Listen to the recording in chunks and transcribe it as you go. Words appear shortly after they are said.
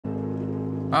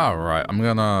Alright, I'm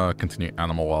gonna continue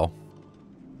Animal Well.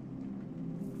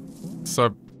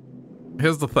 So,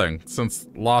 here's the thing. Since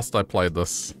last I played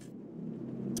this,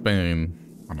 it's been,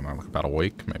 I don't know, like about a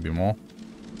week, maybe more.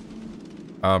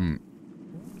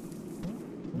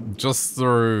 Just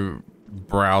through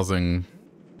browsing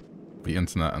the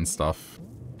internet and stuff,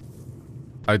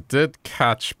 I did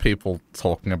catch people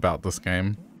talking about this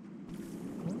game.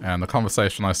 And the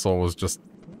conversation I saw was just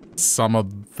some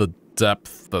of the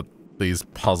depth that these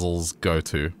puzzles go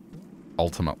to,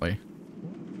 ultimately.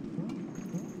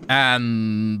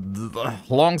 And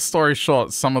long story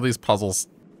short, some of these puzzles,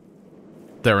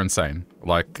 they're insane.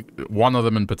 Like, one of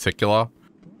them in particular,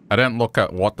 I didn't look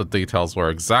at what the details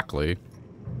were exactly,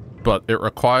 but it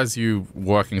requires you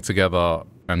working together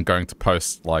and going to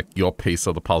post, like, your piece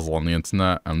of the puzzle on the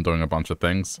internet and doing a bunch of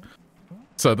things.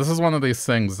 So this is one of these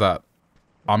things that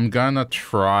I'm gonna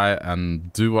try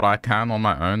and do what I can on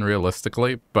my own,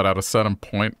 realistically, but at a certain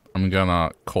point, I'm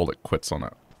gonna call it quits on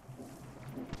it.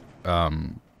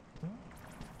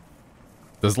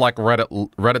 There's like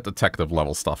Reddit detective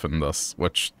level stuff in this,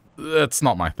 which it's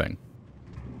not my thing.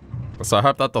 So I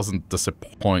hope that doesn't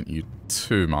disappoint you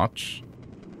too much.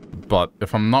 But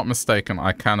if I'm not mistaken,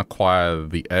 I can acquire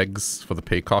the eggs for the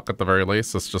peacock at the very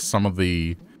least. It's just some of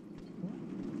the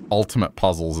ultimate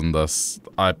puzzles in this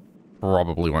I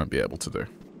probably won't be able to do.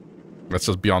 It's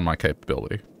just beyond my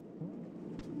capability.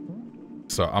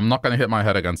 So I'm not going to hit my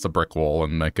head against a brick wall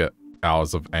and make it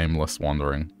hours of aimless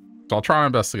wandering. So I'll try my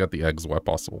best to get the eggs where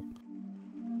possible.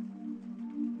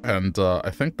 And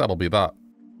I think that'll be that.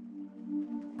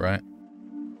 Right?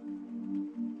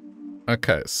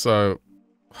 Okay, so...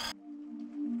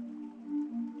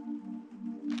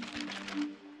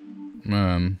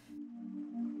 Man.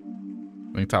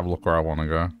 I need to have a look where I want to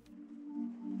go.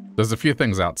 There's a few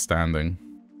things outstanding.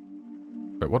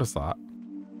 Wait, what is that?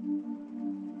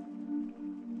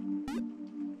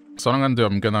 So what I'm going to do,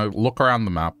 I'm going to look around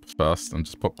the map first and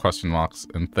just put question marks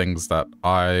in things that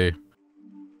I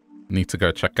need to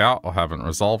go check out or haven't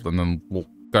resolved, and then we'll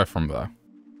go from there.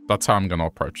 That's how I'm going to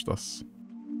approach this.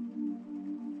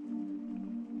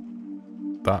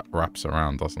 That wraps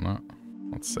around, doesn't it?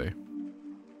 Let's see.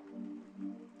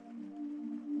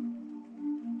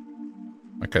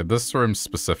 Okay, this room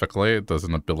specifically, there's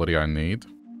an ability I need.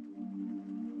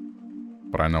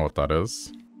 But I know what that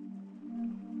is.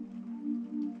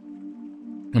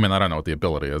 I mean, I don't know what the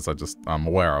ability is, I'm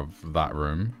aware of that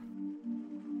room.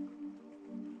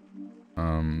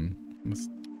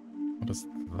 What is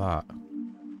that?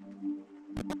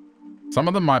 Some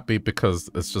of them might be because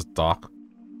it's just dark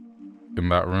in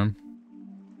that room.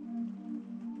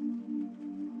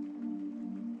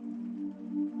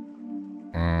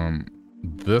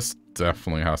 This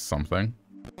definitely has something.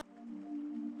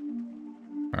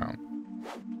 Yeah.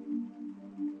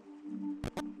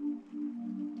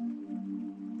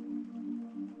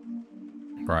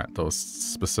 Right, there was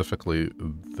specifically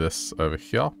this over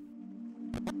here.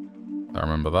 I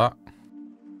remember that.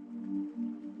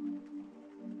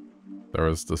 There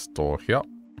is this door here.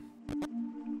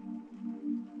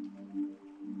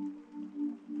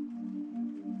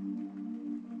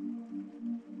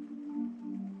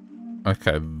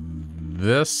 Okay,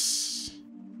 this...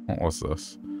 What was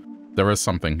this? There is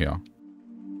something here.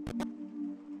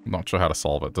 I'm not sure how to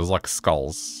solve it. There's like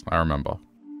skulls, I remember.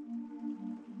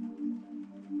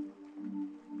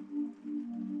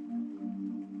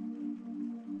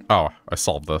 Oh, I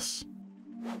solved this.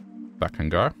 That can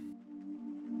go.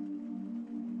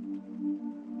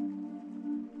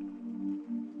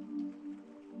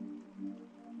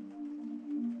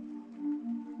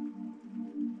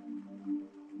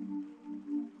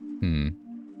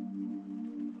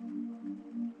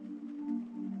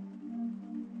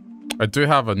 I do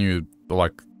have a new,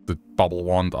 like, the bubble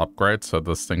wand upgrade, so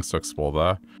there's things to explore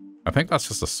there. I think that's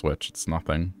just a switch, it's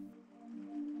nothing.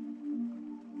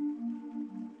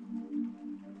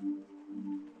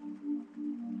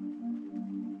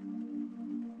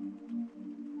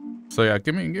 So yeah,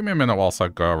 give me a minute whilst I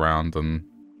go around and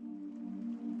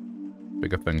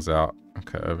figure things out.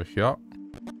 Okay, over here.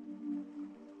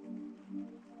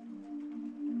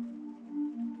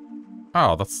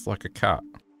 Oh, that's like a cat.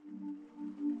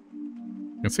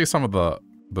 You can see some of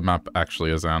the map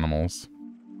actually is animals.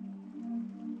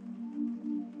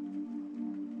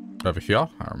 Over here,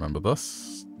 I remember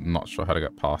this. Not sure how to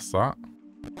get past that.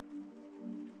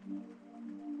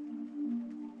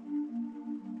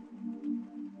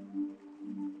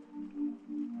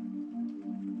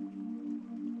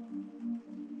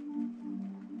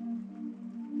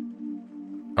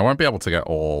 I won't be able to get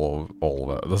all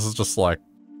of it. This is just like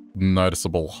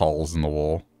noticeable holes in the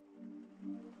wall.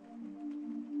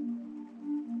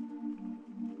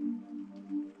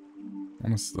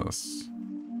 What is this?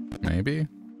 Maybe?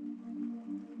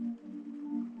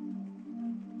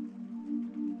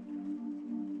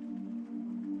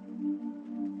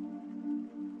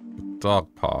 The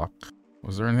dog park.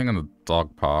 Was there anything in the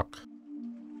dog park?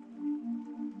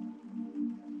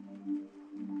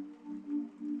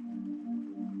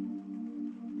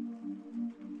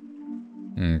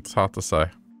 It's hard to say.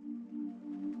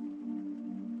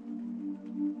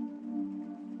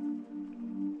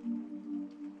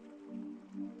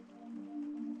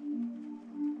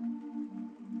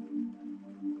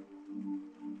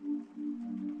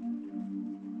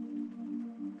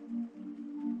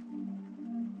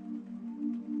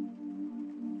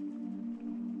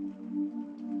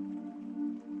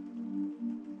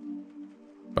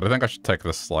 But I think I should take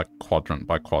this, like, quadrant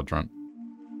by quadrant.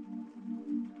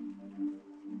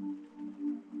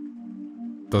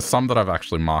 There's some that I've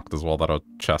actually marked as well that are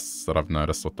chests that I've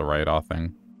noticed with the radar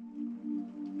thing.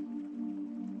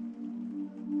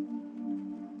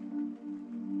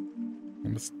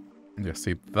 Yeah,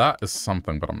 see, that is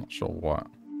something, but I'm not sure what.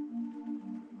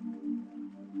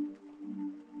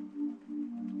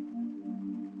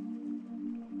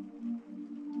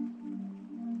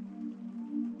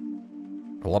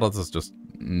 A lot of this is just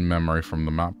memory from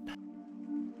the map.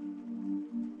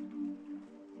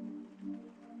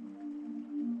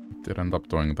 Did end up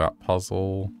doing that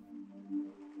puzzle.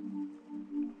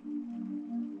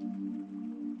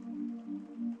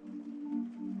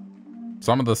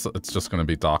 Some of this, it's just going to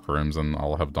be dark rooms and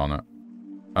I'll have done it.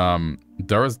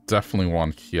 There is definitely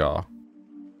one here.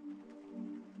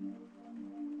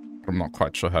 I'm not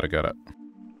quite sure how to get it.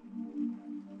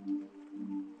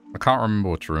 I can't remember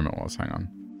which room it was, hang on.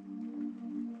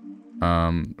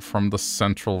 From the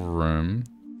central room.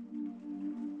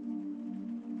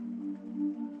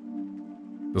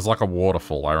 There's like a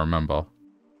waterfall, I remember.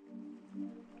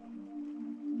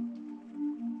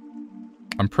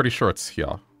 I'm pretty sure it's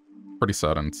here. Pretty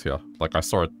certain it's here. Like, I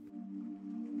saw it.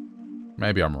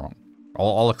 Maybe I'm wrong.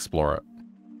 I'll explore it.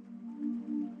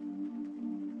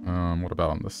 What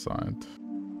about on this side?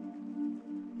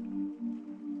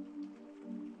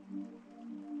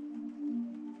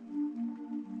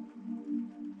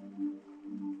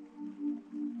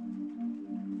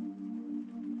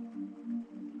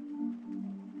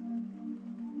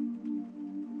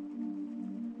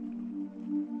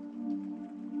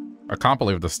 I can't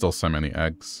believe there's still so many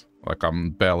eggs. Like,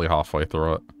 I'm barely halfway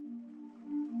through it.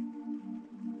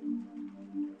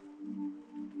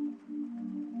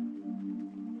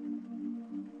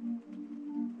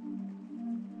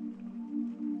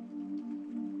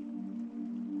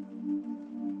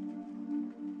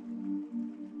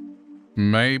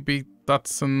 Maybe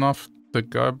that's enough to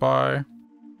go by.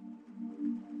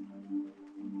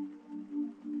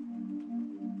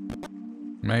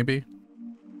 Maybe.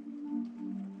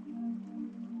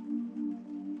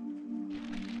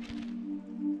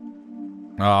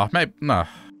 Maybe, no.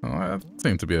 It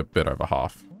seemed to be a bit over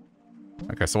half.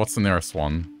 Okay, so what's the nearest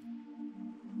one?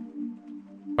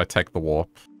 If I take the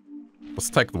warp. Let's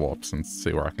take the warps and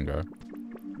see where I can go.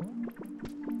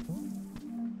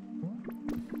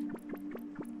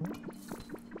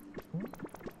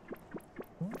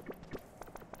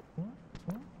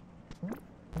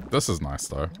 This is nice,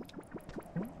 though.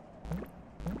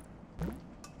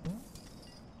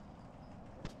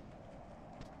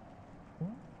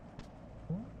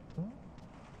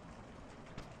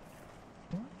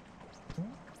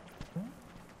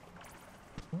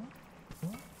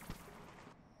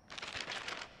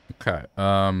 Okay,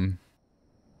 I'm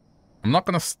not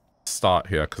gonna start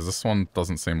here, because this one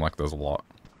doesn't seem like there's a lot.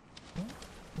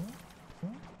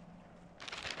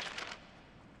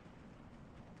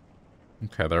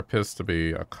 Okay, there appears to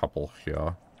be a couple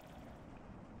here.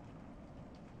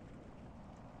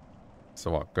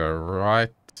 So what, go right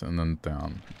and then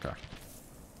down. Okay.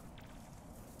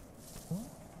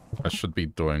 I should be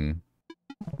doing...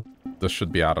 This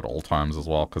should be out at all times as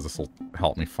well, because this will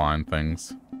help me find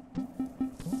things.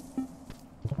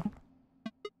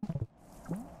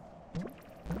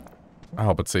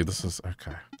 Oh, but see, this is...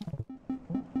 Okay.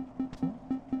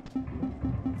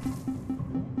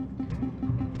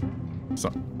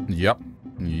 So, yep.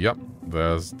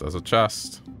 There's a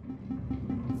chest.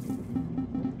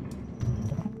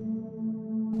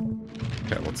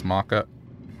 Okay, let's mark it.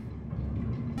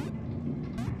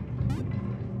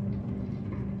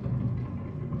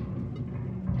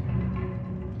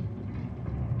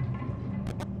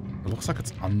 It looks like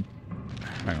it's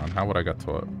Hang on, how would I get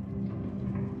to it?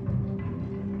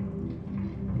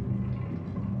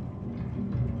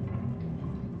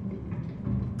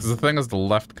 Because the thing is, the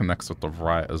left connects with the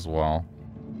right as well.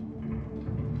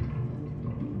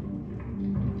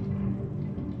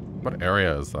 What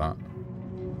area is that?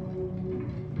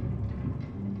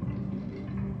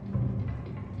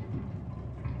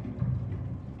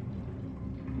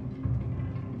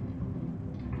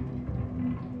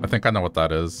 I think I know what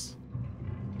that is.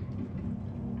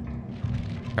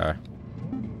 Okay.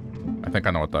 I think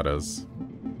I know what that is.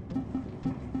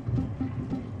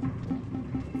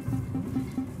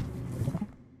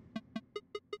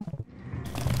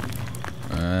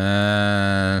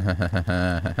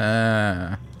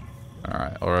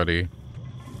 Alright, already.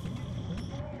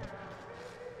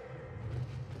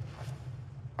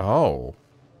 Oh.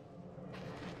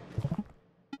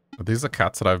 Are these the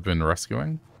cats that I've been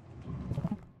rescuing?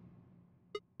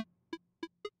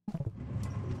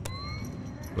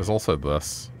 There's also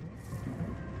this.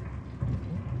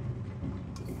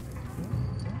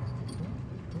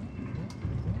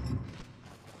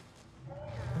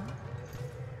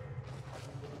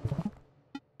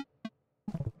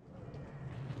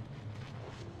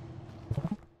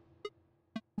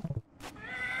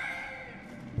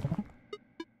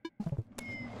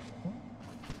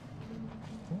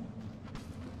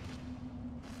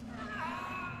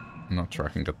 I'm not sure I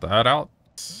can get that out.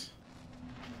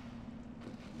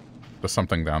 There's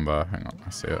something down there. Hang on, I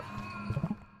see it.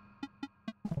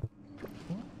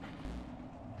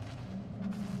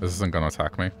 This isn't gonna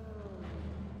attack me.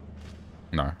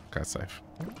 No, okay, safe.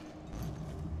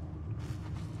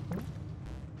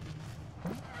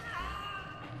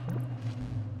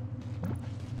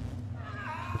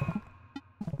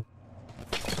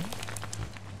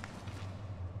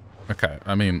 Okay,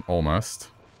 I mean, almost.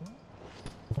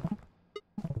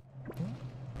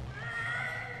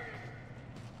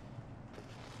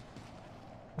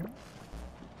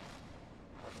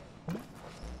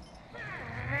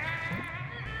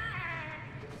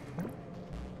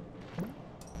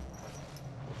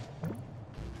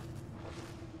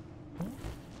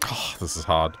 Oh, this is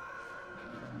hard.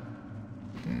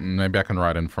 Maybe I can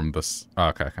ride in from this. Oh,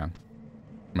 okay, I can.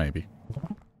 Maybe.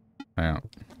 Hang on.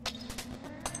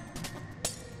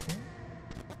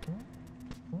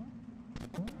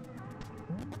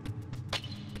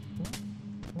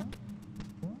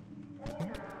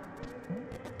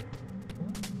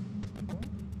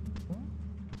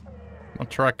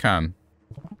 Not sure I can.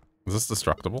 Is this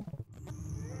destructible?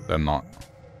 They're not.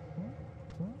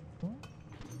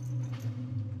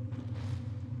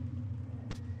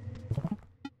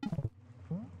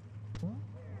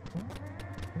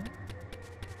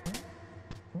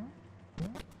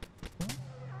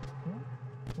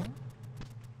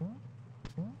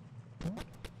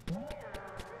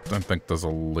 Don't think there's a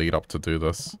lead up to do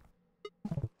this.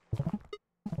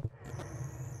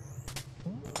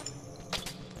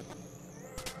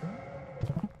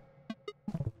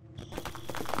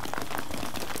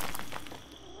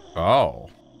 Oh.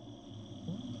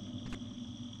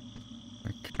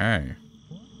 Okay.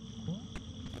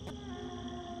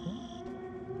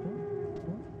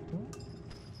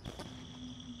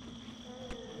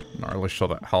 Not really sure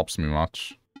that helps me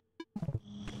much.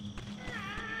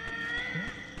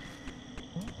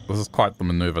 This is quite the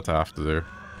maneuver to have to do.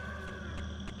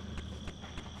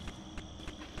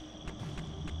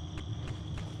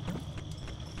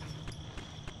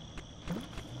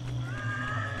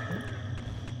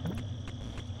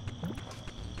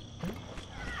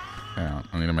 Yeah,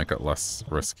 I need to make it less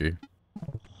risky.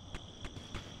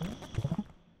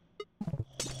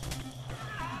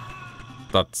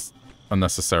 That's a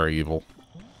necessary evil.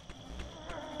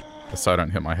 Just so I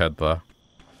don't hit my head there.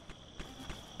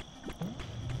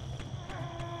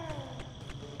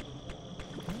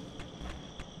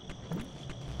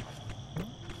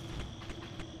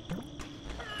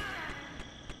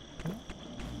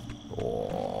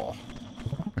 Oh.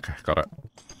 Okay, got it.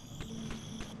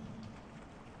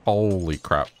 Holy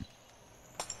crap.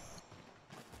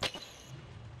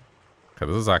 Okay,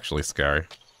 this is actually scary.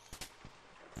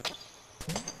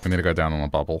 We need to go down on a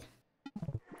bubble.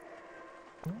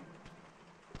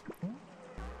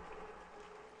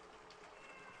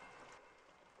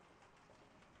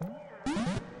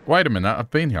 Wait a minute, I've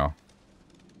been here.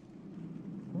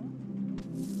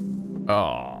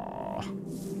 Oh.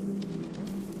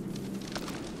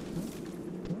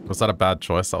 Was that a bad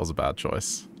choice? That was a bad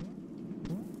choice.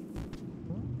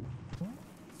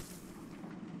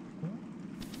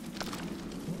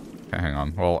 Okay, hang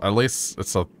on. Well, at least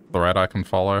it's a thread I can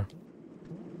follow.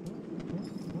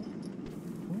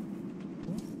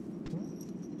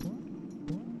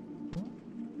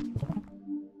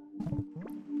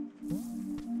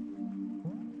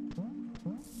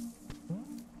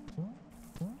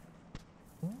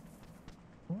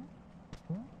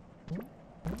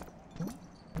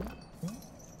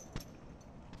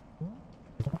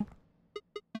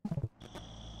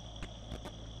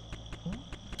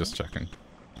 just checking.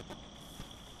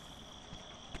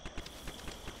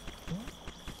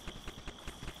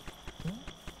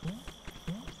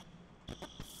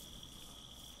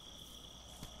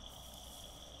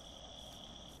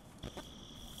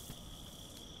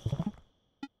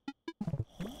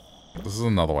 This is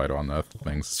another way to unearth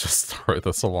things. Just throw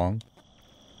this along.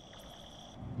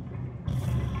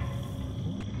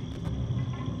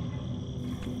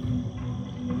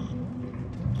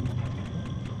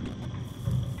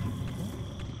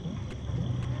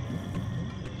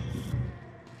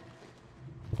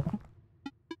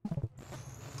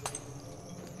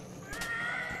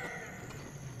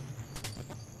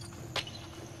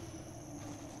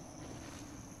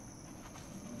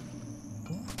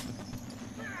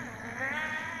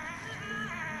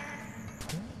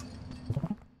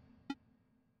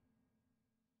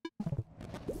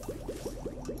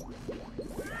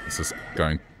 Is this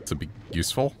going to be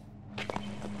useful?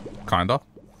 Kinda.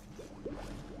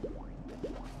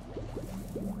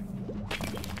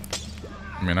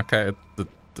 I mean, okay, it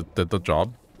did the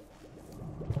job.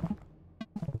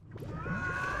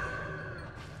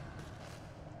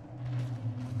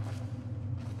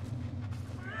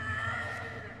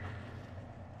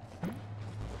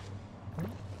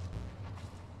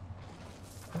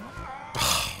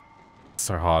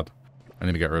 So hard. I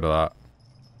need to get rid of that.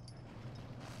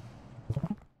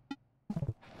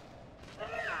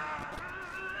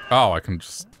 Oh, I can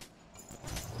just...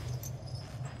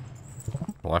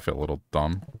 Well, I feel a little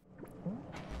dumb.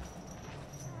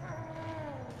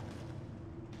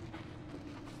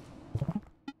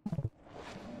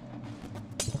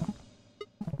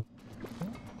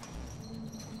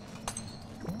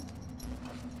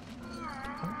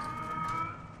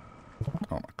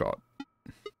 Oh my god.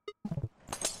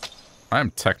 I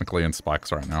am technically in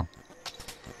spikes right now.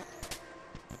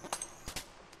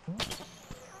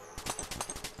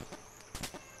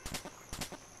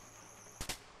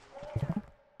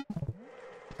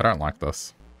 I don't like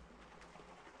this.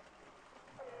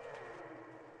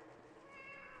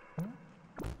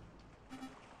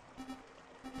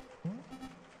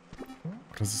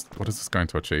 What is this going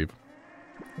to achieve?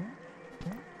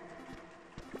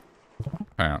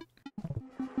 Hang on.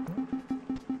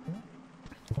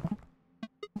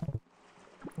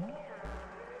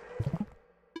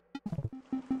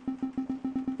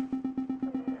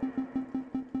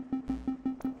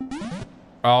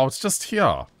 Oh, it's just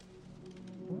here.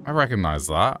 I recognize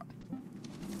that.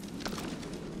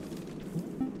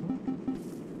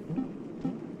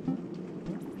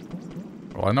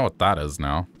 Well, I know what that is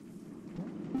now.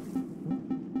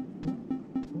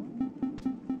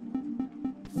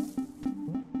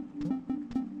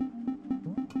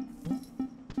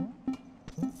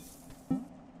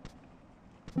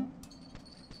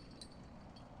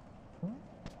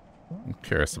 I'm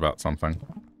curious about something.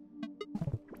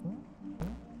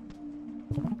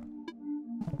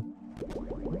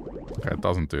 Okay, it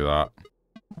doesn't do that.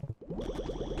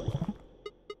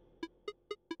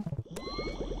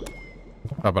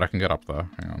 Oh, but I can get up there.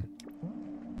 Hang on.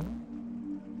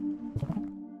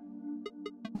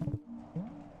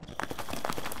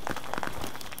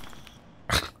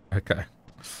 Okay.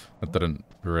 That didn't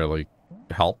really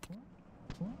help.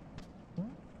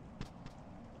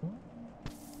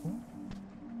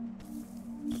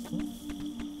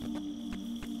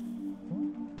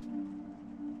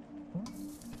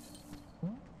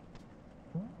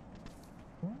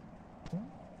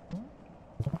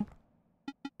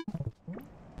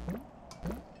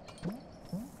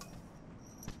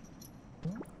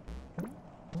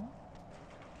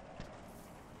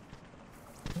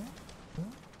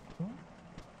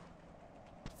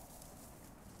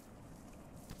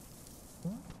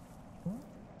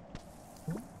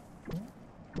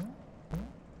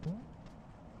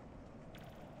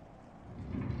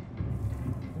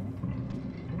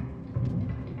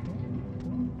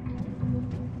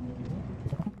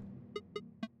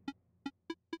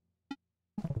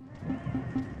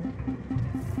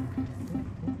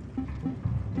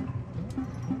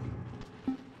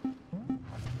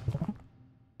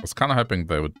 I was kind of hoping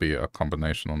there would be a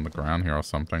combination on the ground here or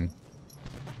something.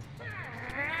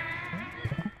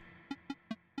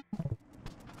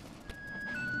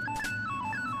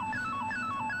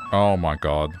 Oh my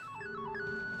god.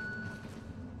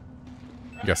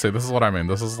 Yeah, see, this is what I mean.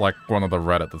 This is like one of the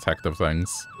Reddit detective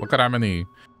things. Look at how many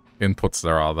inputs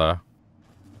there are there.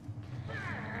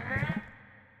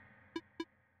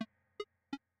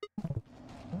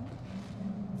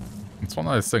 It's one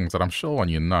of those things that I'm sure when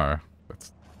you know,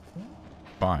 it's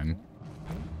fine.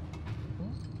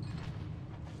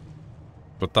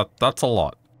 But that's a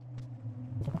lot.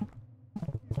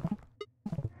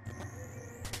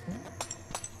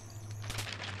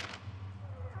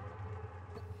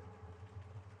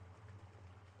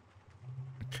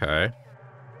 Okay.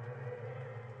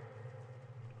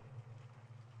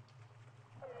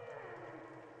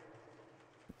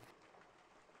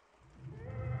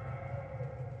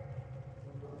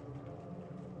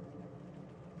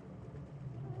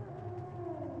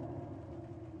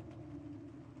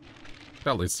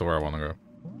 That leads to where I want to go.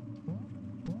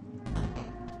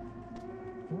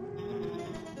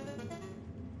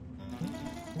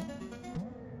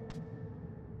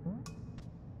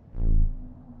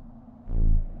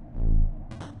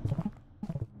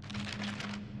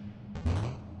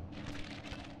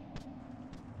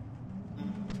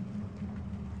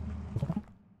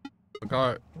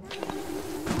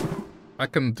 I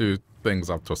can do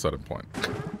things up to a certain point.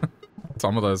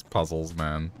 Some of those puzzles,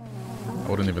 man, I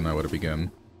wouldn't even know where to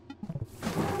begin.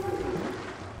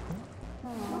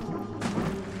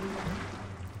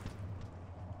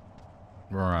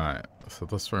 Right, so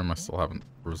this room I still haven't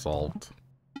resolved.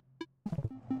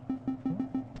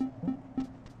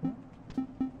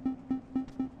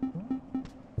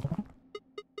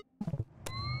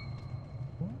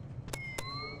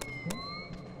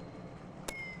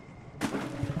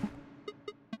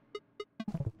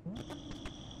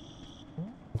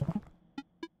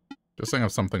 Just saying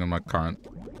if something in my current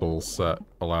tool set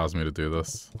allows me to do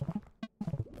this.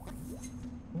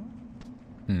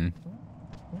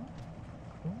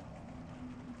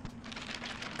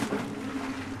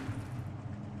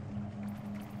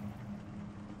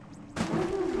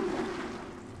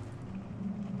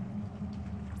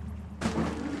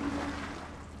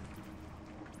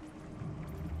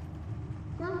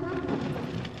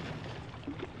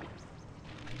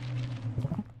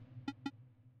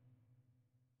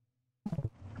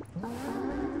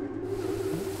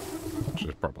 Which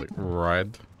is probably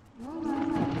red.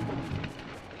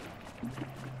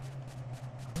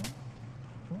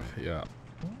 Yeah.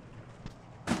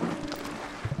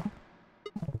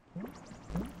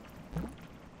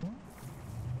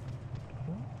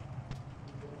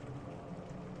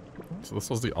 So this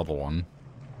was the other one.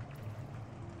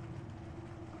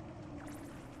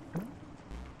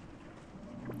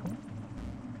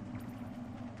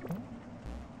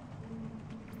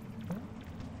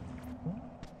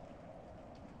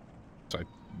 I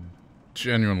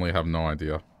genuinely have no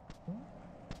idea.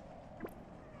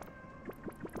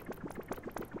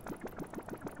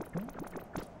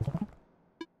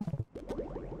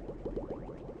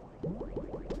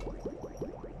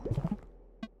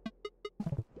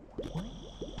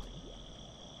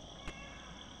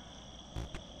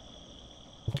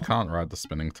 Can't ride the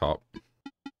spinning top.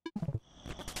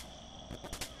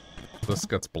 This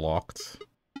gets blocked.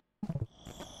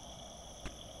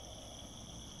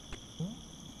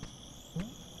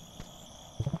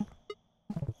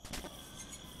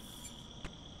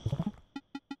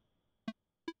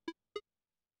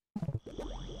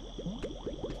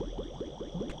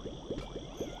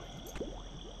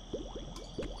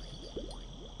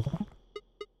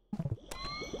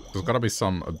 There's gotta be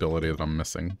some ability that I'm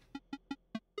missing.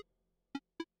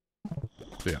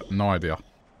 Yeah, no idea.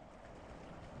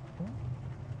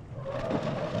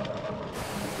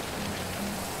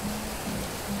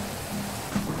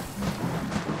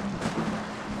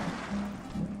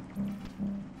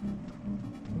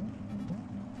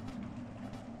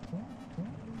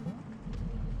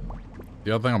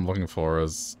 The other thing I'm looking for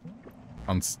is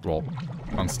unstable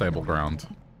ground.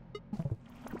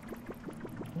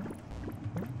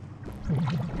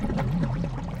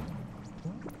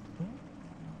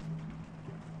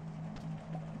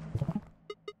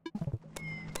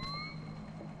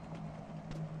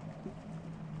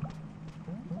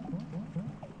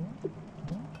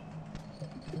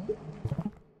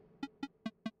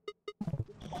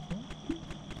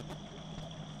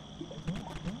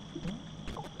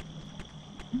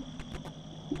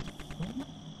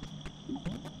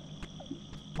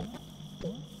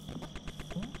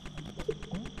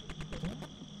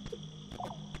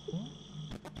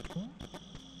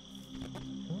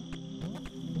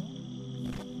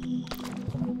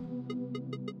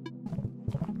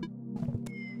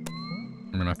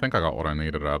 I think I got what I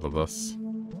needed out of this.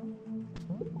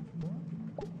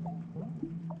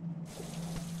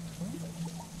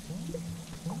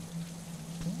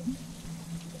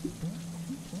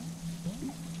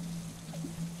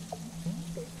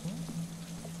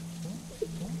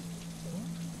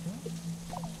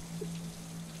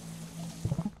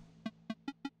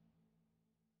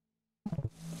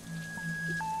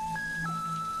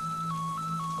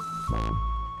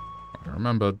 I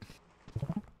remembered.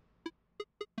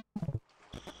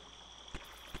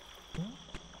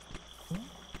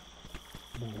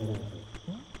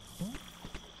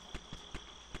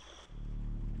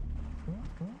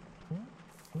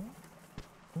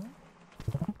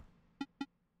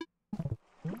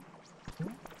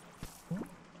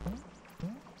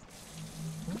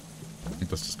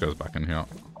 this just goes back in here.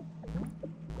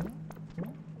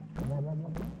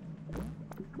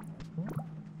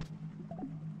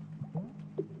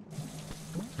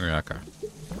 Yeah, okay.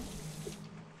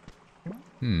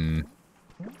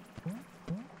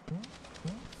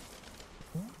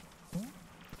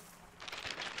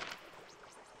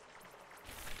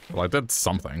 Well, I did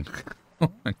something.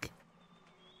 Like,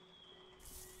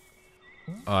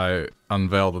 I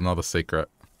unveiled another secret.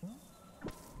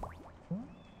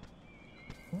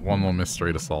 One more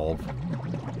mystery to solve.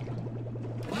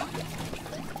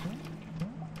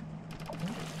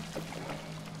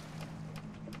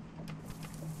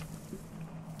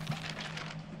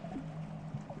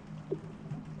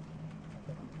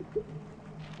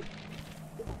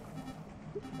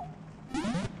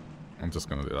 I'm just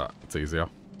gonna do that. It's easier.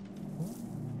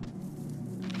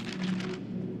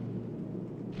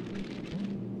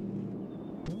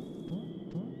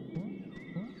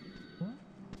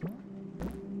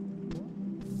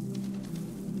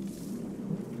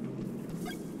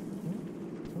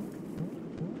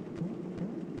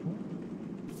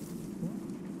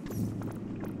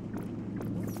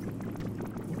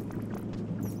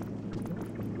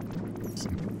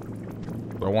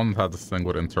 The one had this thing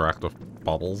would interact with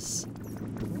bubbles.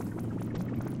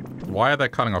 Why are they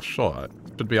cutting off short?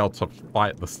 Should be able to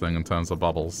fight this thing in terms of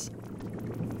bubbles.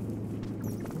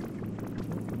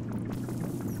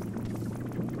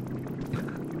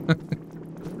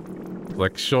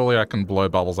 Like, surely I can blow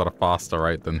bubbles at a faster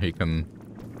rate than he can...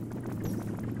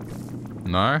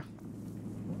 No?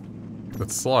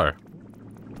 It's slow.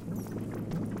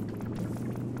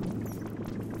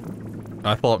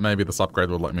 I thought maybe this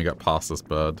upgrade would let me get past this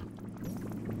bird.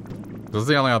 This is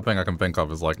the only other thing I can think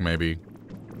of is, like, maybe...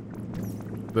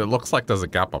 It looks like there's a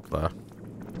gap up there.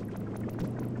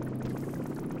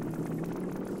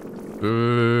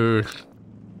 Ooh.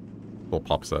 Or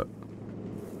pops it.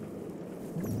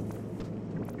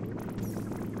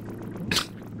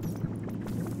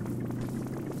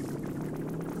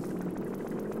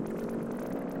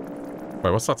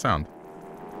 Wait, what's that sound?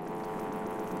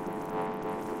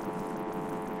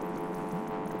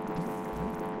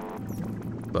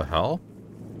 The hell?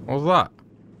 What was that?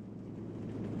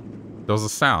 There was a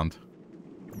sound.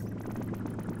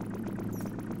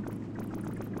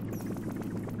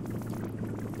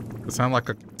 It sounded like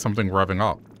something revving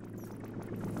up.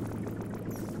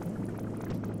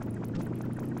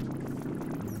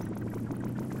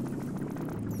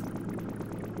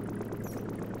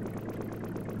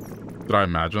 Did I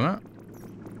imagine it?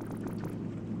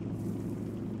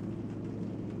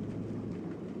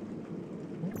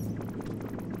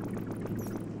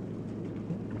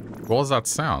 What was that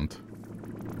sound?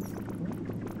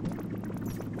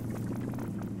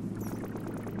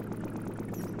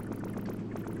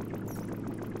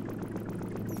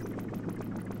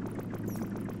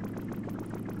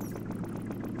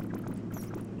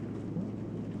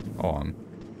 Hold on.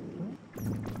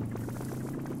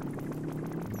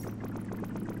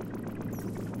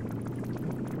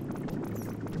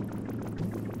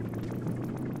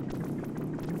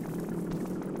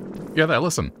 Yeah, there,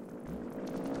 listen.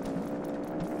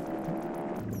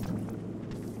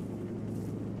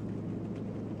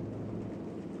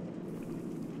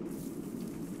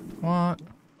 What?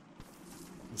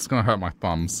 It's gonna hurt my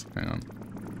thumbs. Hang on.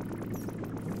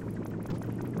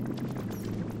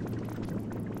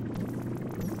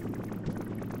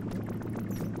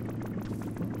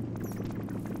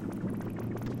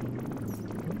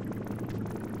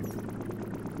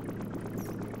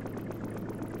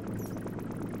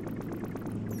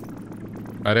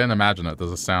 I didn't imagine it.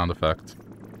 There's a sound effect.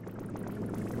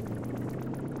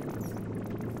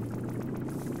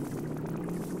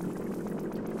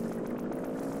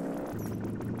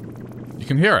 You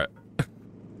can hear it.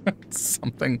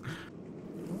 Something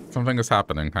is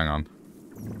happening. Hang on.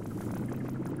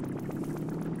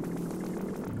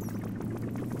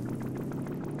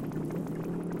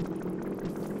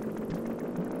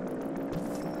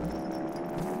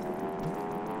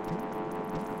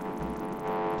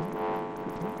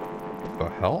 The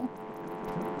hell?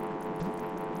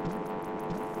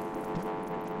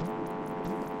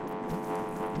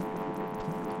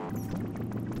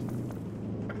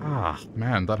 Ah,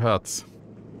 man, that hurts.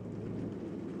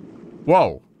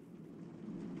 Whoa!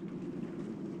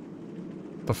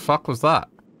 The fuck was that?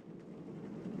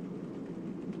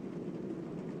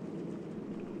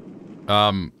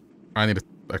 I need to...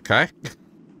 Okay.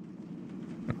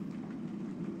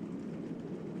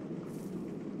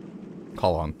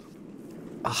 Hold on.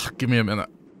 Ah, give me a minute.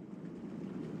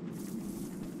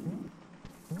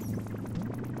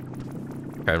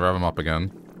 Okay, rev him up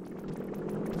again.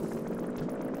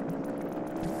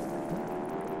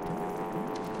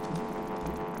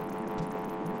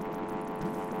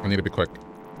 I need to be quick.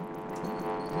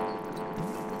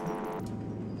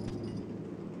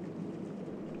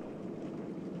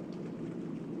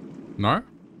 No?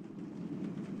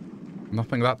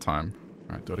 Nothing that time.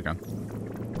 Alright, do it again.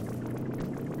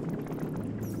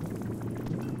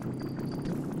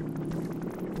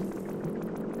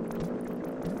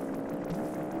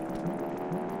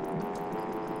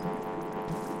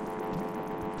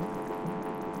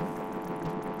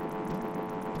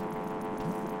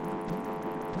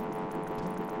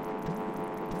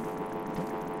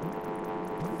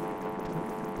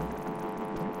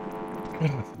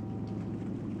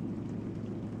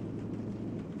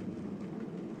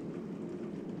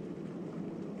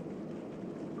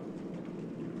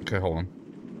 Okay, hold on.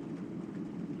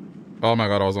 Oh my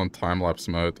god, I was on time-lapse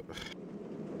mode.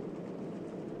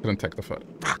 Couldn't take the photo.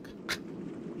 Fuck!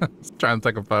 I was trying to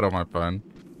take a photo on my phone.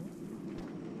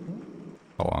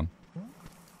 Hold on.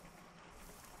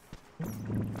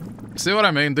 See what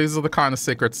I mean? These are the kind of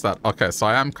secrets that... Okay, so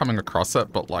I am coming across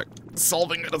it, but, like,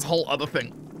 solving it is a whole other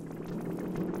thing.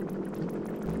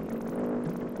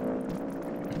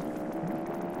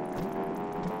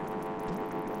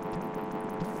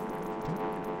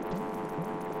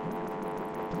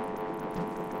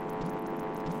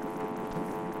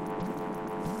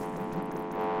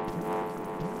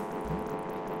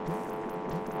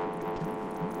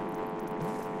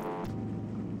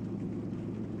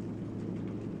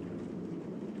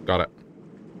 Got it.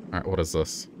 Alright, what is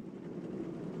this?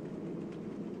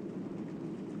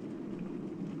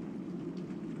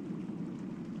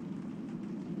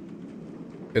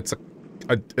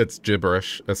 It's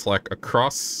gibberish. It's like a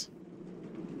cross,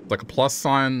 like a plus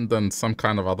sign, then some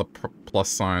kind of other plus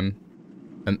sign,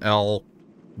 an L,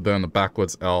 then a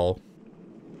backwards L.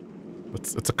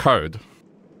 It's a code.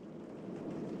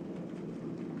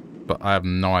 But I have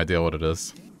no idea what it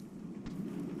is.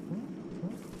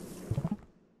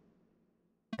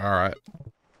 Alright.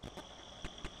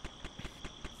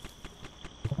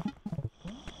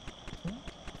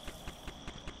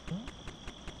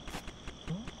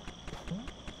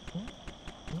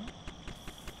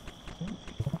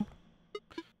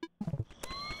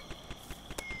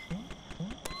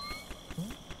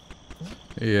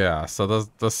 Yeah, so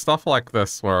there's stuff like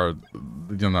this where,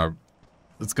 you know,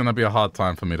 it's gonna be a hard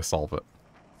time for me to solve it.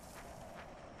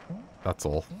 That's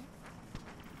all.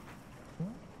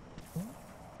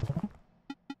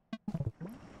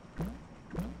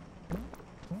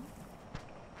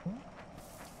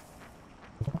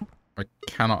 I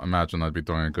cannot imagine I'd be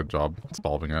doing a good job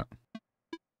solving it.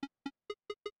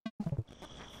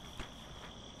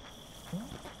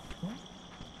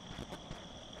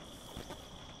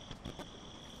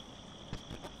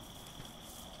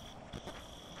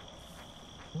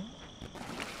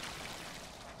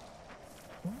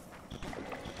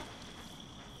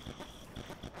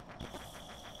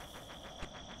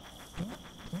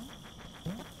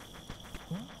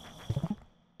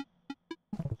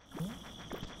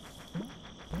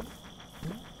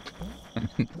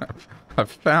 I've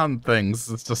found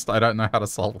things, it's just I don't know how to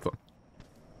solve them.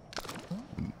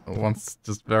 Once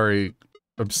just very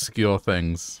obscure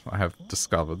things I have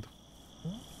discovered.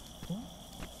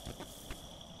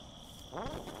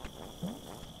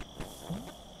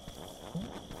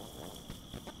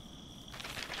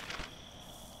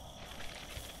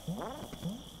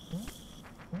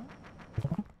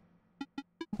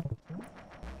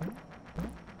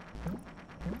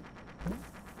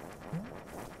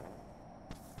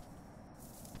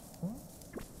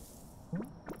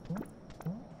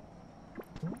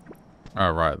 Oh,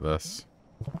 right, this.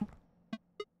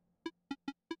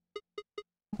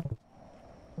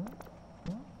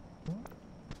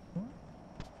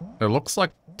 It looks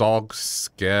like dogs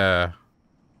scare.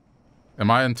 Am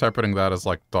I interpreting that as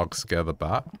like dogs scare the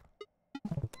bat?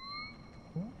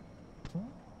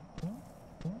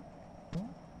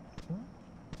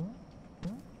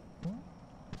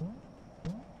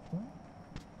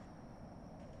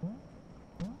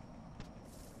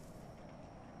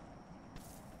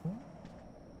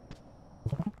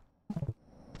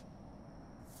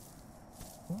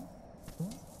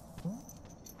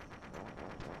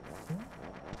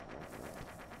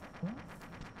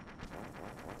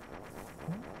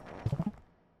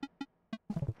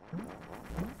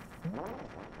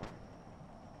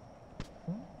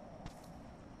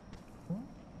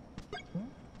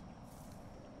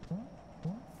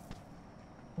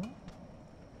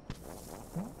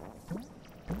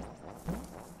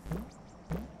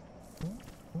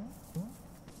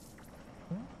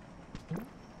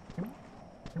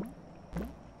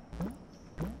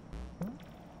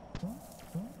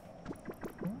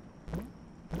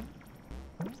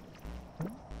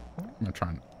 me try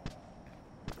and...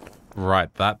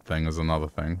 Right, that thing is another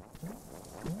thing.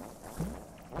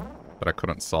 That I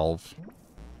couldn't solve.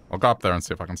 I'll go up there and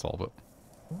see if I can solve it.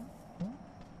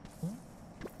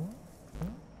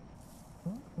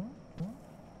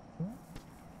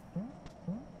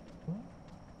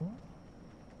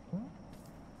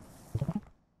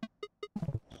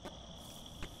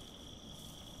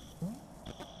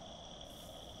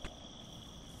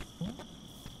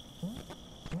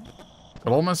 It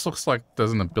almost looks like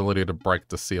there's an ability to break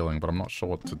the ceiling, but I'm not sure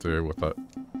what to do with it.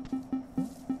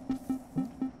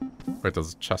 Wait,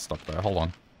 there's a chest up there. Hold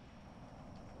on.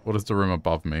 What is the room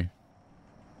above me?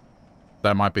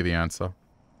 That might be the answer.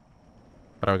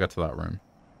 How do I get to that room?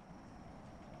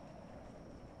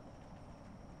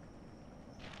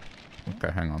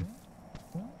 Okay, hang on.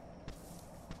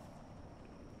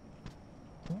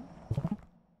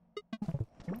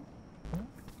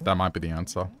 That might be the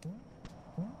answer.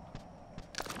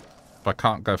 If I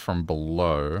can't go from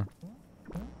below...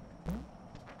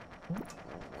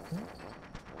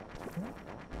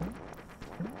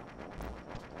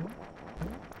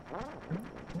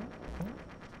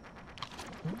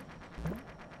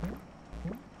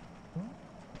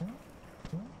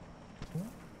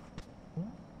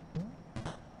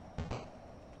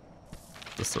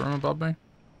 Is this the room above me?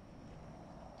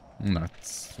 No,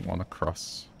 it's one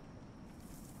across.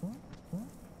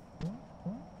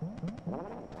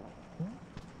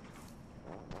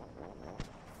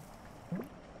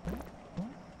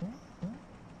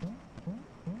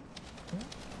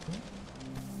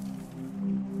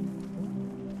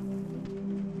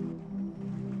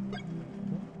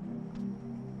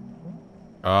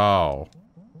 Oh.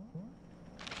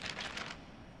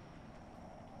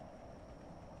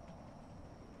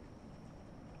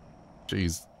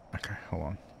 Jeez. Okay, hold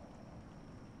on.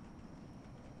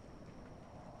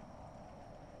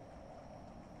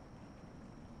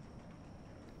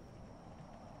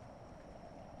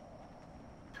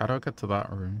 How do I get to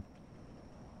that room?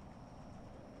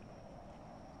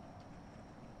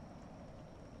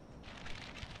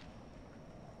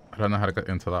 I don't know how to get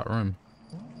into that room.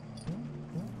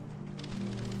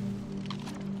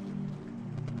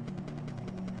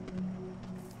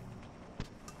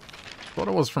 Thought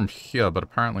it was from here, but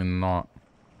apparently not.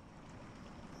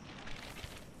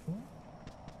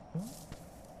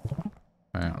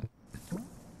 Hang on.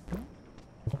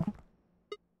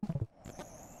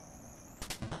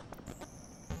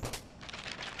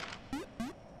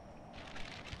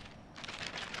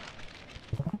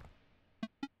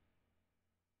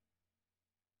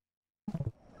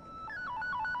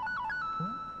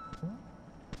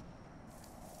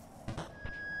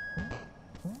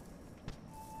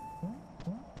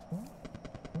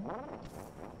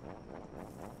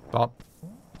 Stop.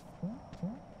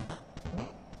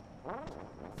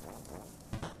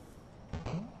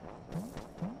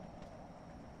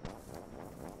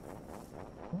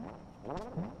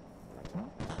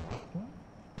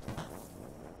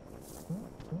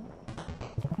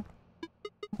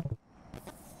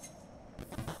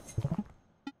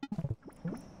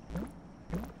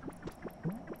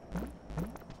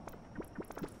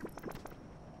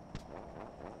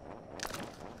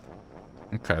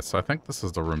 Okay, so I think this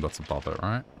is the room that's above it,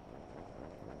 right?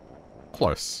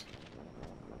 Close.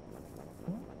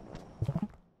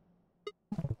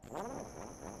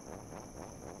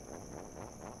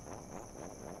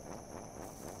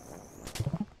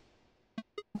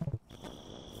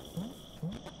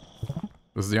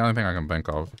 This is the only thing I can think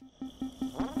of.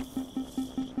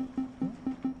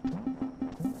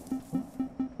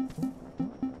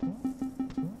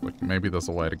 Like, maybe there's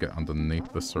a way to get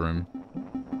underneath this room.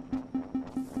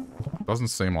 Doesn't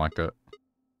seem like it.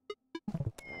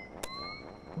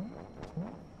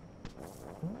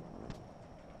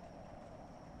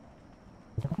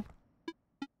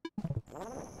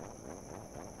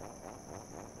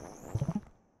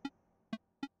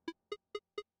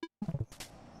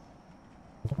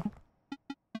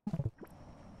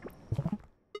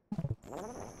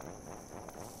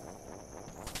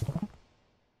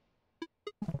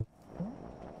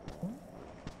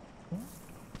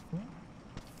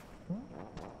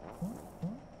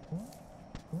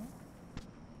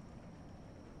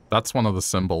 That's one of the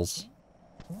symbols.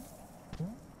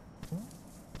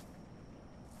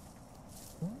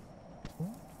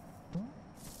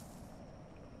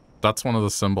 That's one of the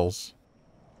symbols.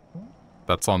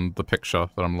 That's on the picture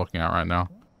that I'm looking at right now.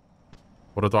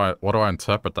 What do I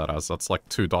interpret that as? That's like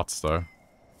 2 dots though.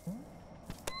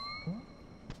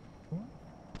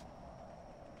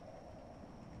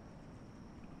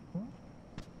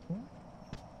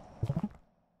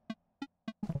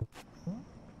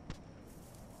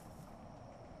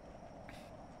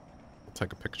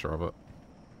 take a picture of it.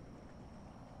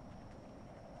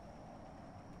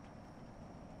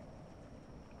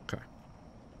 Okay.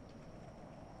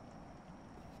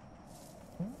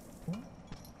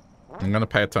 I'm gonna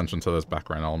pay attention to those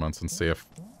background elements and see if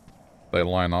they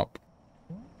line up.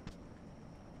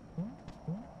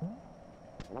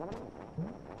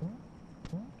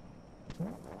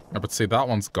 Yeah, but see, that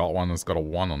one's got one that's got a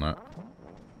 1 on it.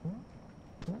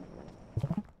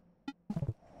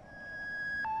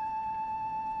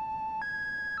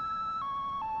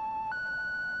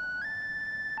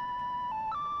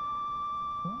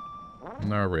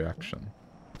 No reaction.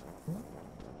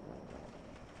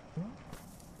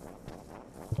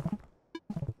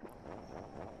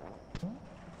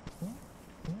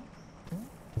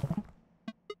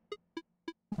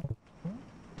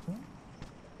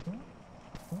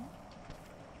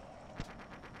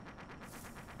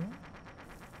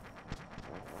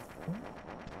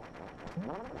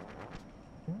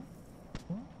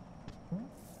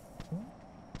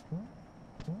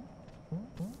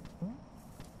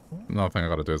 Another thing I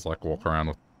gotta do is like walk around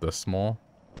with this more.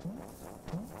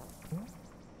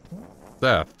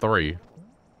 There, 3.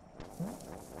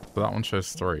 So that one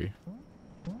shows 3.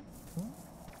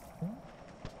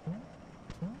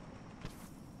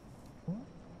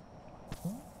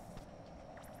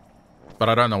 But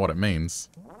I don't know what it means.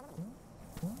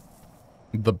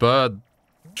 The bird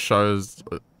shows,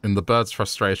 in the bird's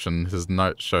frustration, his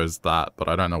note shows that, but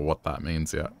I don't know what that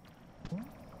means yet.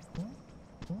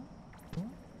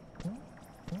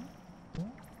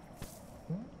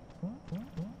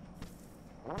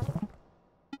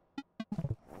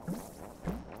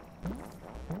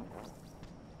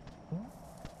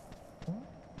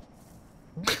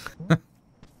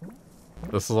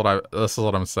 This is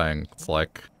what I'm saying. It's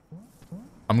like,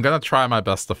 I'm gonna try my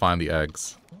best to find the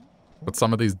eggs. But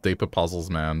some of these deeper puzzles,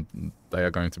 man, they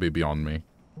are going to be beyond me.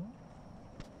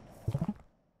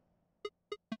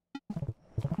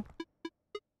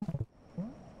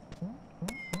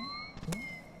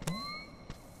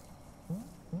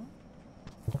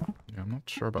 Yeah, I'm not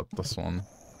sure about this one.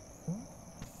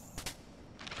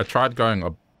 I tried going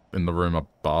up in the room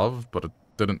above, but it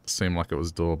didn't seem like it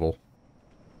was doable.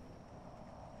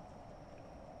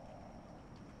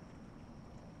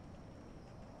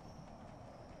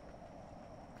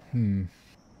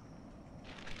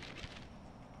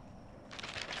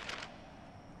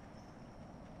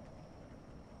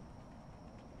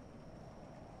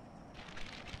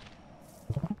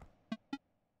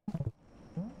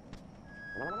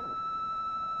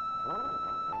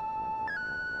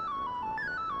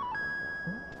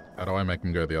 How do I make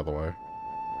him go the other way?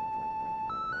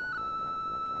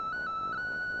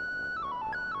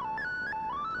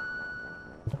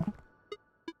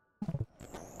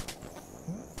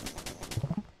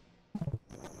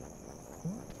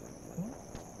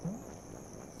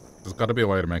 There's got to be a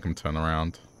way to make him turn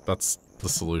around. That's the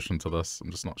solution to this.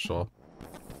 I'm just not sure.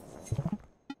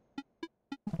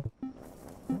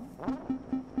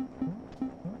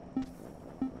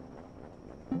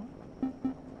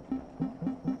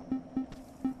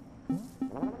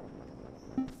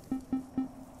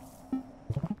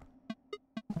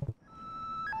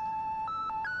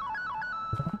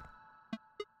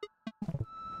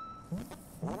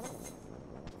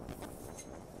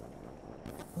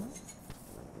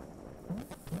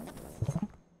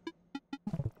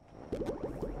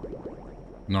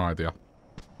 No idea.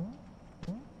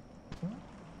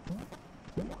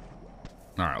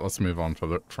 Alright, let's move on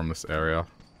from this area.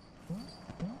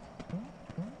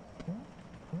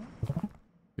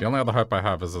 The only other hope I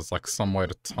have is there's like some way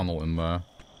to tunnel in there.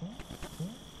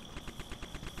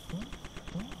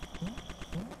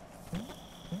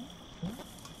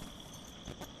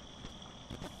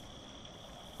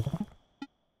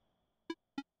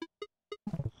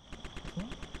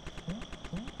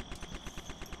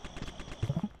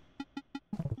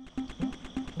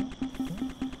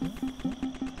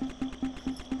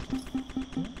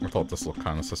 I thought this looked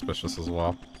kind of suspicious as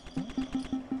well.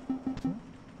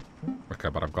 Okay,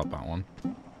 but I've got that one.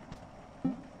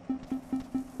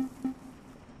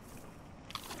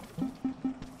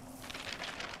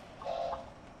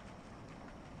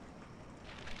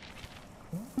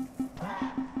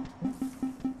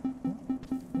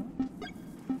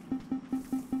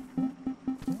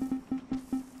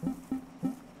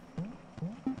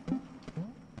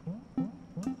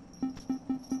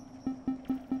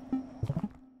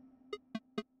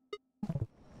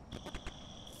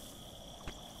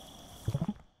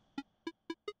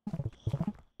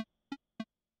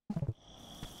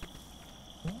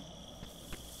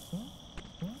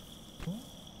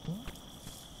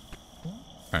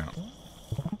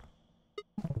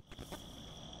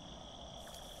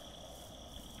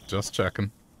 Just checking.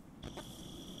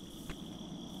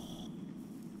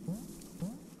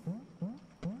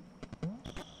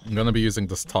 I'm gonna be using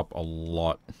this top a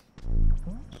lot.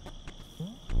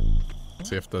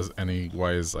 See if there's any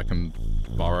ways I can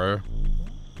borrow.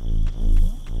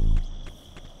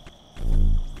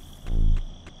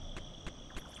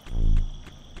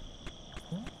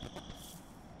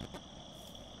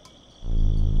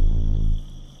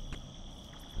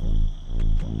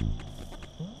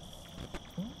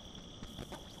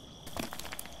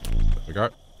 There we go.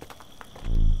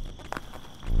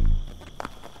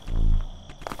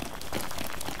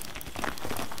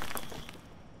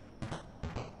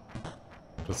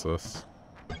 What's this?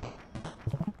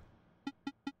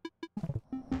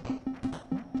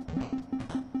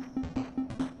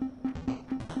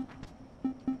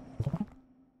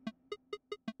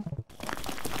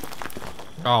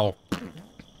 Oh.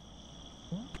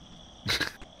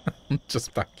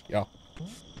 Just back here.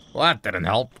 Well, that didn't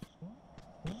help.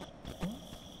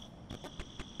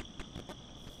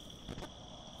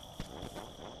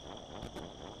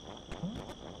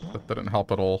 That didn't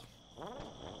help at all.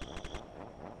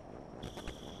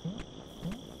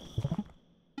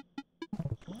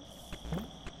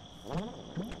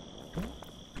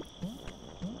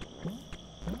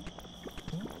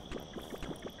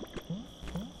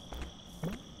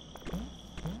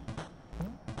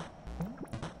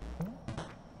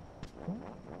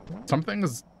 Something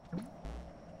is...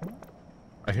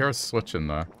 I hear a switch in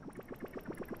there.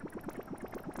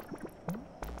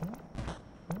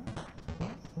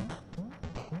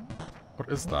 What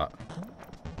is that?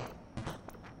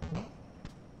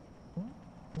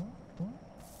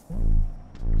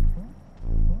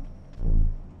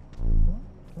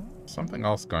 Something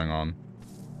else going on.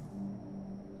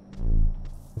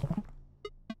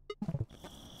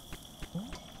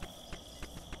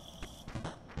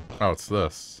 Oh, it's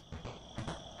this.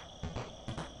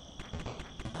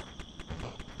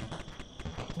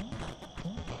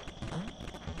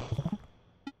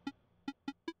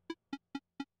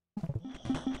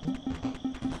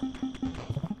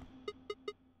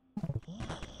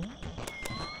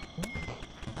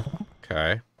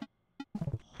 Okay.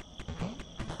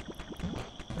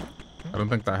 I don't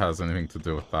think that has anything to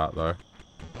do with that, though.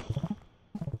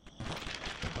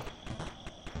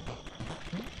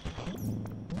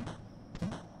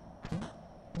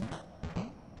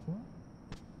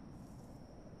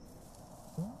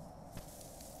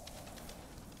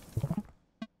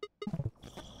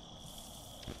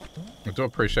 I do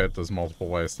appreciate there's multiple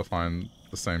ways to find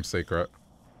the same secret.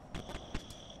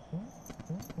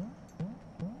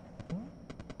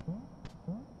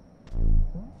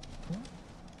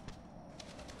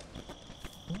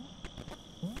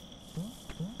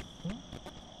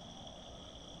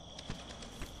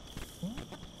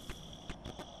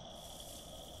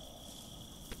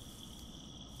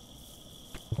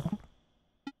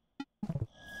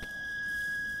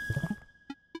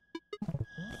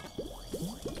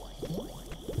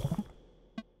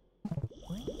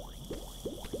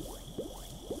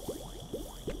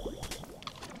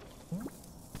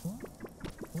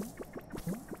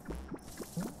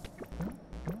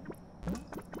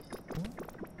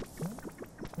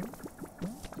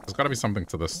 There's gotta be something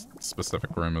to this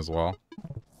specific room as well.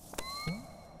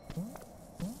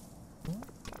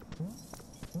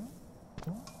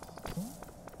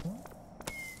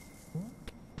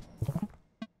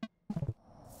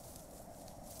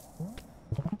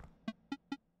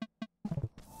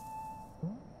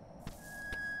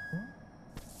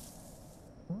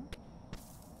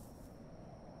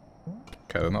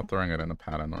 Okay, they're not throwing it in a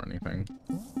pattern or anything.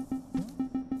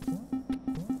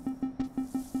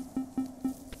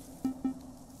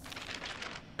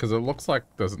 Because it looks like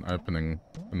there's an opening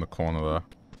in the corner there.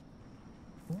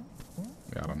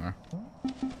 Yeah, I don't know.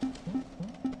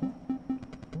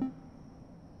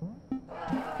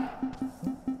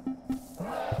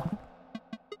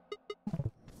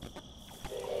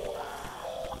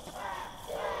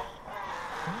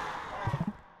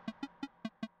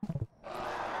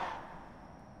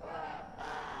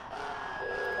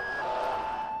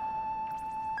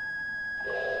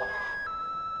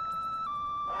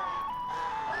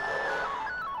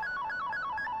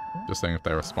 Just saying if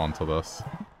they respond to this.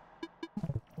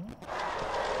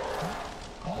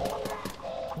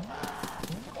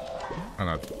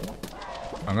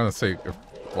 I'm gonna see if,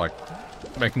 like,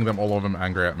 making them, all of them,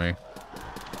 angry at me.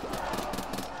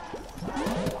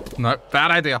 No,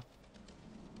 bad idea.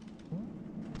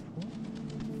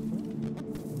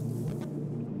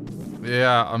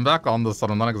 Yeah, I'm back on this,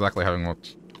 and I'm not exactly having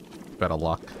much better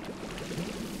luck.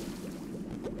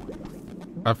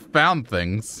 I've found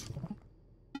things.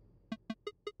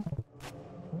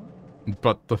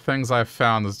 But the things I've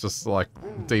found is just like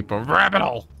deeper rabbit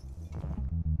hole.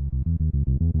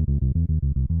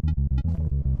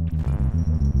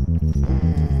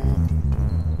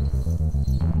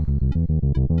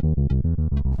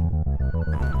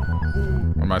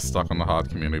 Am I stuck on the hard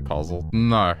community puzzle?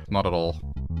 No, not at all.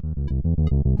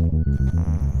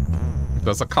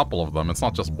 There's a couple of them. It's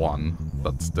not just one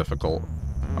that's difficult.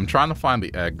 I'm trying to find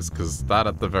the eggs, because that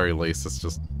at the very least is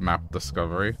just map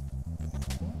discovery.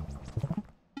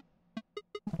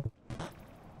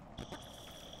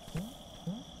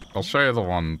 I'll show you the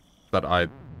one that I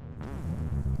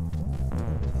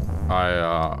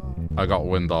got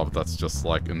wind of that's just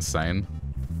like insane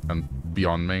and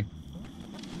beyond me.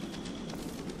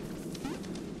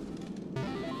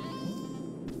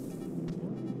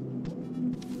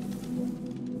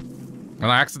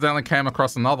 And I accidentally came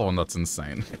across another one that's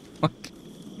insane.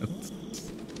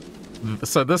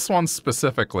 So this one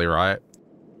specifically, right?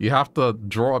 You have to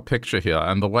draw a picture here,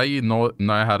 and the way you know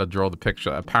how to draw the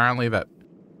picture, apparently that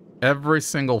every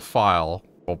single file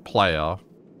or player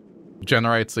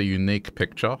generates a unique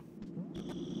picture,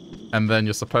 and then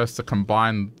you're supposed to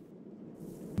combine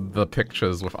the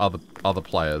pictures with other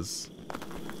players.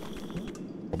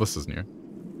 Well, this is new.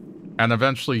 And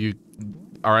eventually you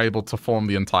are able to form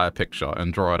the entire picture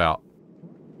and draw it out.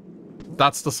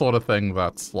 That's the sort of thing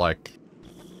that's like,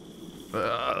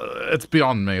 it's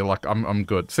beyond me. Like I'm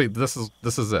good. See, this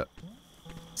is it.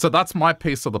 So that's my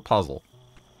piece of the puzzle,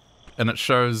 and it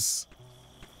shows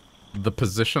the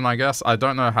position, I guess. I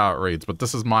don't know how it reads, but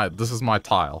this is my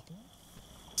tile.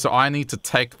 So I need to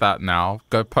take that now,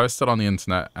 go post it on the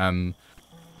internet, and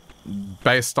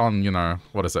based on, you know,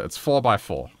 what is it? It's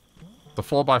 4x4. The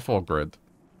 4x4 grid.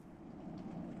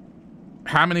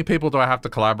 How many people do I have to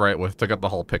collaborate with to get the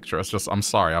whole picture? It's just, I'm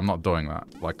sorry, I'm not doing that.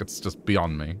 Like, it's just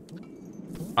beyond me.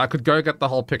 I could go get the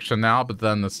whole picture now, but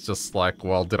then it's just like,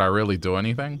 well, did I really do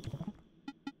anything?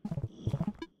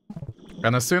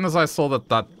 And as soon as I saw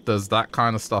that there's that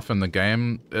kind of stuff in the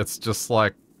game, it's just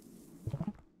like,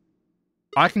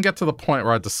 I can get to the point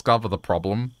where I discover the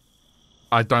problem.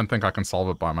 I don't think I can solve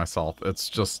it by myself. It's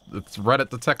just, it's Reddit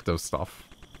detective stuff.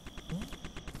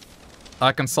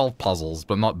 I can solve puzzles,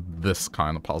 but not this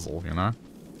kind of puzzle, you know?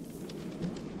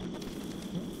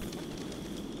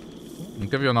 I'll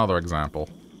give you another example.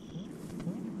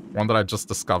 One that I just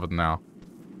discovered now.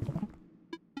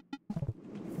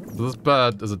 This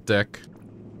bird is a dick.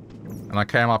 And I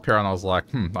came up here and I was like,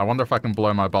 I wonder if I can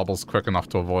blow my bubbles quick enough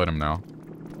to avoid him now.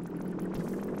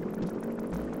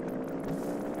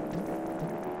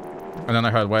 And then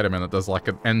I heard, wait a minute, there's like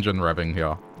an engine revving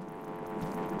here.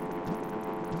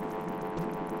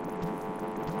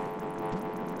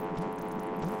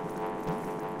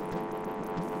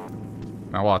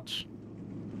 Now watch.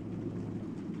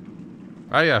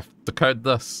 Oh yeah, decode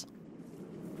this.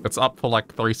 It's up for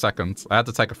like 3 seconds. I had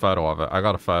to take a photo of it. I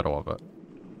got a photo of it.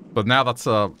 But now that's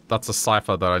a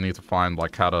cipher that I need to find,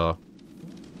 like, how to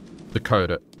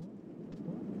decode it.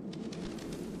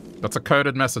 That's a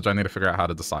coded message I need to figure out how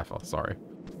to decipher. Sorry.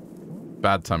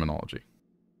 Bad terminology.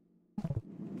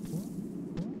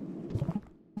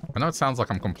 I know it sounds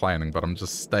like I'm complaining, but I'm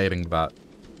just stating that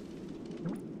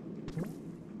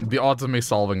the odds of me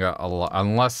solving it,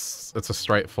 unless it's a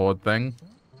straightforward thing,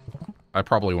 I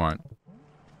probably won't.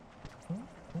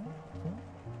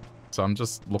 So I'm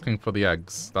just looking for the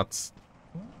eggs. That's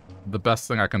the best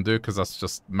thing I can do, because that's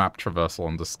just map traversal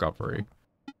and discovery.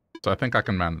 So I think I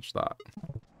can manage that.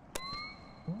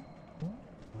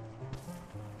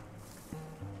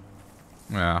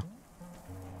 Yeah.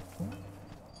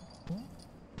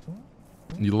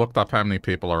 You looked up how many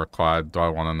people are required. Do I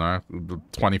want to know?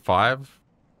 25?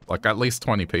 Like, at least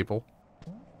 20 people.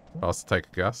 If I was to take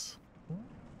a guess.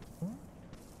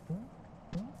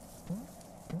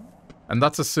 And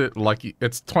that's like,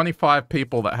 it's 25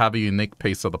 people that have a unique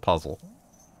piece of the puzzle.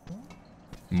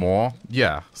 More?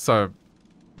 Yeah. So,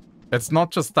 it's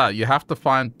not just that. You have to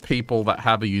find people that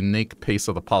have a unique piece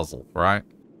of the puzzle, right?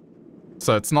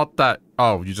 So it's not that,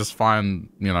 oh, you just find,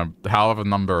 you know, however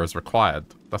number is required.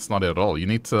 That's not it at all. You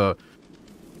need to...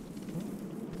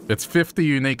 It's 50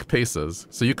 unique pieces.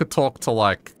 So you could talk to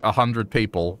like 100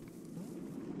 people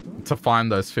to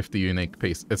find those 50 unique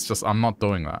pieces. It's just, I'm not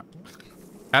doing that.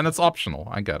 And it's optional.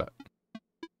 I get it.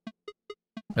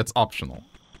 It's optional.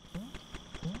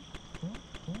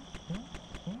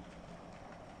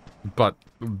 But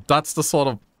that's the sort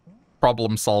of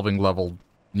problem-solving level,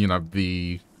 you know,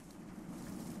 the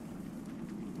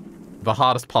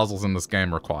hardest puzzles in this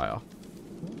game require.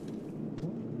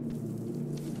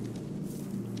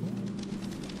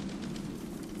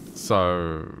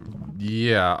 So,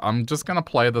 yeah, I'm just gonna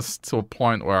play this to a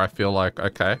point where I feel like,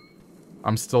 okay,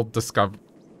 I'm still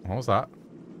What was that?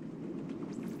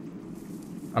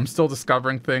 I'm still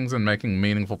discovering things and making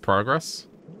meaningful progress.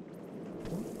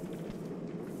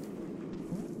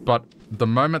 But the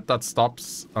moment that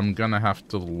stops, I'm gonna have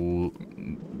to,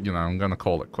 you know, I'm gonna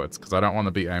call it quits, because I don't want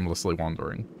to be aimlessly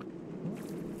wandering.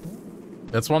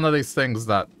 It's one of these things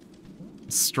that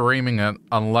streaming it,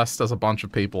 unless there's a bunch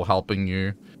of people helping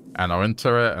you and are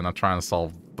into it and are trying to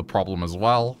solve the problem as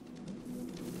well,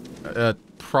 it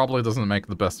probably doesn't make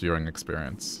the best viewing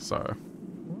experience, so.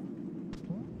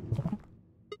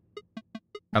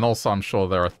 And also, I'm sure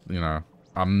there are, you know,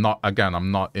 I'm not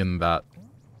in that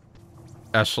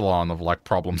echelon of, like,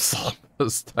 problem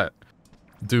solvers that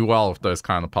do well with those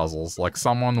kind of puzzles. Like,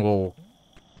 someone will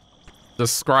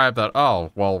describe that,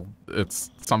 oh, well, it's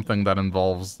something that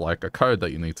involves, like, a code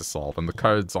that you need to solve, and the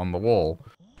code's on the wall.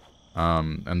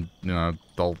 And, you know,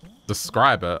 they'll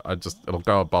describe it, it'll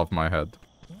go above my head.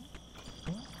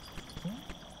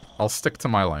 I'll stick to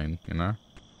my lane, you know?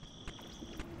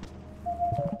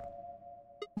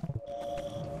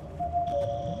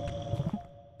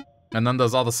 And then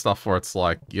there's other stuff where it's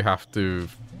like, you have to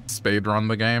speedrun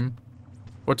the game.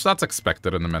 Which, that's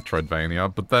expected in the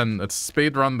Metroidvania, but then it's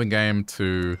speedrun the game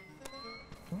to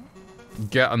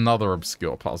get another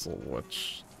obscure puzzle,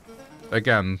 which,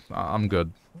 again, I'm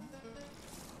good.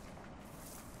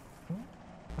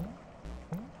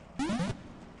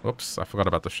 Oops, I forgot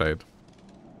about the shade.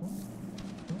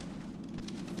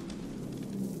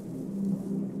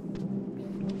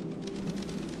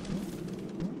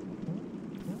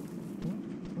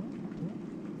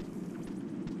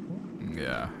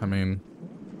 Yeah, I mean...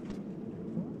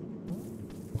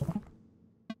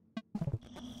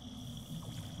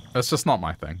 It's just not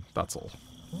my thing, that's all.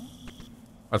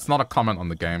 It's not a comment on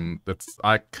the game,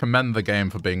 I commend the game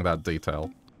for being that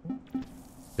detailed.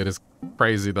 It is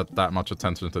crazy that that much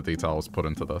attention to detail was put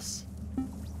into this.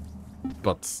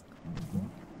 But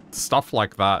stuff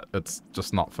like that, it's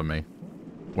just not for me.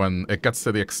 When it gets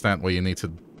to the extent where you need to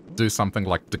do something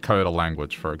like decode a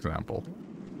language, for example.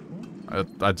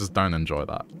 I just don't enjoy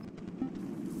that.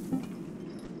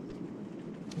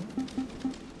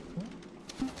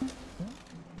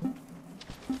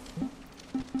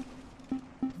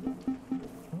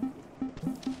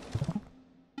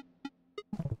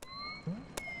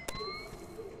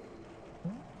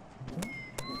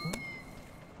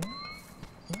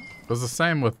 It was the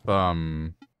same with,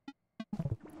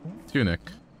 Tunic.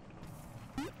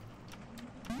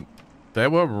 There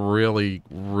were really,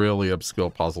 really obscure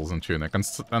puzzles in Tunic,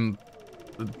 and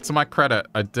to my credit,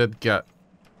 I did get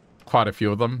quite a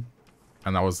few of them,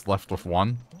 and I was left with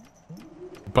one.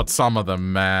 But some of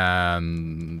them,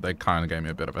 man, they kind of gave me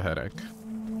a bit of a headache.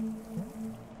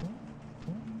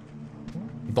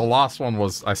 The last one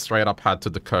was, I straight up had to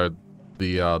decode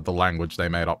the language they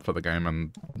made up for the game,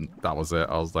 and that was it.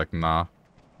 I was like, nah,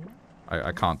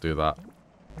 I can't do that.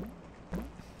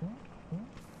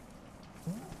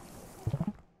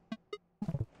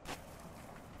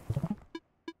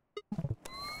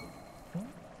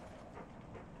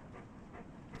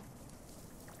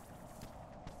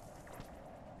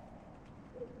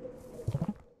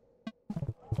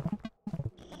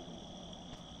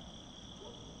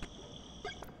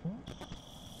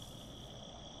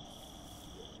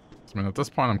 I mean, at this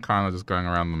point, I'm kind of just going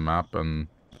around the map and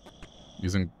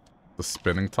using the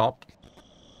spinning top.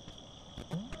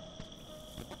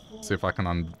 See if I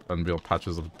can unveil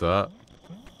patches of dirt.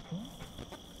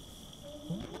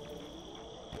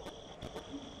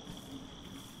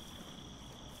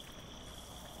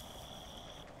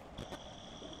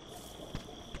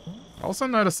 I also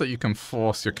noticed that you can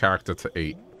force your character to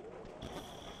eat.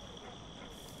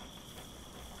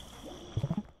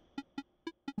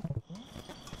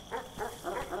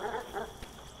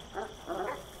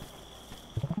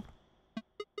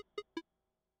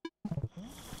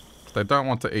 If they don't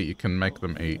want to eat, you can make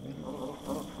them eat.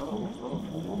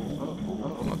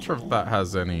 I'm not sure if that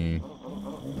has any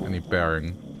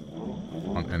bearing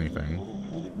on anything.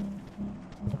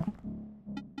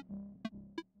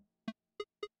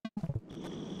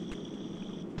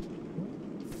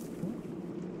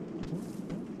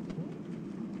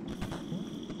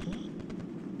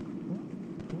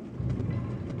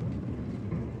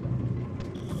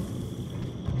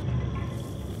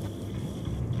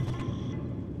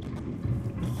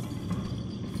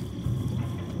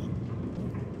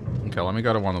 Okay, let me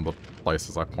go to one of the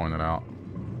places I pointed out.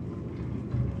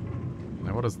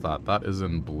 Now, what is that? That is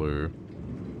in blue.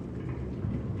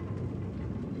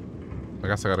 I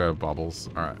guess I gotta go bubbles.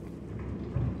 Alright.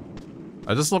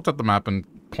 I just looked at the map and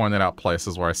pointed out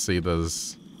places where I see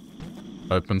there's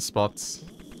open spots.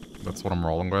 That's what I'm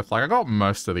rolling with. Like, I got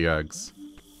most of the eggs.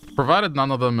 Provided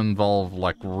none of them involve,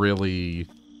 like, really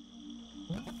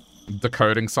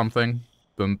decoding something,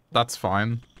 then that's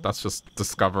fine. That's just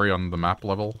discovery on the map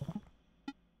level.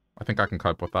 I think I can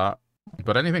cope with that.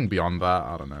 But anything beyond that,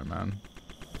 I don't know, man.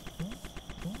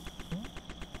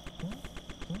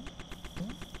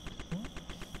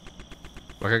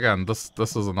 Like, again, this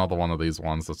is another one of these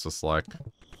ones that's just like...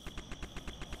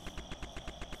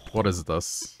 What is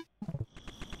this?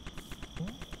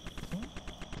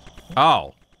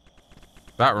 Oh!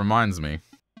 That reminds me.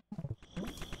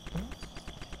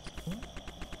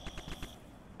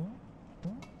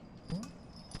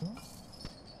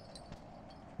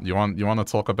 You want to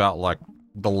talk about, like,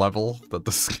 the level that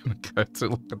this is gonna go to?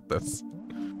 Look at this.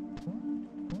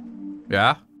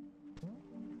 Yeah?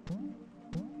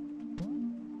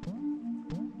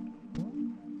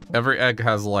 Every egg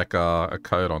has, like, a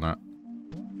code on it.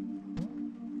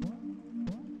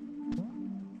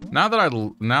 Now that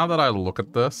I look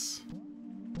at this...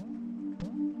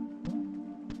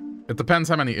 It depends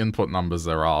how many input numbers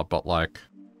there are, but, like...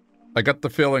 I get the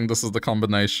feeling this is the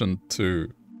combination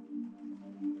to...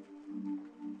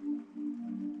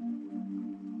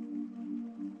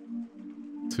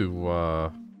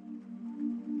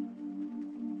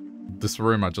 this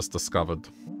room I just discovered.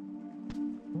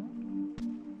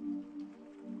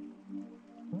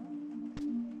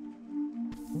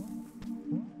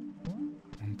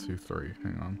 1, 2, 3,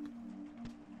 hang on.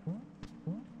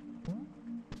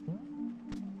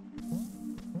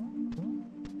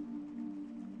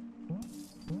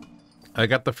 I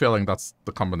get the feeling that's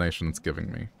the combination it's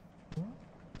giving me.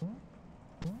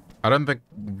 I don't think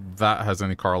that has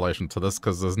any correlation to this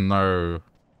because there's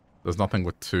nothing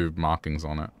with 2 markings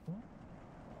on it.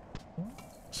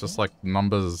 It's just like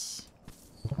numbers.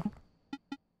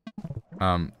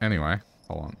 Anyway,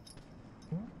 hold on.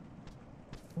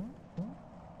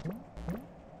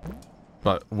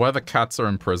 But where the cats are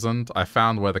imprisoned, I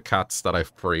found where the cats that I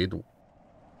freed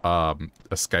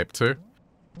escaped to.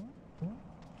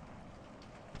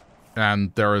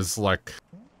 And there is like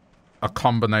a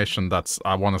combination that's,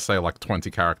 I want to say, like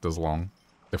 20 characters long,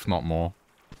 if not more.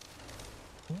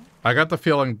 I got the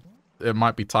feeling it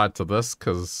might be tied to this,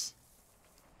 because...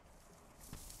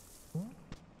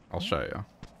 I'll show you.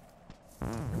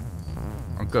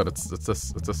 Oh good, it's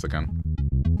this again.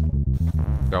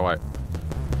 Go away.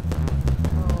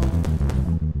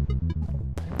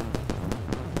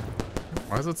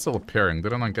 Why is it still appearing?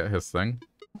 Didn't I get his thing?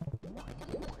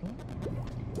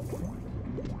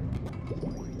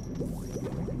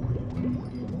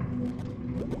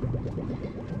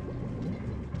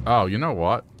 Oh, you know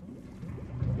what?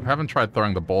 I haven't tried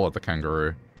throwing the ball at the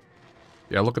kangaroo.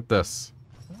 Yeah, look at this.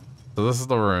 So this is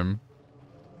the room.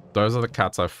 Those are the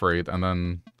cats I freed, and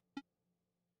then...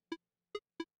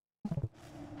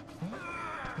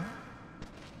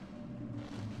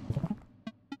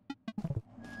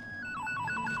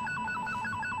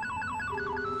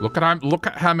 Look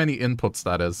at how many inputs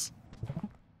that is.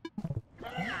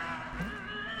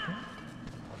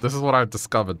 This is what I've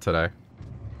discovered today.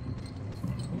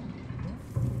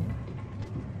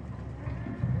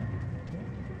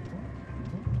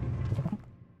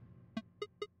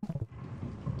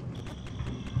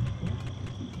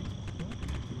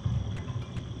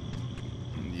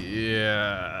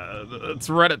 Yeah, it's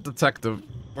Reddit detective.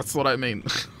 That's what I mean.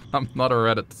 I'm not a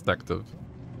Reddit detective.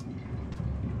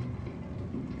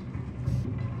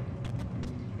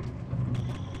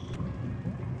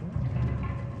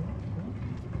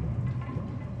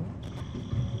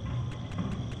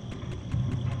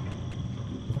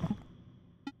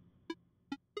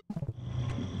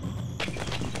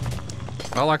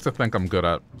 I like to think I'm good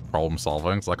at problem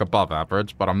solving. It's like above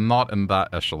average, but I'm not in that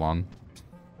echelon.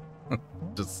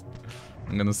 Just,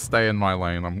 I'm gonna stay in my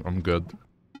lane. I'm good.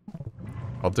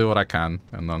 I'll do what I can,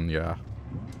 and then, yeah.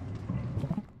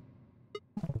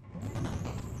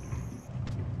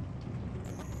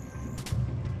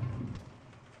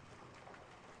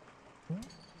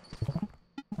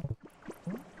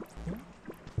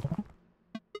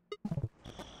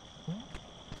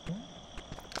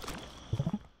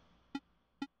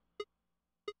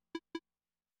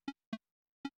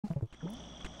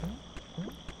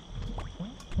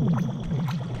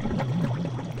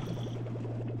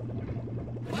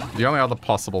 The only other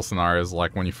possible scenario is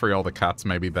like when you free all the cats,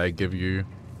 maybe they give you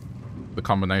the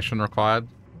combination required.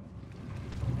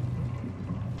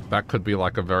 That could be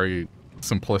like a very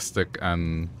simplistic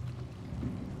and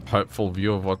hopeful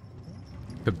view of what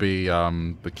could be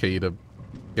the key to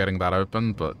getting that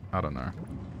open, but I don't know.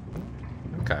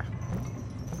 Okay.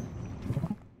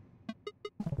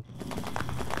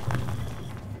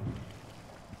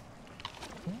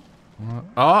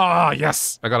 Oh,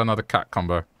 yes! I got another cat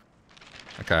combo.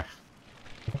 Okay.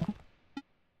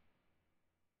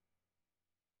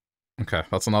 Okay,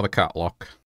 that's another cat lock.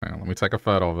 Hang on, let me take a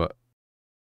photo of it.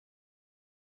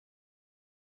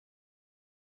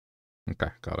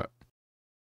 Okay, got it.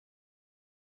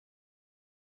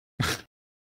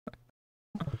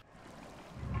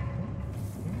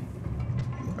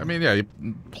 I mean, yeah, you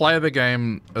play the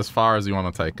game as far as you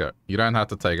want to take it. You don't have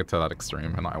to take it to that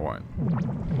extreme, and I won't.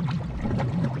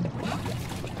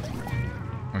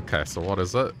 Okay, so what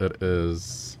is it? It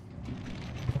is...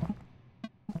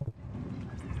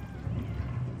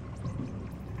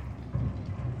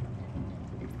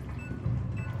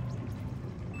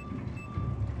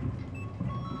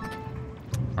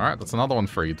 Alright, that's another one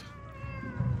freed.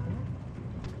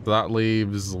 So that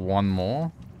leaves one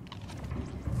more.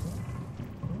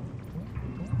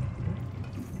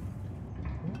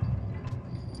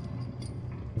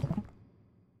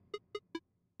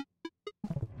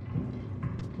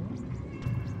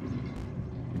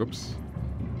 Oops.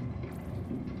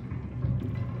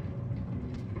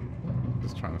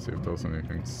 Just trying to see if there was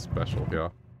anything special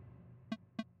here.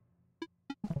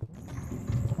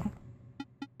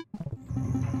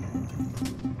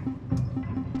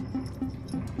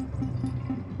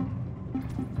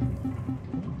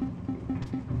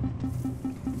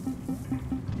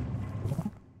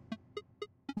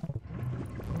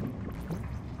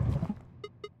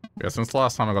 Yeah, since the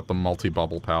last time I got the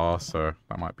multi-bubble power, so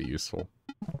that might be useful.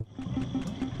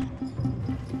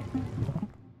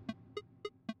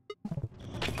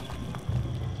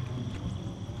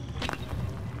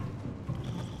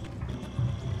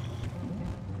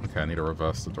 Okay, I need to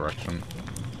reverse the direction.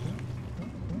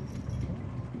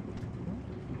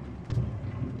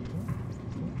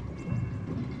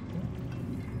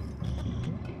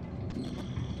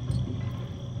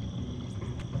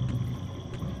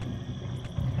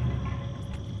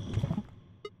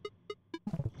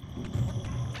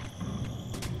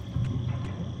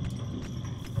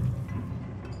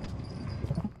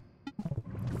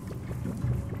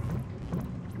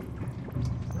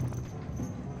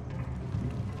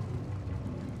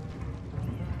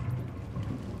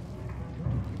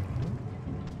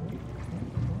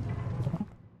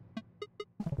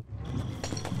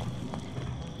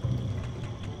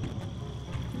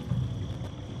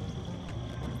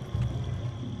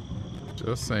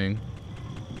 Just saying.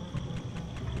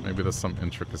 Maybe there's some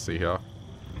intricacy here.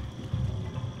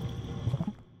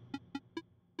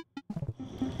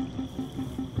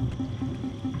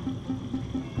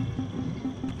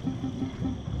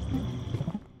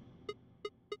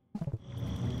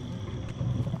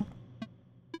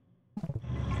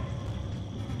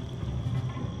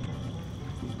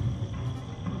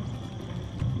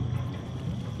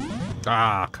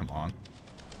 Ah, come on.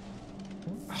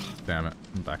 Ah, damn it,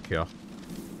 I'm back here.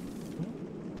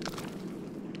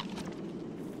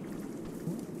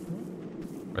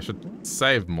 I should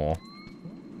save more.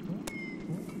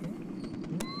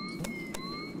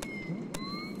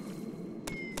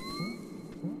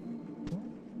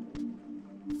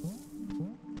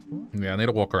 Yeah, I need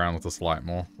to walk around with this light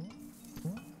more.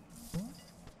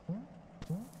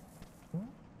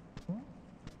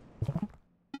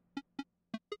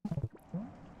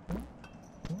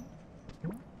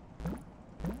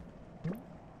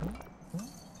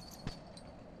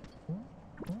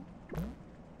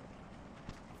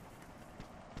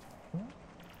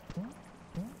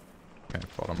 Okay,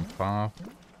 bottom path.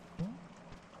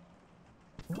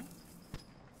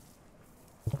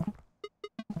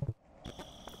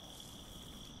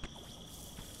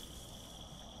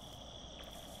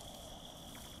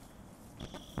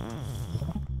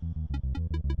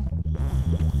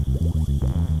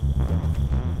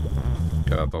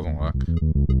 Okay, that doesn't work.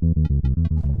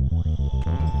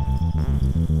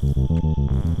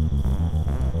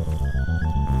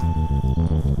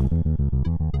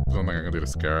 There's nothing I can do to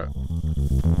scare it.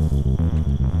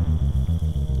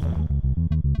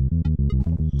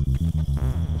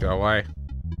 Go away.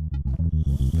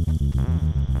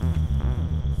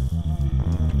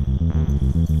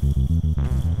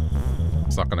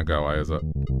 It's not gonna go away, is it?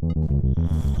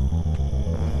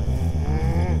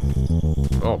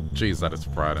 Oh, geez, that is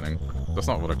frightening. That's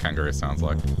not what a kangaroo sounds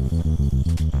like.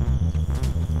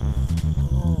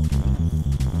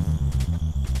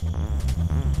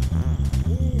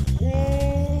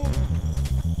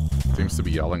 Seems to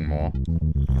be yelling more.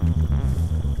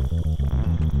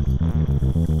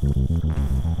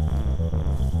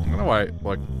 I'm gonna wait,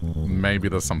 like, maybe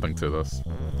there's something to this.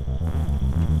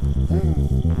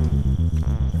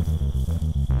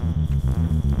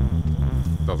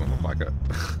 Doesn't look like it.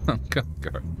 I'm gonna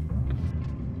go.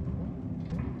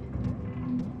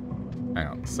 Hang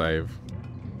on, save.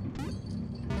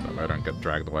 So I don't get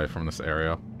dragged away from this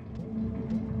area.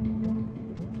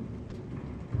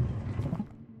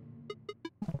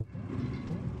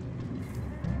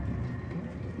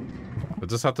 I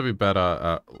just have to be better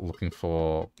at looking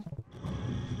for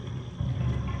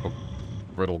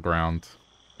brittle ground.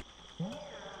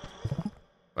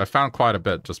 I found quite a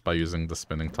bit just by using the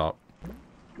spinning top.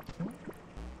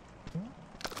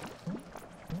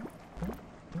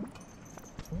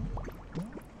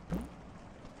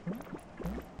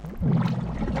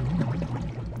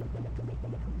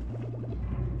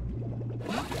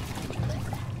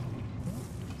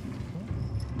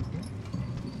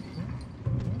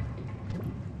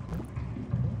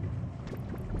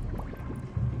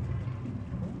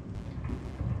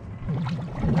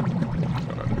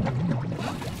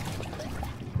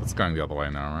 Going the other way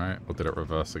now, right? Or did it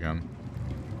reverse again?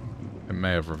 It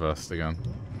may have reversed again.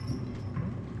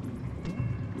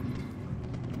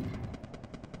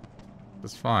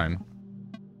 It's fine.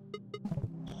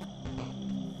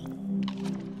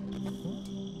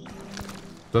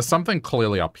 There's something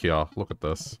clearly up here. Look at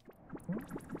this.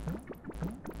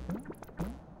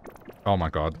 Oh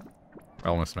my god. I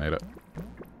almost made it.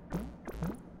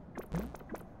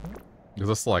 Is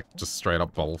this like just straight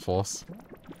up bubble force?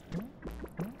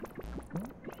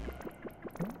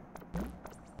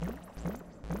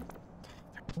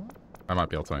 I might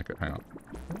be able to make it. Hang on.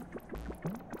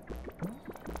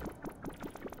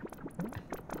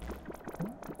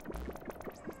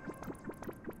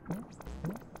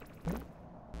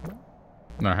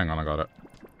 No, hang on, I got it.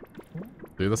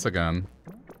 Do this again.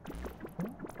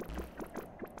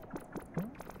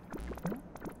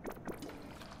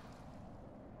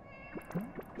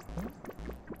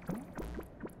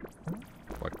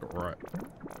 Like, right.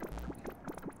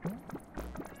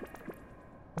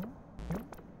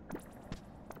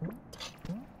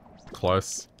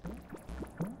 Close.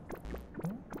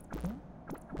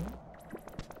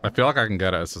 I feel like I can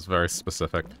get it. It's just very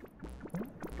specific.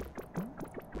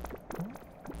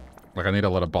 Like, I need to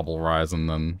let a bubble rise and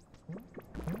then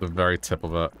the very tip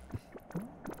of it.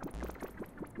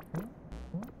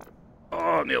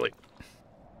 Oh, nearly.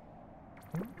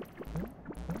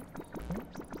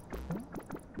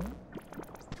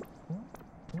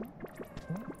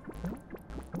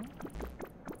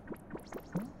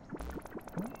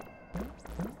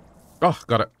 Oh,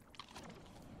 got it.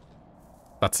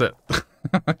 That's it.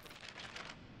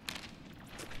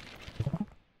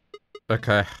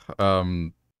 Okay,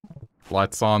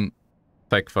 lights on.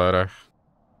 Take photo.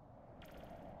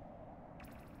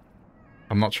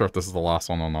 I'm not sure if this is the last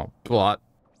one or not, but...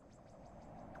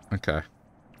 Okay.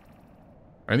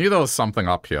 I knew there was something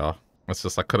up here. It's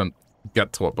just I couldn't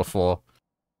get to it before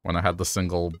when I had the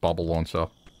single bubble launcher.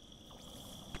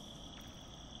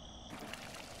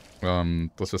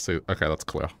 Let's just see. Okay, that's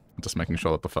clear. I'm just making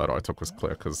sure that the photo I took was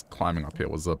clear, because climbing up here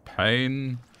was a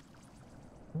pain.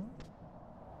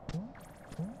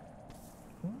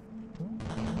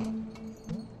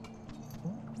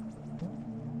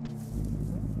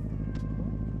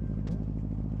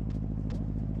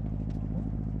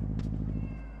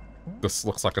 This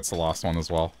looks like it's the last one as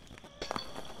well.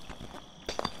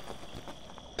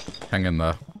 Hang in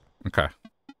there. Okay.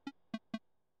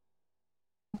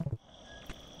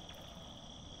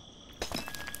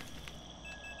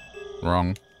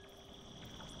 Wrong.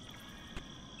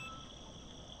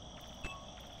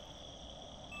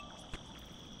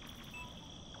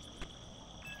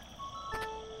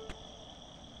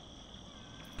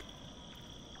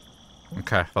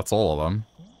 Okay, that's all of them.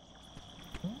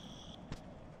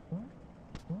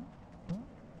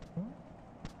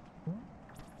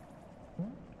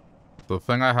 The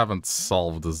thing I haven't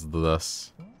solved is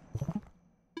this.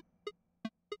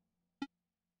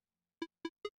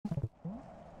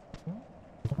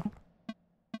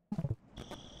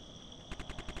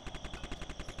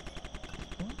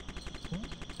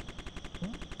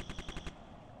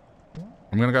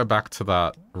 I'm gonna go back to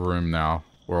that room now,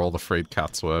 where all the freed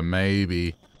cats were.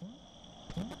 Maybe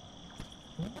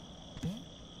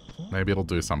it'll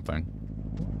do something.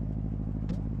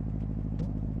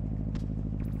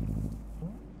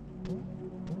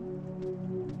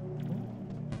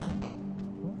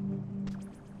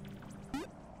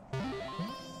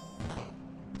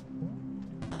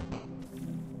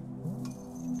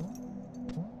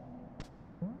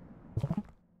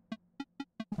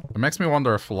 It makes me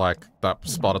wonder if, like, that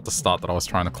spot at the start that I was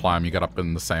trying to climb, you get up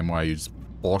in the same way, you just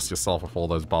force yourself with all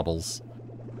those bubbles.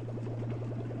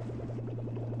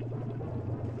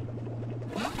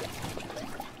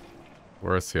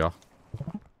 Where is here?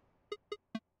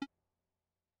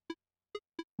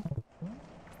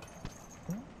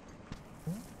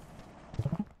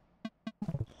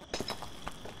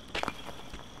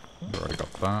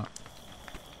 that.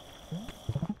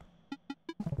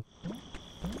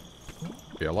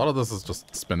 Yeah, a lot of this is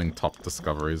just spinning top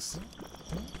discoveries.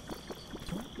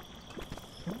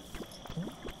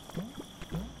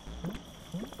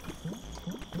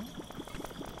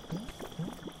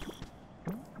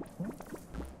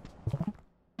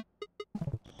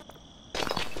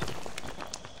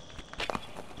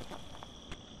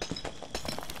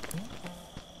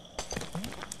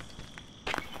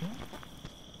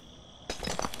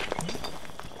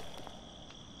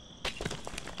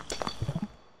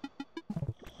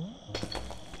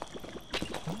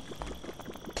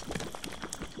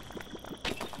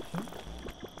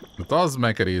 It does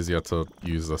make it easier to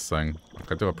use this thing.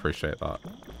 Like, I do appreciate that.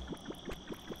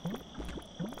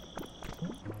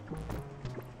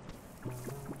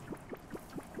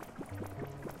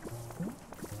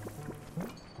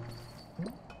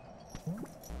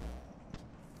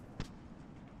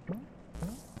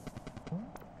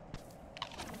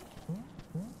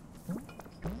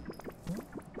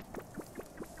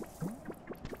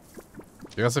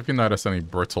 I guess if you notice any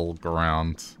brittle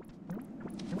ground,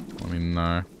 let me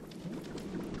know.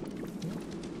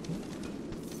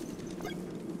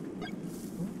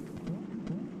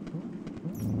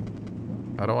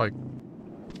 How do I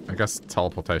guess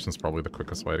teleportation is probably the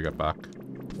quickest way to get back.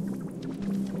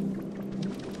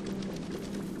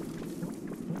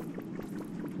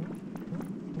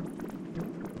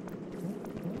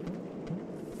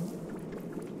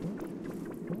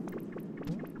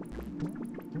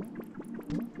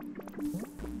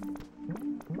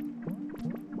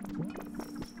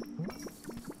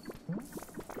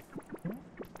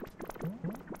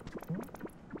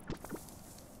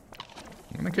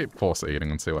 Keep force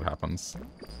eating and see what happens.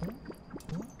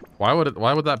 Why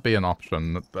would that be an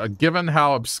option? Given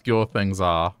how obscure things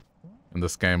are in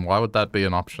this game, why would that be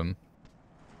an option?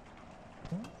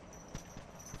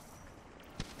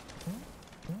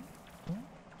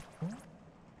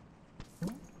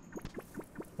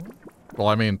 Well,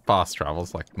 I mean fast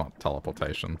travel's like not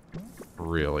teleportation.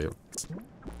 Really. It's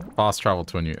fast travel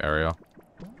to a new area.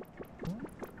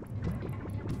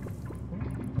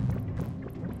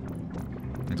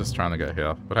 I'm just trying to get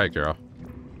here. But hey, Kira.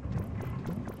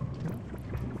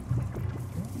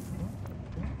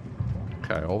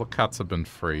 Okay, all the cats have been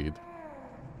freed.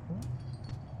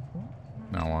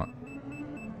 Now what?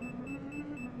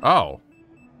 Oh!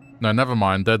 No, never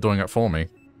mind. They're doing it for me.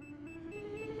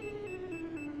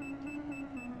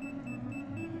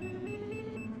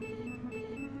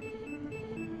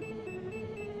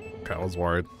 Okay, I was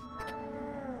worried.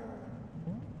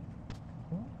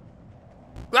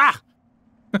 Ah!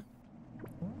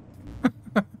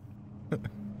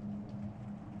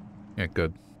 Yeah,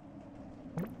 good.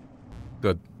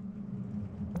 Good.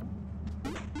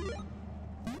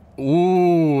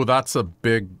 Ooh, that's a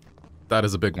big... That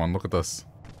is a big one. Look at this.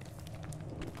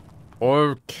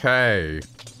 Okay.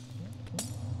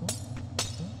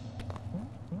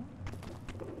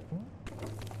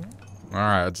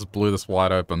 Alright, I just blew this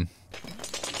wide open.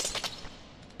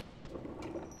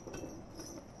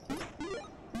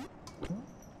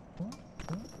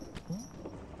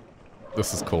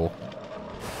 This is cool.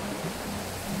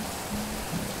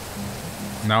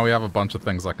 Now we have a bunch of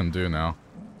things I can do now.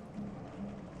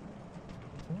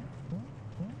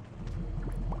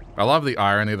 I love the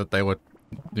irony that they were,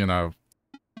 you know,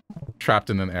 trapped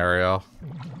in an area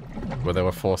where they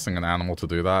were forcing an animal to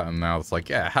do that, and now it's like,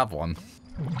 yeah, have one.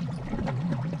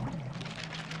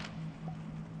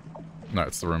 No,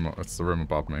 it's the room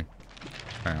above me.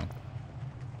 Hang on.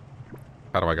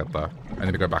 How do I get there? I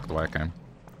need to go back the way I came.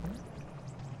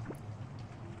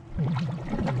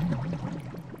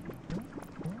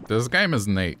 This game is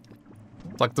neat.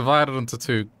 It's like divided into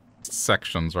two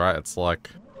sections, right? It's like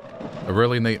a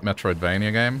really neat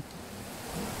Metroidvania game.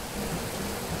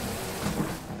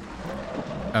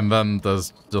 And then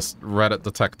there's just Reddit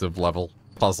detective level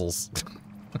puzzles.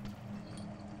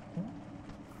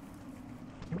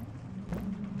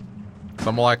 So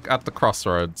I'm like at the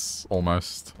crossroads,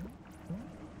 almost.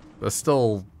 There's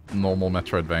still normal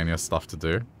Metroidvania stuff to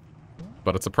do.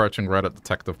 But it's approaching Reddit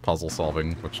detective puzzle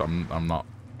solving, which I'm not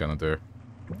gonna do.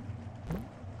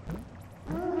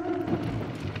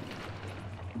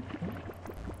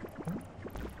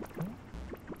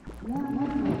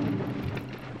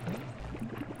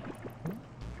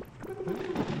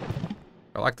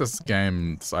 I like this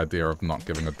game's idea of not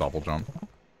giving a double jump.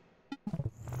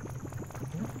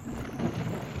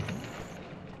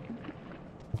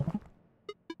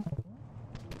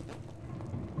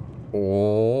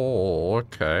 Oh,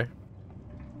 okay.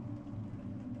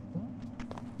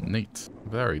 Neat.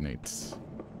 Very neat.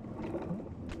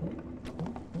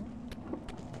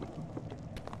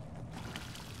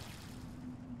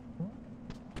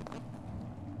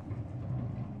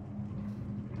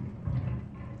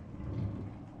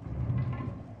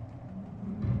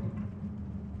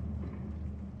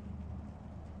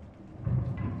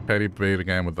 Katie beat a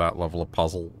game with that level of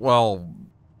puzzle. Well,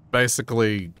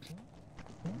 basically,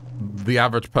 the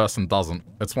average person doesn't.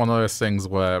 It's one of those things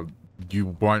where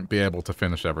you won't be able to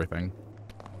finish everything.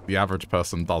 The average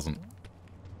person doesn't.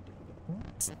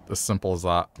 It's as simple as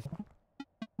that.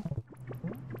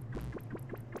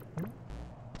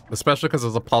 Especially because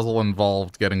there's a puzzle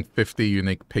involved getting 50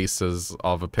 unique pieces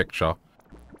of a picture.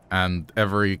 And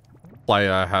every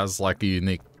player has like a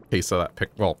unique piece of that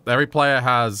pic. Well, every player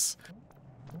has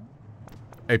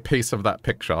a piece of that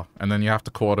picture. And then you have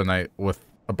to coordinate with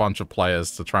a bunch of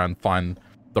players to try and find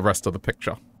the rest of the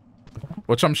picture.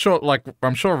 Which I'm sure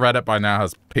Reddit by now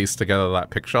has pieced together that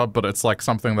picture, but it's like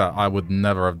something that I would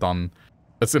never have done.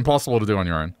 It's impossible to do on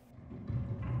your own.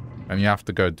 And you have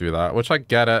to go do that, which I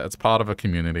get it, it's part of a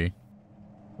community.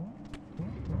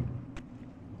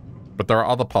 But there are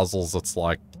other puzzles that's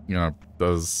like, you know,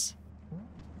 there's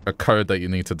a code that you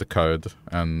need to decode,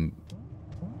 and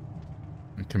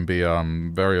it can be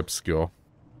very obscure.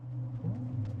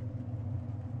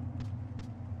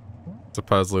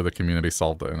 Supposedly the community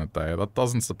solved it in a day. That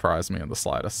doesn't surprise me in the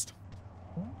slightest.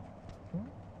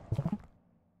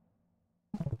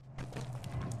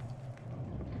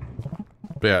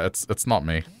 But yeah, it's not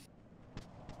me.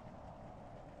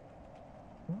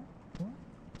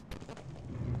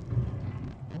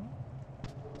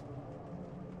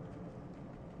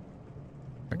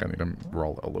 I think I need to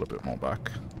roll it a little bit more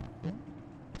back.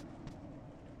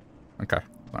 Okay,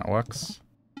 that works.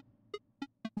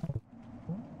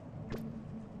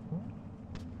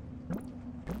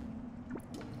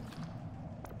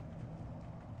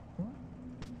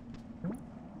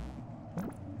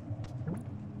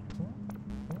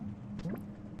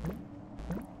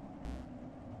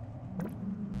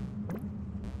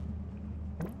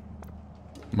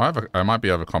 I might be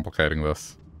overcomplicating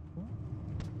this.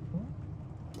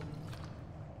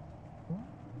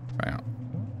 Bam.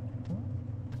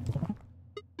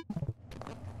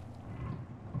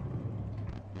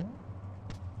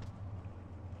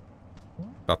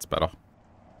 That's better.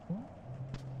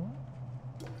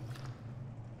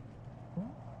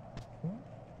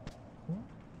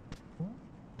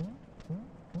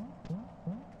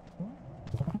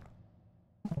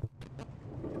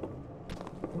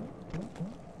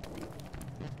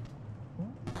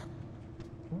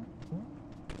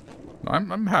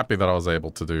 I'm happy that I was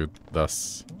able to do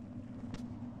this.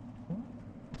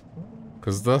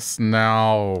 Because this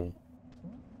now...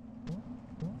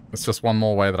 It's just one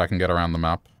more way that I can get around the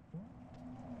map.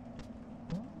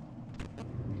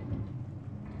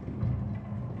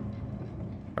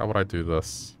 How would I do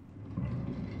this?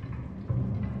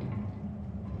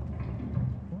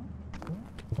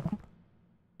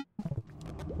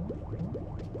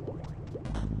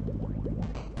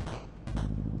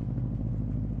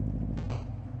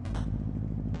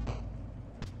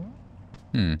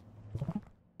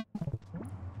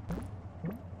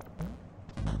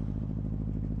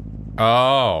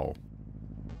 Oh.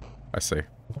 I see.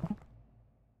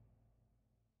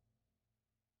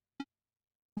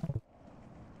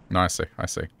 No, I see. I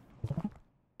see.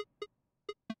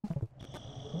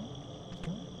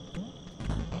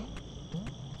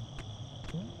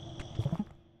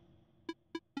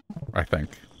 I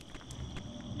think.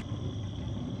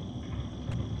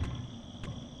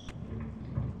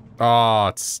 Oh,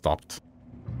 it's stopped.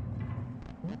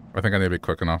 I think I need to be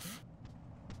quick enough.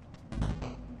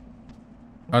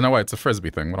 Oh, no, wait, it's a frisbee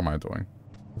thing. What am I doing?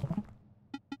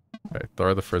 Okay,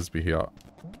 throw the frisbee here.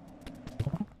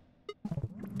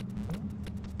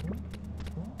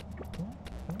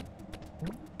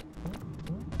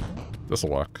 This'll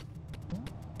work.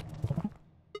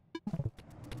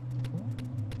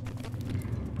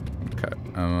 Okay,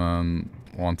 and then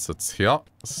once it's here,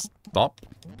 stop.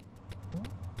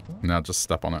 Now just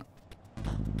step on it.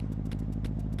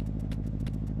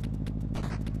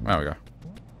 There we go.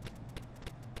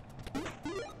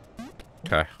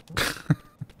 Okay.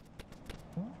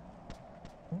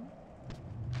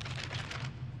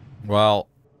 Well,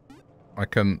 I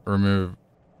can remove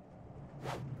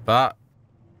that.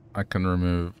 I can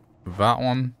remove that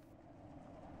one.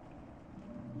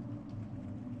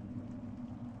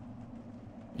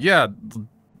 Yeah,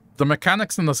 the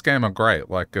mechanics in this game are great.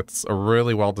 Like, it's a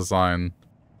really well-designed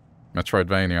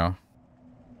Metroidvania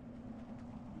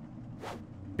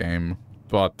game,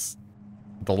 but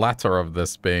the latter of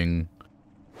this being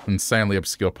insanely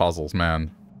obscure puzzles,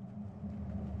 man.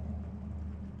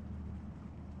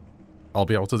 I'll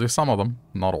be able to do some of them,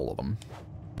 not all of them.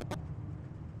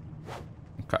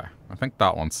 Okay, I think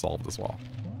that one's solved as well.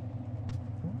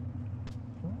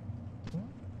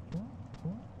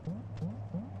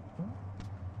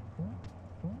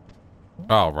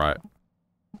 Oh, right.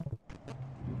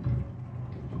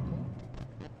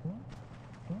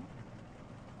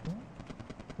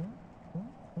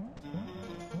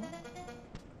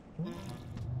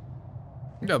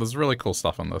 Yeah, there's really cool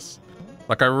stuff in this.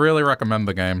 Like, I really recommend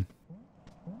the game.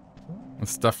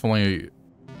 It's definitely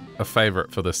a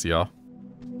favorite for this year.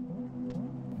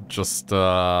 Just,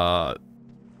 yeah.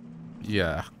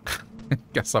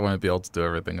 Guess I won't be able to do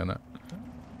everything in it.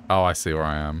 Oh, I see where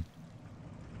I am.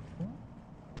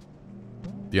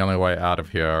 The only way out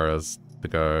of here is to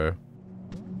go,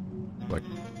 like,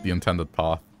 the intended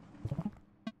path.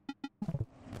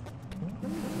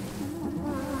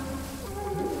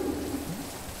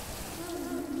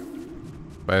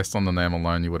 Based on the name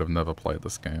alone, you would have never played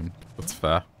this game. That's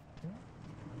fair.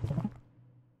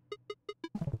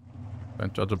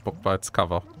 Don't judge a book by its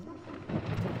cover.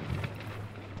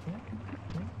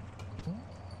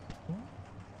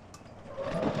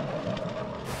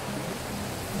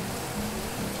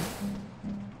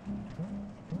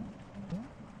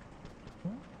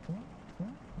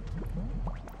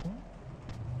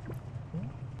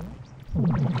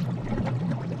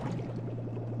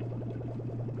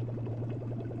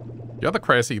 The other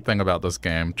crazy thing about this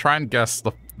game, try and guess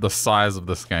the size of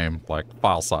this game, like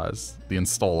file size, the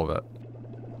install of it.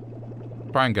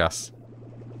 Try and guess.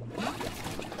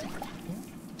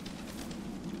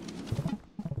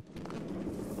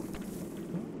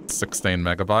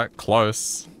 $16 MB,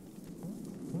 close.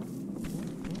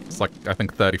 It's like, I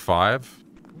think 35.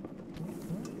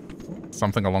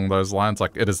 Something along those lines.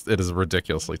 Like, it is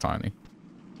ridiculously tiny.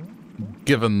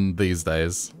 Given these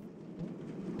days.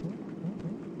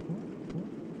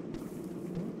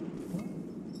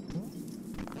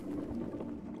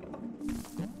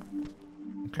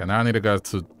 Okay, now I need to go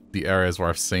to the areas where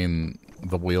I've seen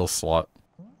the wheel slot.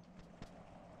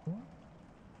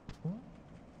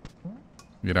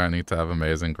 You don't need to have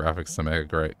amazing graphics to make a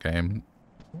great game.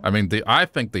 I mean, I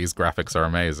think these graphics are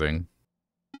amazing.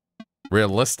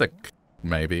 Realistic,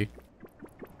 maybe.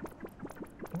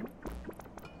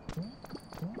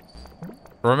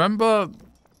 Remember...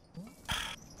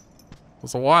 It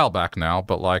was a while back now,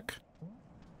 but like...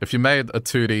 If you made a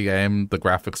 2D game, the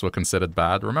graphics were considered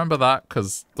bad. Remember that?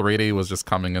 Because 3D was just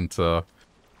coming into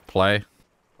play.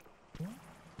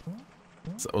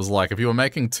 So it was like, if you were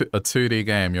making a 2D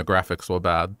game, your graphics were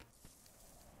bad.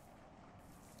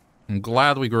 I'm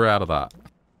glad we grew out of that.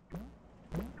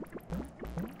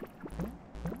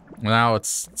 Now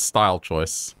it's style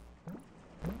choice.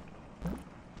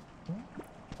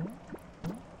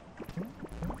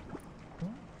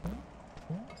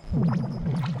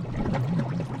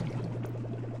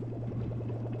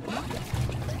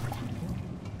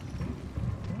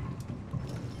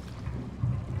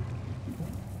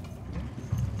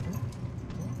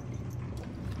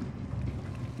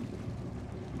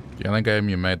 The only game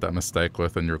you made that mistake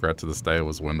with and you regret to this day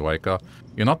was Wind Waker.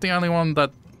 You're not the only one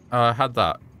that had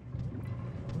that.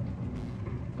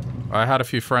 I had a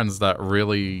few friends that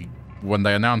really, when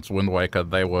they announced Wind Waker,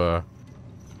 they were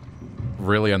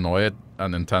really annoyed at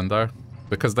Nintendo.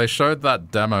 Because they showed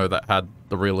that demo that had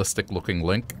the realistic looking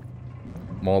Link.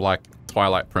 More like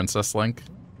Twilight Princess Link.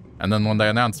 And then when they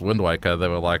announced Wind Waker, they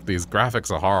were like, these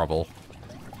graphics are horrible.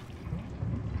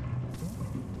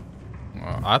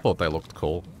 I thought they looked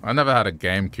cool. I never had a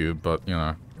GameCube, but, you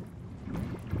know.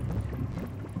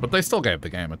 But they still gave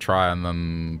the game a try, and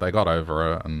then they got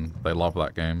over it, and they love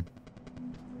that game.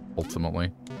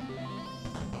 Ultimately.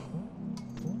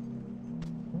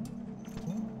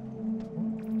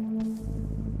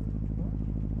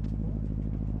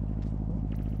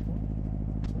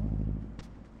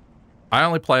 I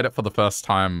only played it for the first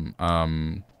time,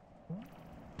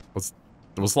 it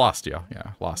was last year.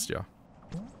 Yeah, last year.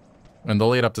 In the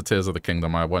lead up to Tears of the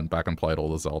Kingdom, I went back and played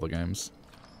all the Zelda games.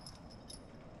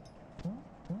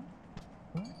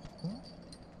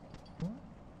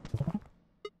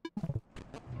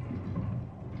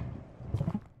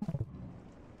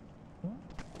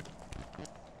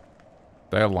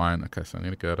 They align. Okay, so I need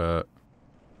to go to...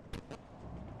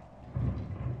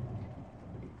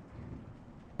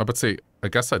 Oh, but see, I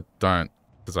guess I don't,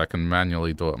 because I can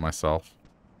manually do it myself.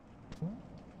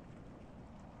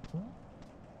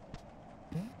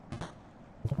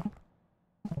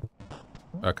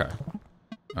 Okay.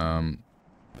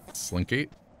 Slinky.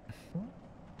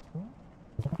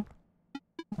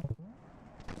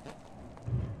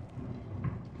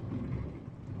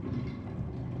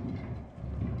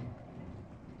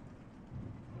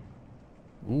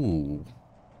 Ooh.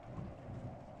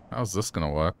 How's this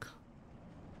gonna work?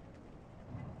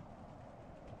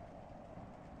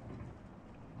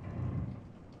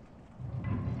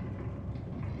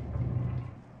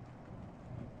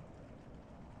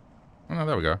 Oh, no,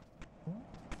 there we go.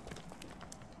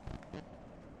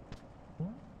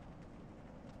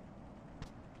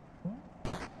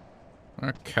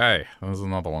 Okay, there's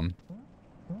another one.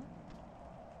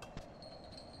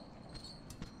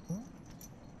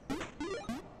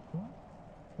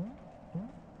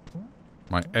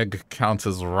 My egg count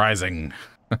is rising.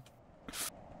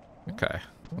 Okay,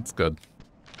 that's good.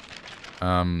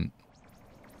 I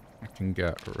can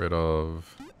get rid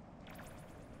of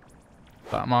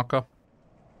that marker.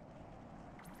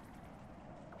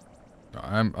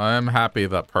 I am happy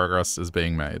that progress is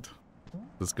being made.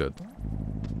 That's good.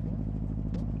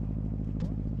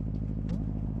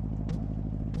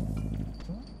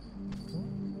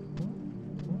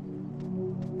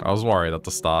 I was worried at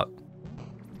the start.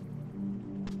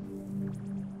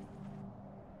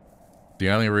 The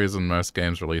only reason most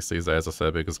games release these days are so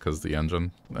big is because of the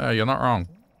engine. You're not wrong.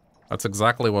 That's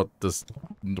exactly what this...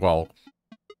 Well,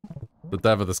 the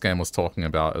dev of this game was talking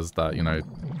about, is that, you know,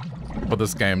 but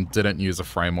this game didn't use a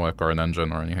framework or an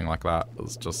engine or anything like that. It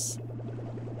was just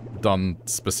done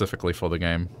specifically for the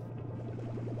game.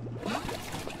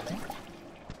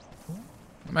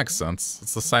 It makes sense.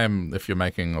 It's the same if you're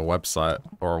making a website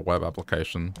or a web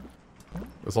application.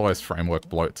 There's always framework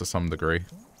bloat to some degree.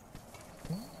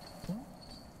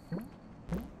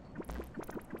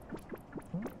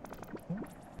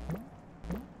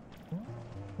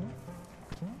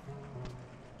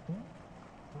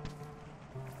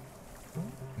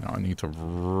 Now I need to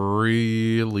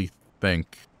really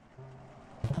think.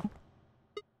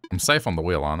 I'm safe on the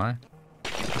wheel, aren't I?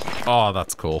 Oh,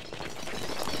 that's cool.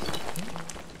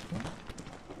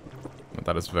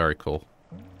 That is very cool.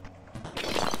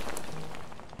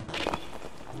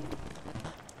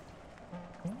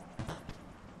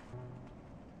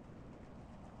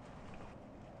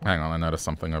 Hang on, I noticed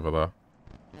something over there.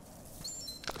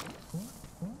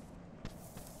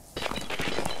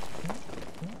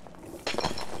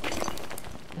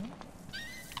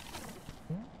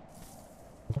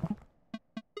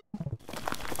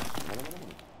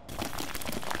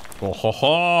 Oh ho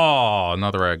ho!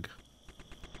 Another egg.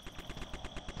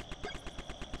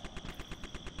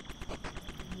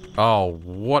 Oh,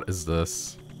 what is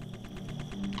this?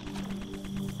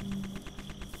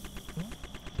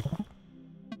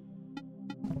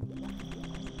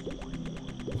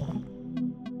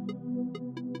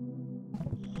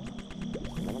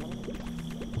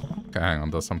 Okay, hang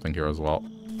on, there's something here as well.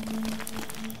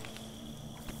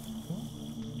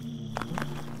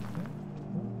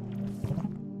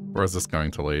 Where is this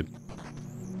going to lead?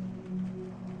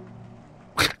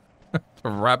 A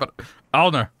rabbit. Oh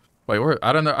no! Wait, where?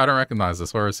 I don't know. I don't recognize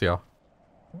this. Where is he?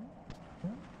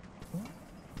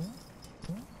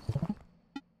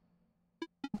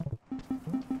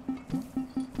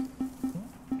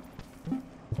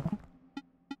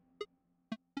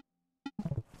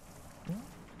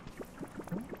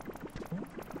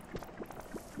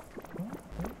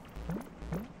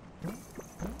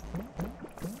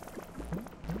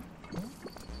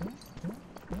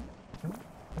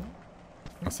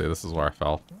 Let's see. This is where I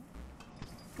fell.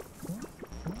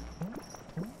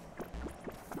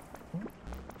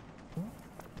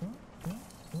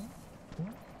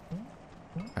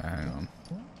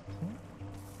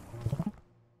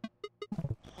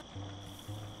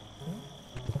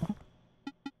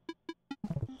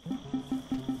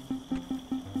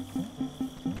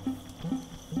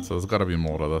 So there's got to be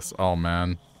more to this. Oh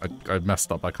man, I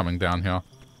messed up by coming down here.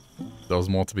 There was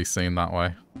more to be seen that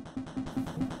way.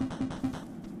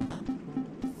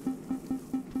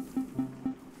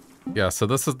 Yeah, so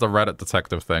this is the Reddit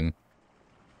detective thing.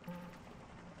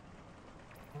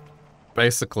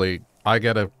 Basically, I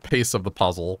get a piece of the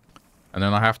puzzle, and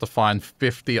then I have to find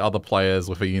 50 other players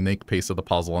with a unique piece of the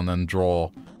puzzle, and then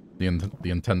draw the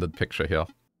intended picture here.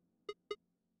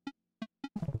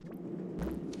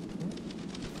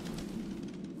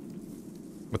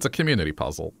 It's a community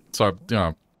puzzle, so, you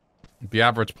know, the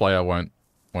average player won't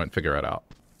figure it out.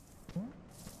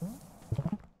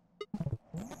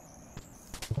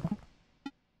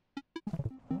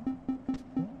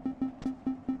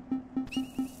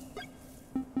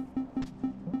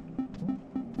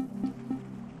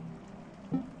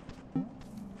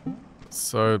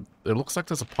 So, it looks like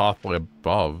there's a pathway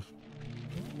above.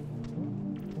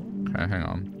 Okay, hang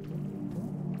on.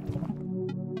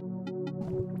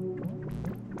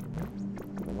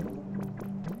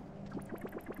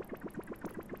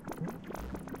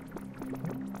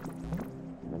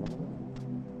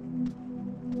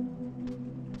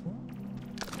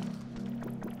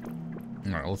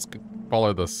 Alright, let's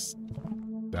follow this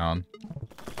down.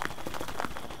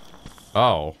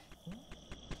 Oh.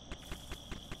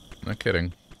 No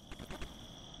kidding.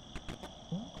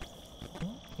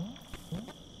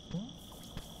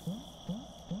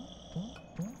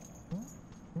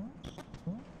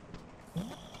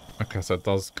 Okay, so it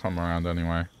does come around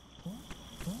anyway.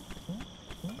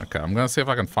 Okay, I'm gonna see if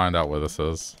I can find out where this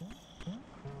is.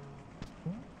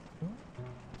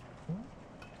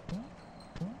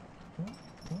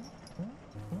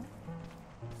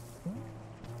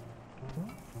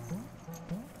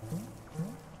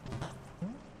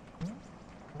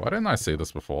 Why didn't I see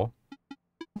this before?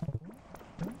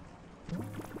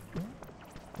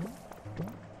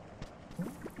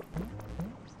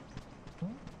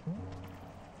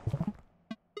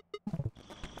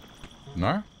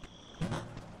 No?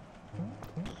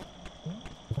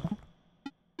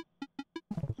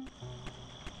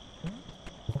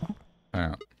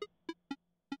 Hang on.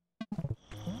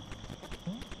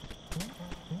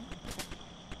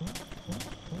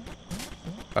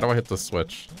 How do I hit the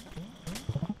switch?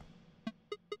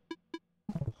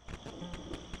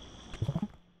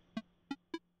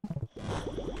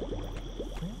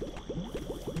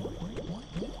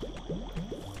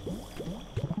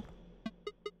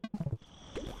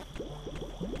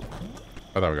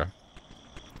 Oh, there we go.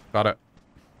 Got it.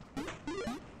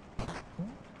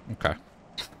 Okay.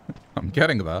 I'm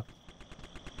getting there.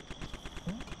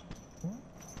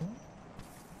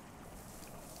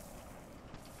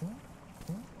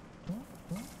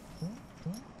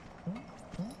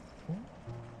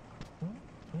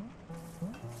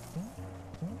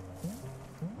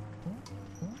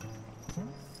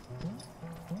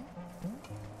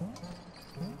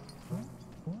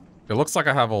 It looks like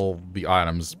I have all the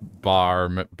items,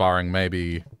 barring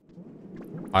maybe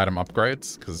item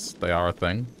upgrades, because they are a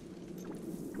thing.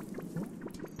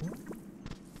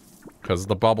 Because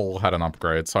the bubble had an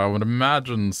upgrade, so I would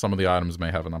imagine some of the items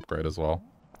may have an upgrade as well.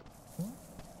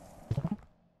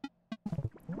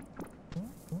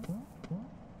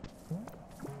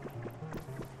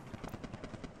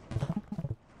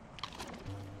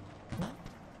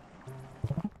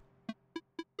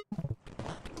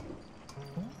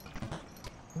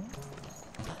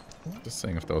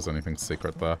 Seeing if there was anything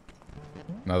secret there.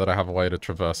 Now that I have a way to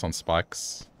traverse on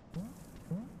spikes.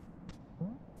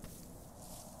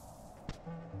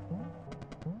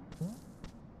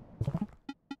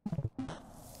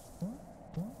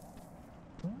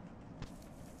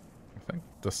 I think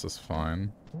this is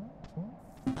fine.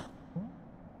 Yeah,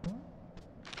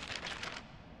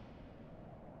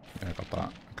 I got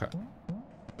that. Okay.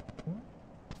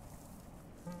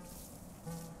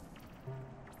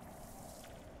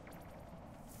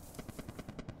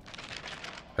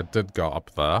 It did go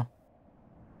up there.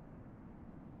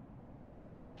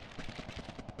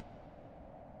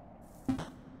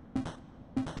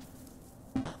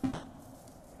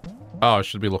 Oh, I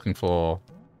should be looking for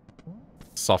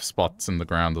soft spots in the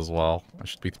ground as well. I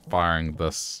should be firing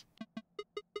this.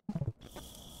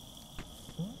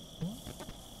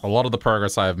 A lot of the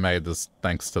progress I have made is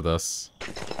thanks to this.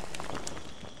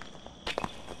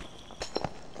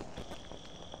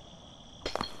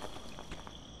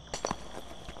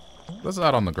 What's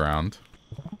that on the ground?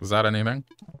 Is that anything?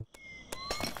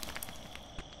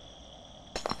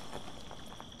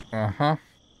 Uh-huh.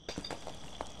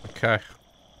 Okay.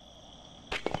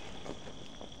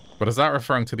 But is that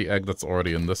referring to the egg that's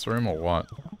already in this room, or what?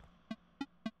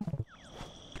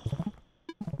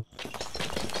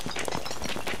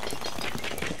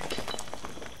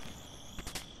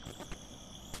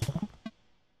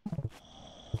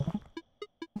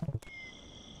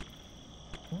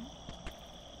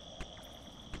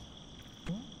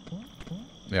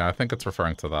 Yeah, I think it's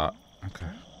referring to that. Okay.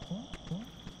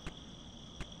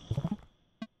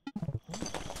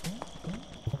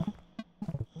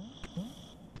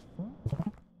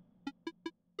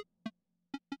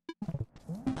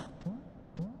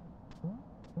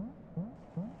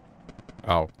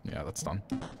 Oh, yeah, that's done.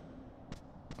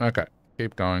 Okay,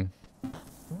 keep going.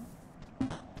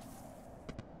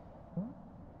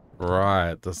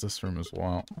 Right, there's this room as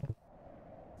well.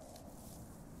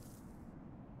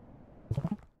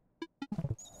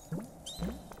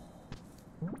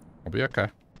 I'll be okay.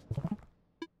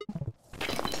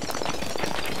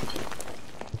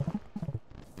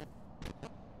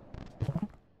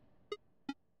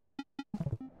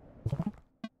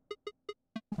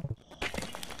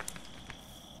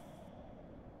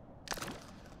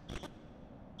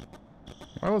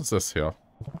 Why was this here?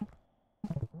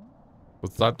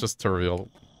 Was that just to reveal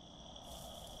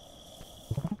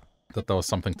that there was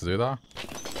something to do there?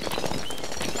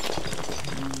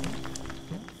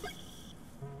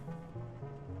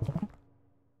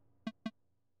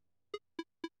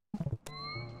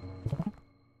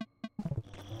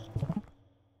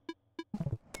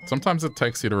 Sometimes it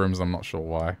takes you to rooms, I'm not sure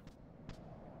why.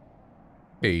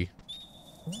 E.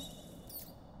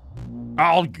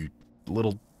 Oh, you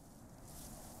little...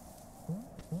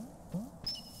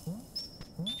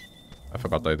 I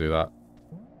forgot they do that.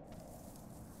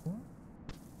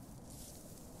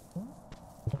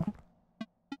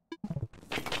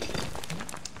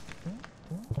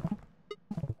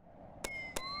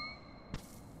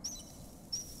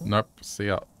 Nope, see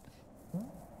ya.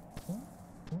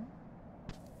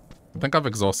 think I've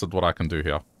exhausted what I can do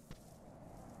here.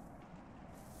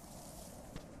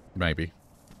 Maybe.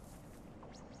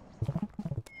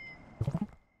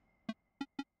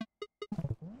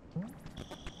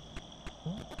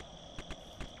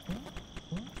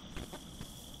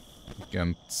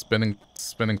 Again,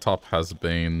 spinning top has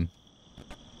been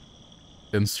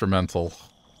instrumental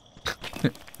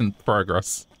in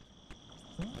progress.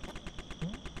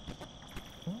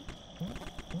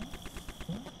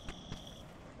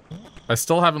 I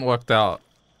still haven't worked out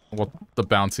what the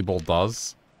bouncy ball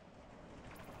does.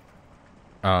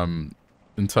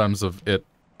 In terms of it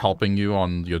helping you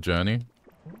on your journey.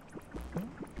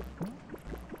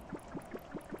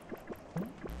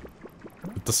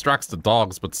 It distracts the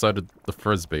dogs, but so did the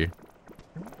frisbee.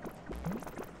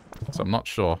 So I'm not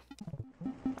sure.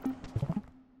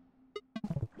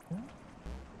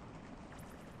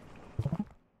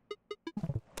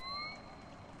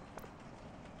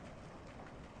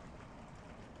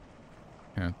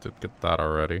 Yeah, I did get that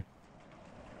already.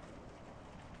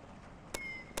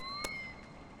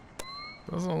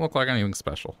 Doesn't look like anything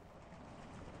special.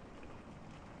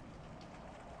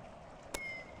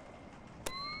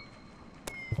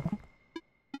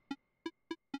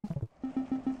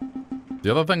 The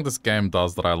other thing this game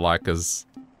does that I like is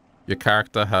your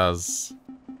character has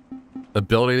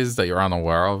abilities that you're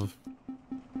unaware of.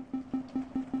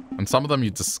 And some of them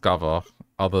you discover,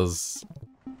 others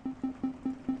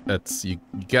it's you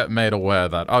get made aware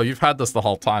that, oh, you've had this the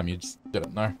whole time, you just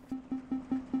didn't know.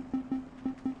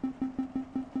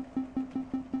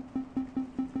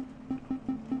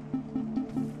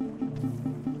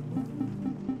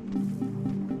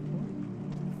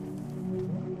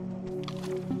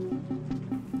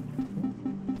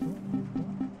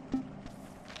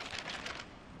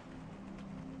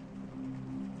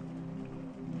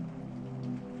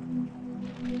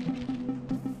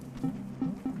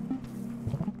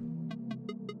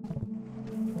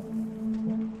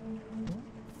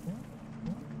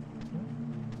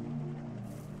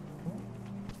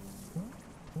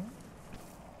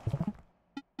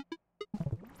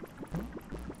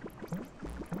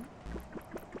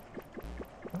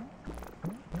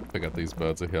 Forget these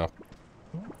birds are here.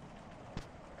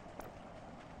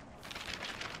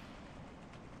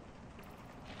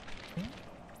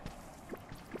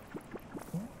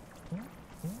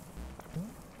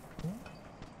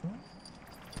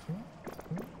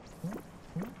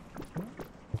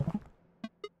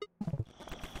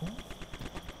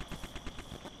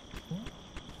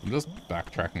 I'm just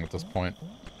backtracking at this point.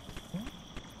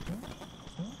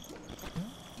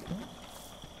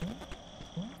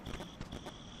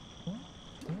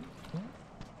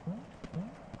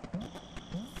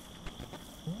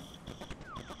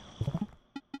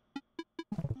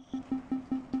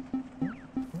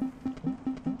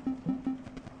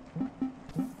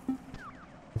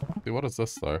 What is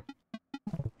this, though?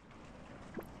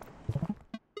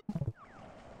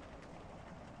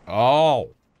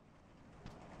 Oh!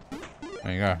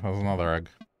 There you go. There's another egg.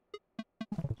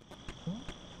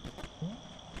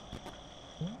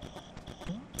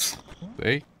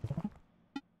 See?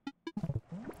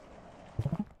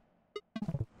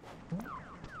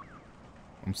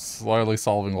 I'm slowly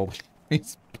solving all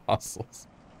these puzzles.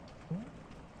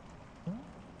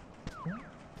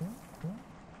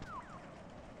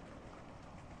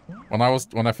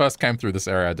 When I first came through this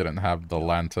area, I didn't have the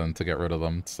lantern to get rid of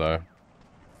them, so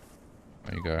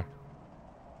there you go.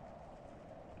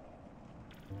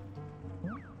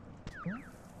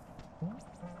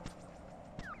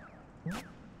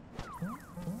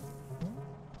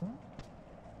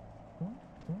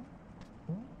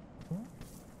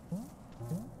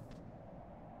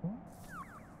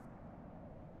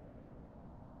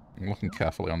 I'm looking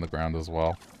carefully on the ground as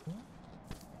well.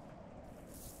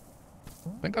 I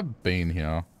think I've been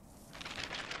here.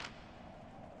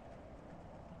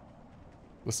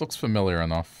 This looks familiar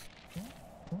enough.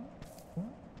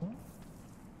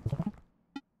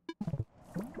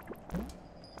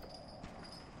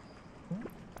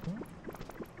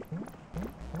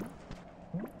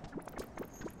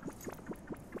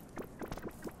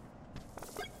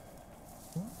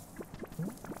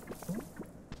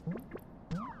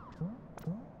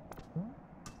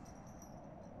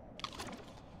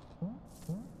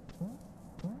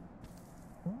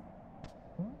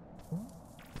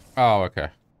 Oh, okay.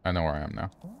 I know where I am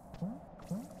now.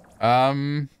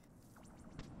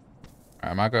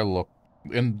 I might go look.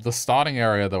 In the starting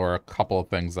area, there were a couple of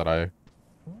things that I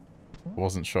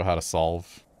wasn't sure how to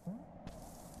solve.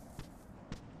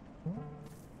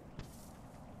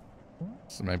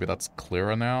 So maybe that's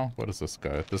clearer now? Where does this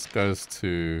go? This goes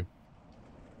to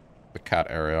the cat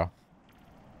area.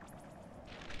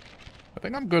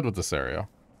 think I'm good with this area.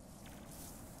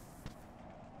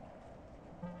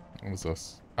 What is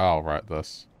this? Oh, right,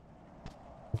 this.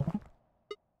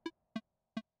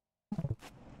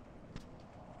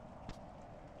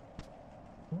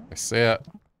 I see it.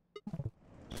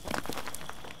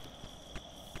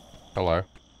 Hello.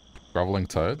 Groveling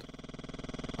toad.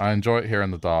 I enjoy it here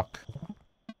in the dark.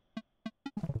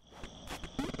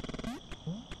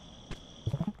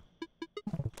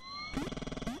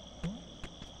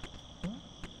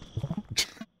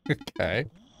 Okay.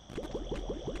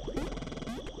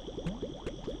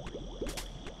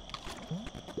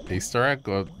 Easter egg,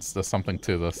 or is there something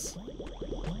to this?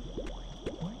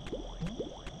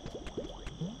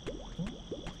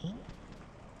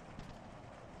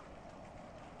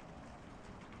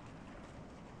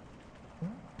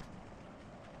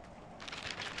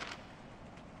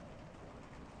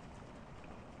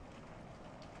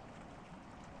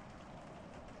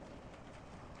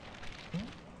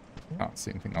 Can't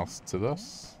see anything else to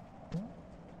this.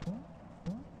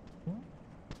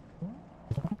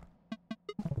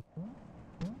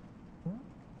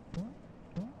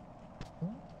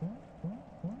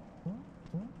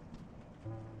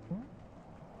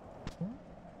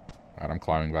 Alright, I'm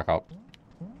climbing back up.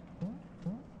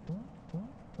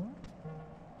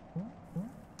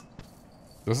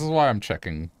 This is why I'm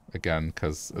checking again,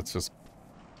 because it's just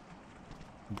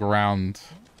ground.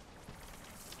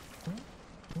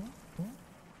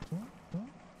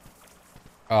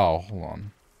 Oh, hold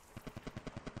on.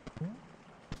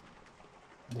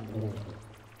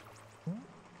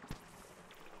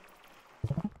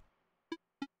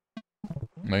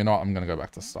 No, you know what? I'm gonna go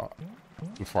back to start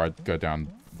before I go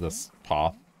down this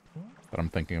path that I'm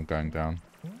thinking of going down.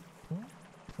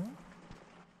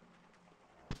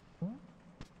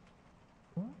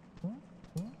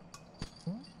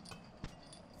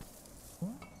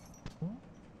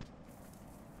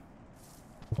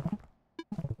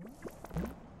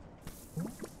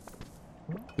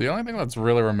 The only thing that's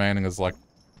really remaining is, like,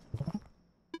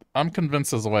 I'm convinced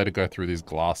there's a way to go through these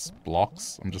glass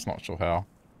blocks. I'm just not sure how.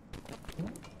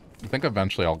 I think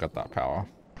eventually I'll get that power.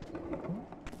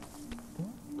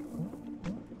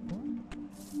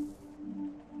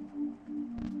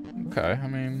 Okay, I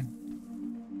mean...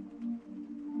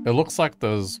 It looks like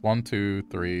there's 1, 2,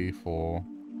 3, 4,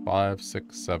 5,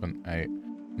 6, 7, 8,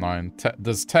 9, 10.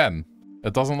 There's 10.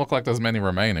 It doesn't look like there's many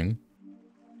remaining.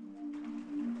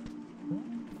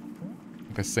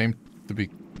 I seem to be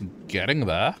getting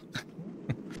there.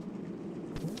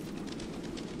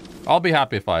 I'll be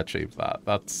happy if I achieve that.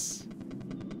 That's,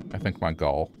 I think, my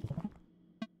goal.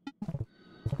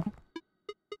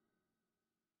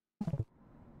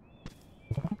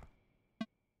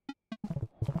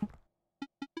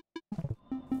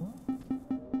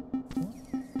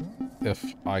 If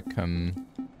I can...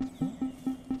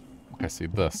 Okay, see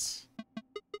this.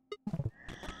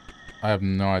 I have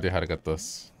no idea how to get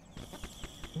this.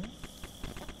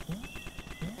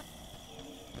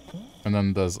 And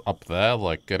then there's up there,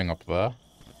 like getting up there.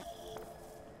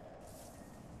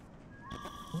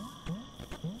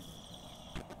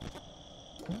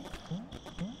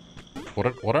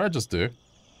 What did I just do?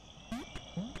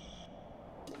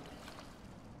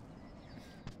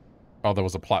 Oh, there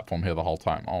was a platform here the whole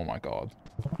time. Oh my god.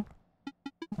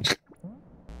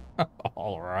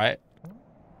 Alright.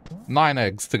 9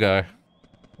 eggs to go.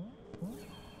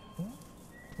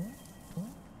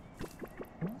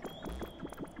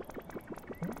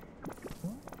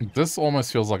 This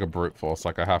almost feels like a brute force,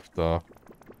 like I have to...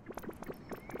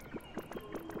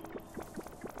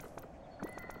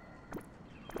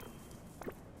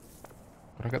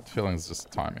 But I get the feeling it's just a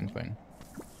timing thing.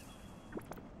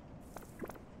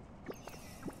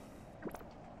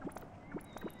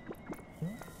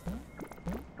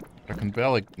 I can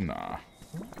barely... Nah.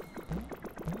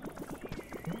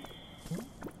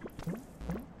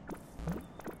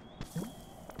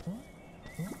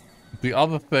 The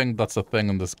other thing that's a thing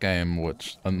in this game,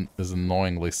 which is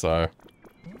annoyingly so,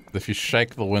 if you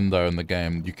shake the window in the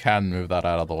game, you can move that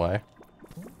out of the way.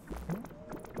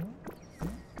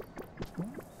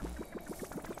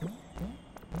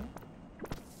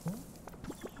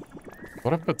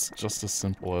 What if it's just as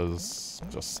simple as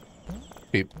just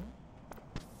keep...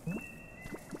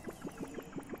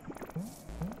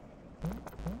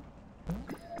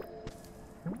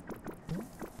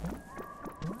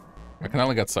 I can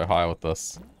only get so high with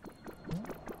this.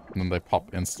 And then they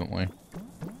pop instantly.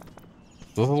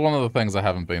 This is one of the things I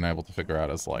haven't been able to figure out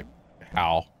is, like,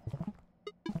 how.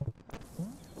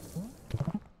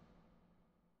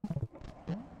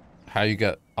 How you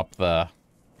get up there.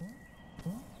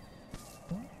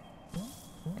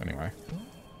 Anyway.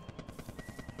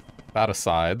 That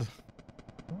aside.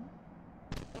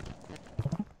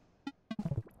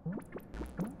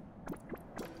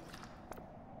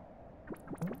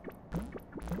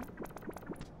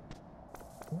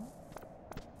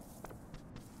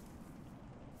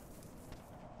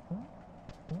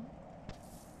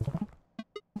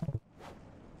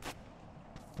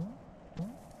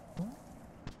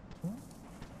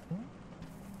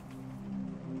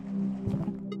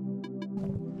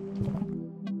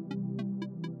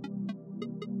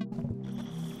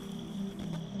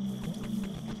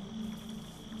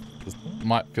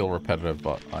 Might feel repetitive,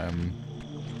 but I'm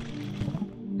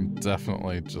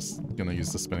definitely just gonna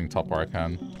use the spinning top where I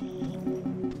can.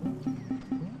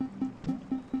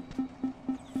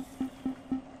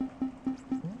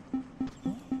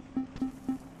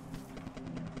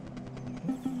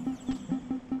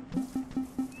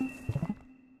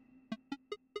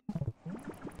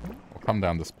 I'll come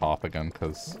down this path again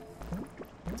because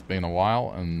it's been a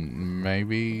while and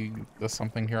maybe there's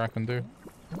something here I can do.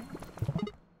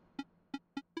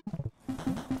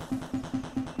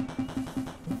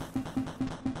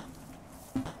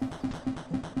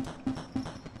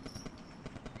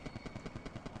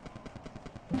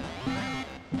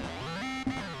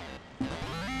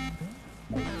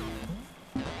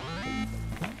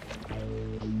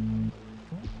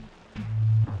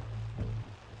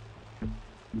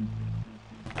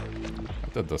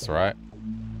 Did this right.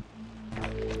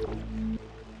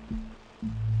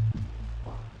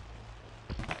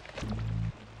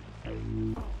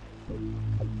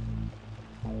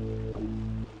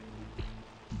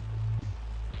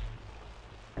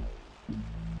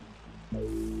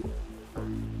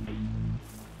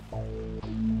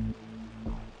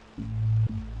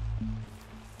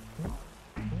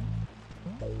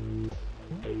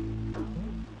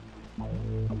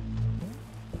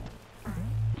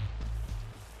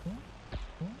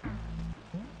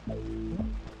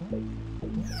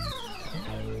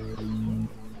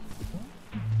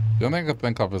 The only thing I can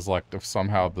think of is like if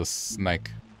somehow the snake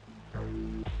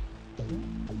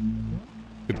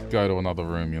could go to another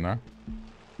room, you know?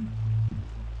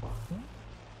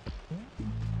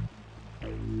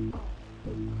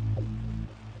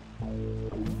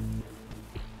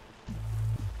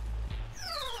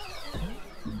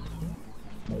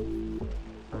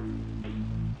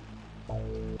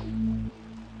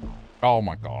 Oh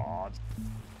my god.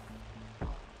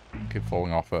 Keep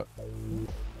falling off it.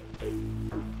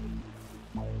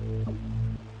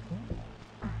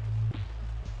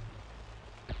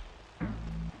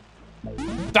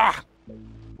 Ah!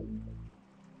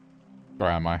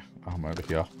 Where am I? Oh, I'm over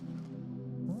here.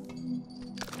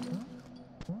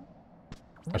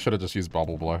 I should have just used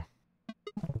Bubble Blow.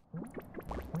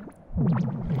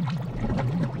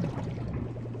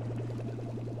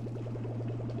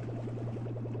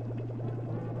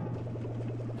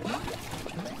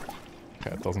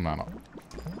 Okay, it doesn't matter.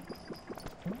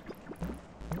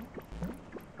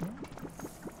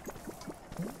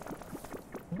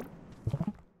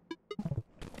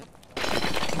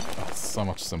 That's so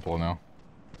much simpler now.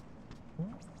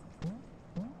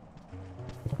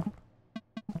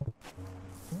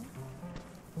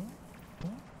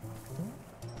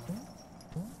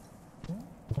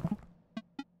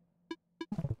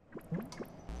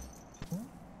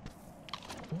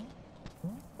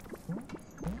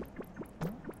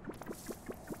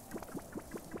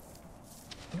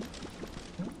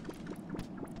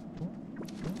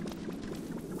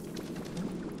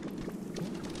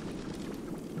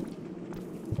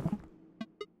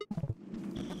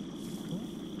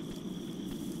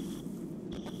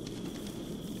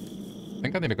 I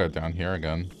think I need to go down here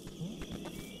again.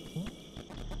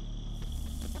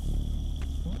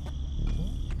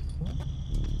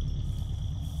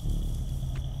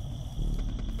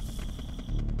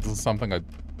 This is something I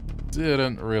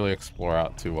didn't really explore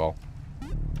out too well.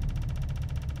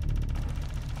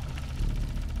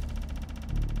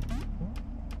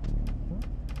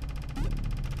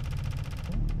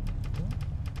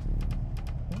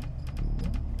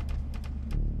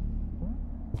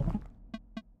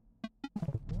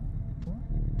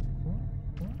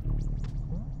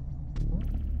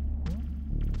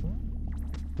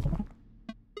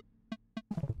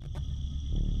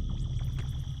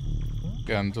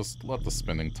 Again, just let the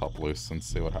spinning top loose and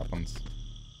see what happens.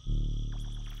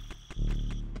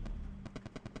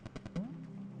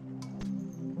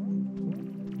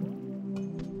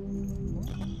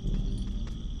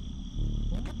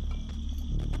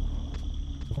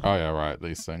 Oh yeah, right,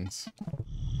 these things.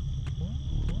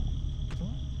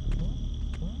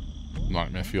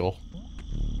 Nightmare fuel.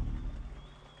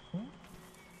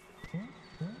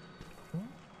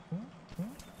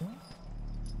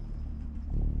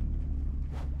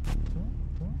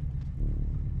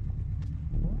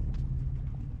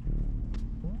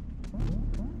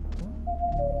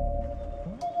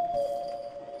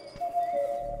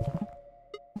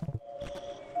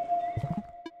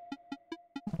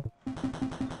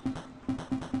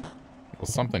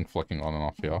 There's something flicking on and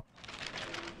off here.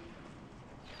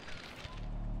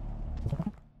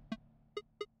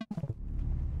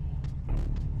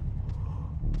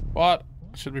 What?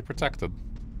 Should be protected.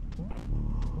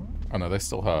 Oh no, they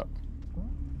still hurt.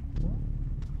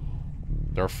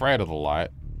 They're afraid of the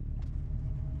light.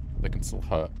 They can still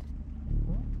hurt.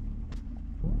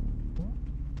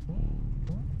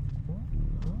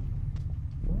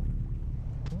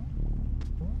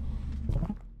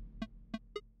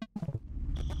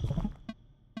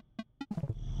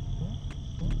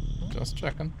 Just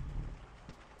checking.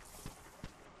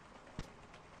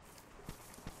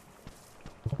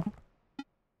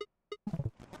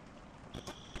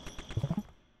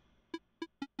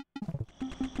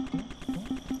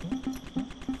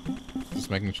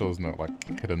 Just making sure there's no,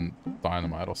 like, hidden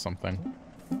dynamite or something.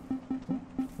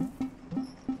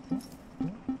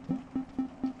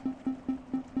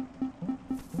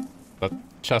 That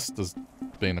chest is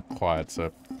being acquired,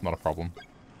 so not a problem.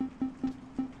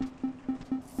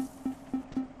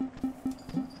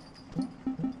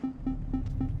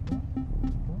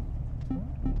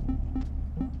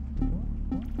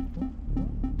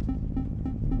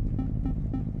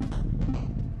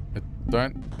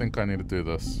 Don't think I need to do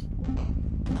this.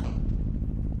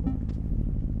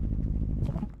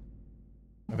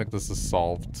 I think this is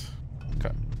solved.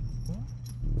 Okay.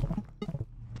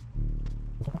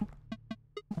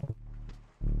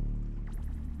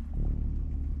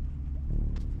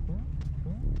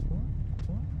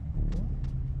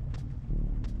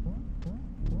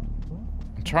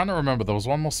 I'm trying to remember, there was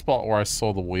one more spot where I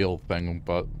saw the wheel thing,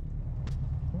 but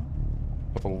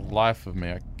for the life of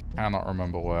me, I cannot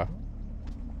remember where.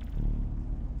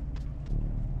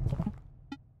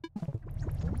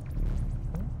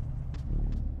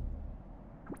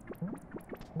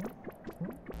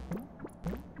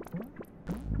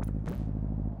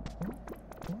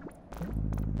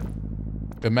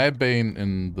 It may have been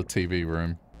in the TV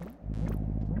room.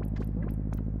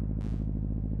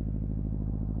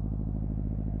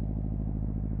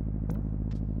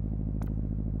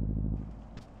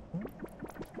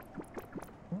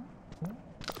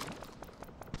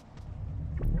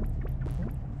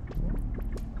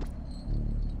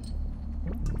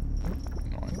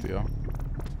 No idea.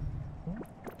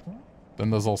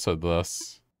 Then there's also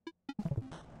this.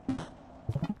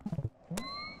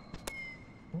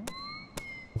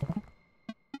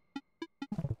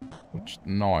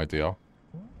 No idea.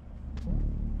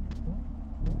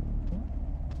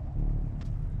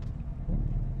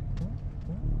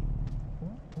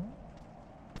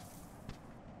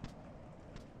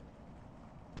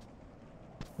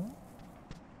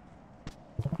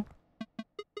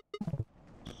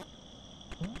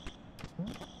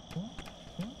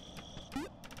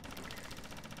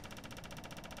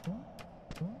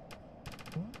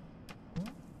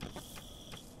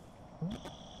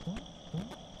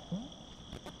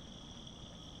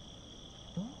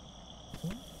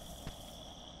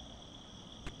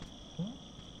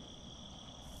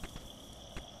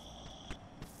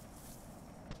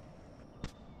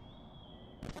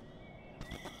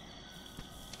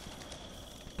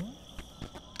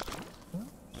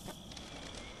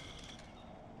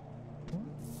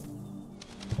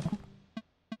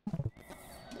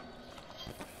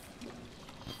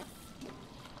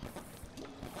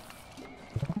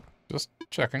 Just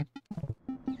checking.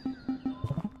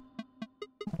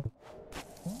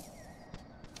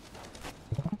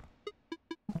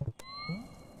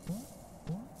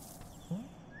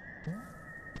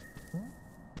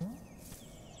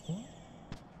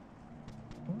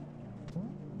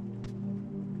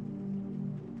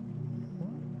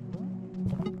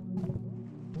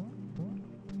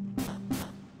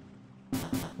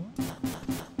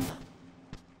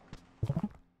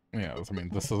 Yeah, I mean,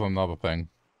 this is another thing.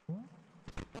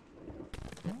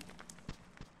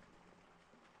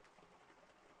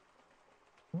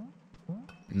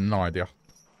 No idea.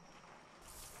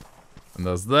 And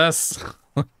there's this.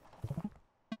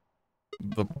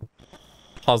 The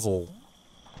puzzle.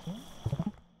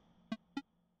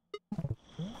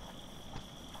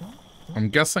 I'm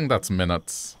guessing that's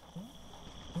minutes.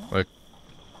 Like,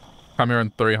 come here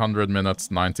in 300 minutes,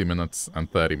 90 minutes,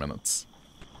 and 30 minutes.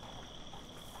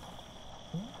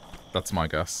 That's my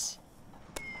guess.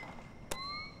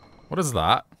 What is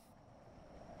that?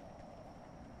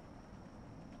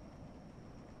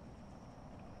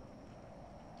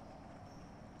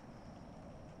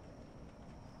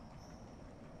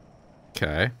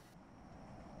 Okay.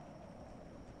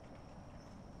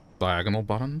 Diagonal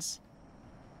buttons?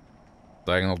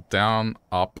 Diagonal down,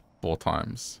 up, 4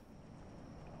 times.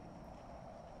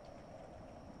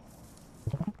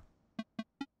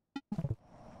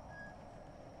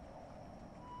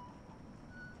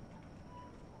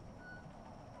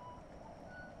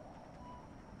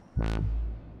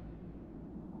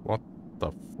 What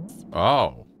the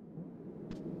oh.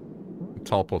 It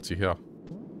teleports you here.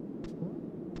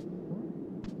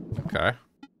 Okay.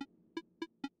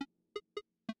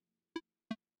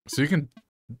 So you can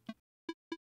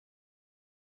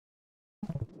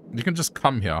just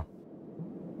come here.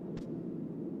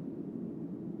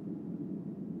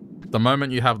 The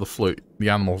moment you have the flute, the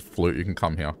animal flute, you can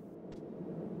come here.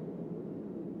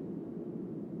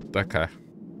 Okay.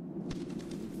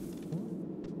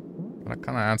 That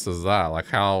kind of answers that. Like,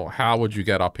 how would you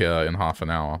get up here in half an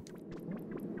hour?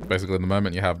 Basically, the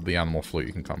moment you have the animal flute,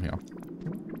 you can come here.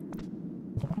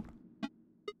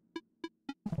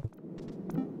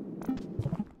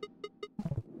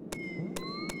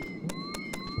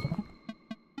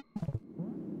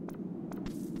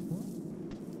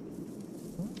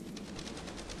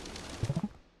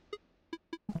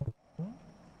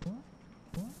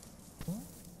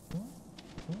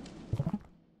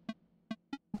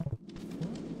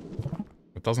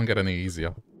 It doesn't get any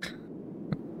easier.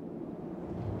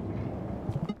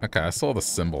 Okay, I saw the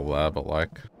symbol there, but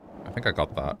like, I think I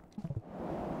got that.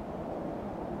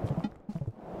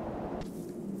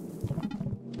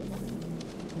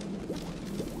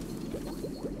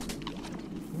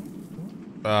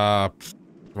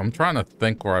 I'm trying to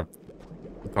think where I've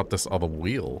got this other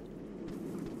wheel.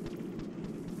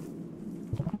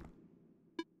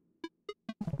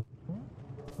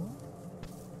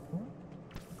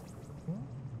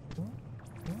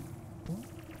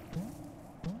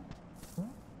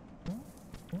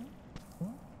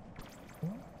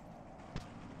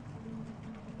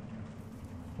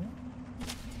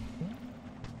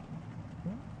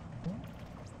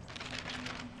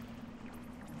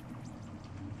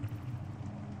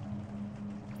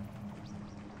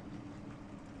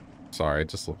 Sorry,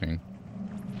 just looking.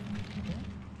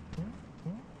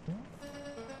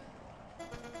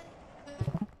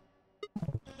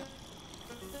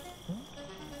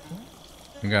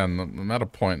 Again, I'm at a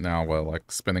point now where,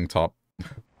 like, spinning top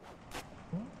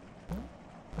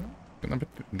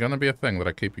gonna be a thing that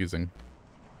I keep using.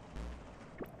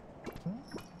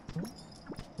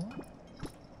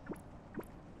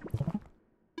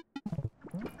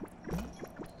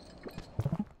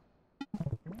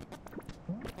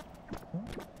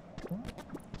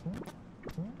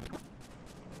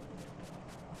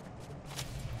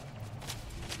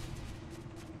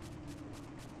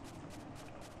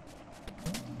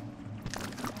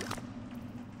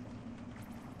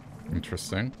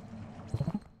 Interesting.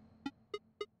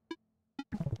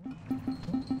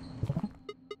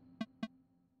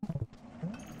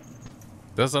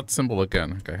 There's that symbol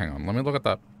again. Okay, hang on. Let me look at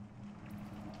that.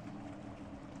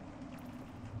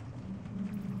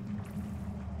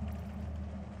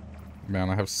 Man,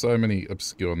 I have so many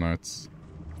obscure notes.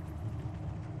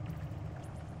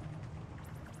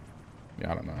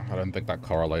 Yeah, I don't know. I don't think that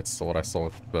correlates to what I saw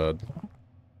with the bird.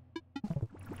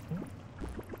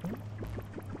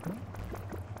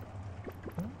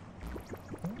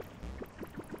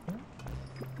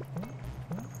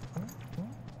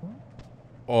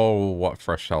 Oh, what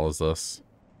fresh hell is this?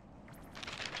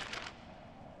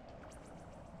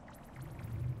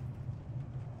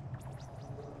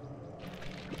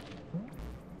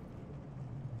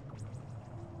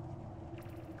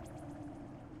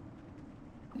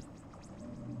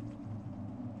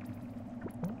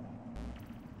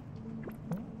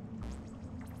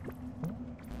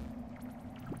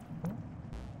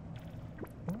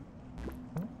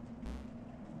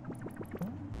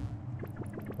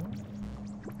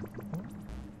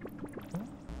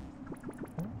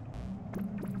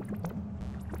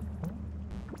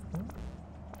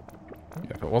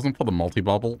 If it wasn't for the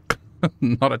multi-bubble,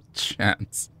 not a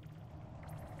chance.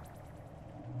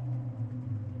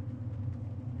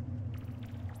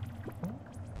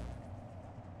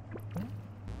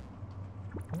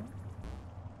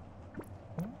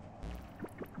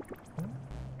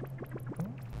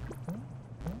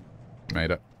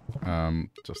 Made it.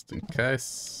 Just in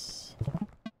case.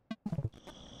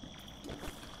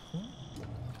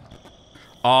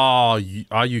 Oh,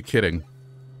 are you kidding?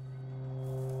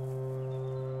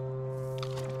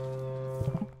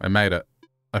 I made it.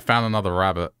 I found another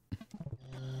rabbit.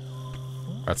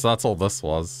 Alright, so that's all this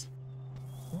was.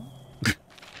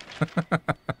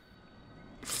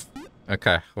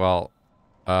 Okay, well,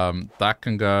 that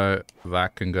can go,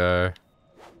 that can go,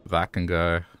 that can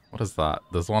go. What is that?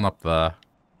 There's one up there.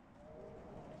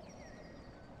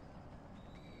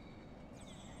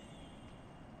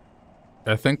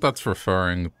 I think that's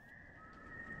referring...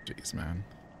 Jeez, man.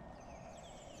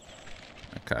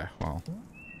 Okay, well...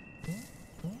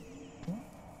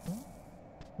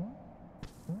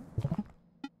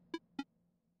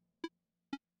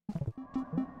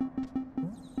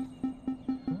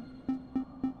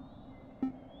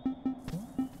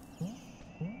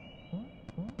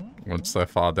 went so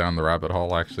far down the rabbit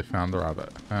hole, I actually found the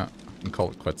rabbit. Yeah, I can call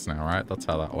it quits now, right? That's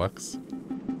how that works.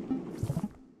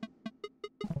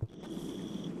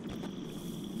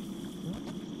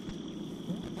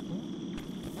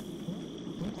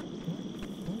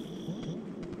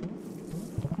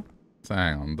 So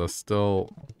hang on, there's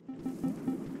still...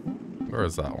 Where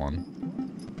is that one?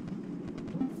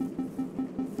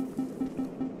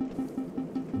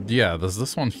 Yeah, there's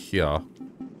this one here.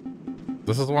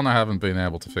 This is one I haven't been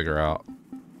able to figure out.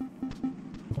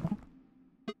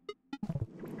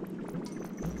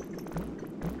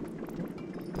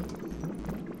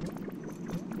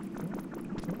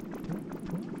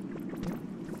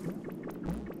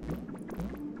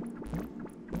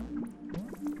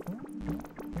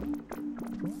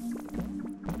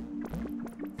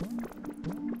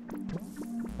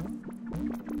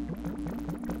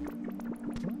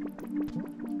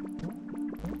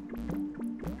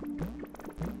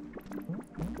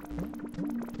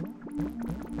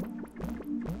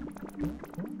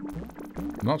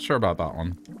 Not sure about that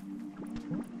one.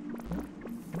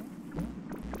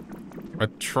 I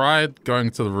tried going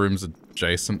to the rooms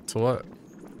adjacent to it.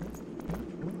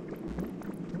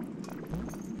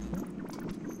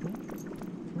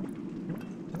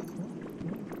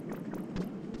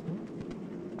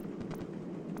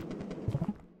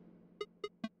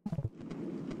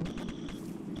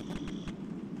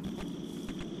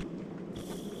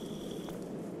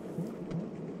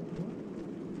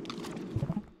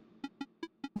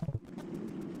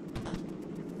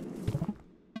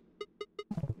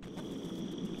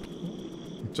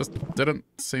 Just didn't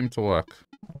seem to work.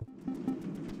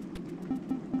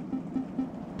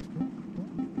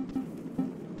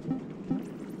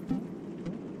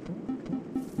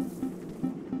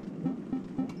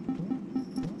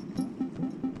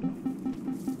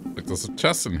 Like, there's a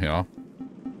chest in here.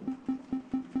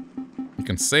 You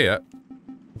can see it.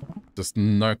 Just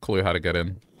no clue how to get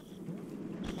in.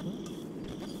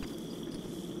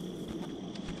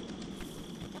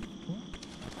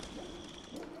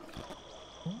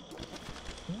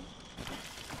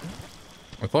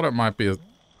 I thought it might be a...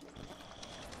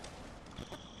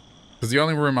 Because the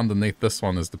only room underneath this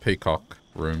one is the peacock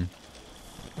room.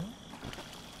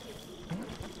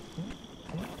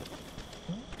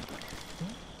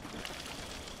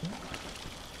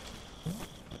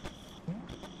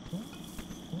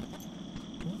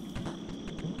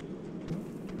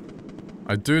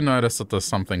 I do notice that there's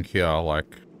something here,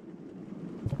 like...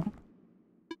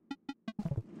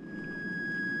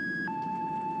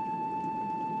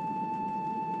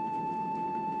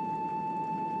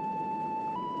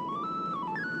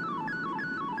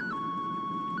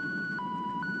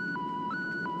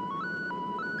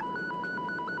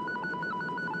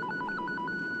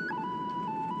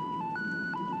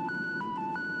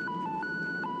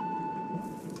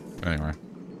 Anyway.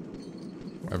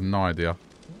 I have no idea.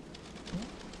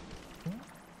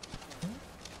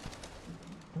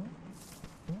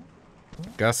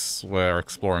 Guess we're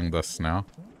exploring this now.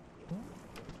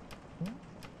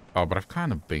 Oh, but I've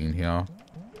kind of been here.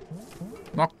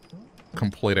 Not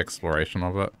complete exploration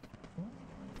of it.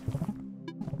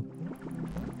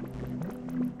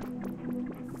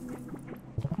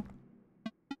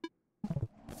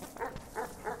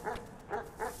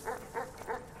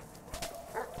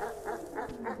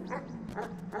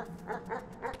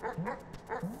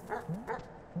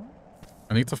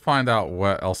 I need to find out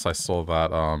where else I saw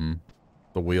that,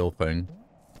 the wheel thing.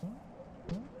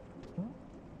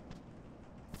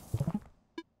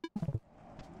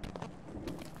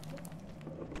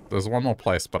 There's one more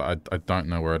place, but I don't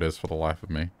know where it is for the life of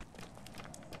me.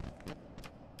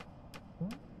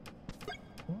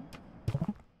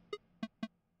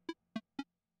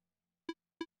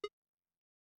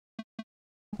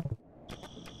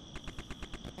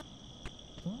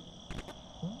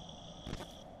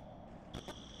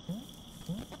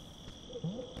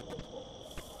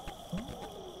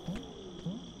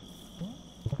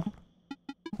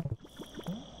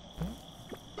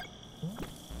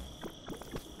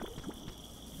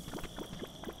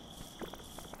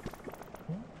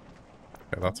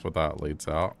 That's what that leads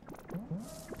out.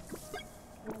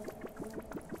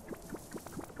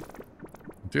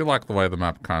 I do like the way the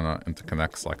map kind of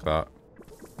interconnects like that.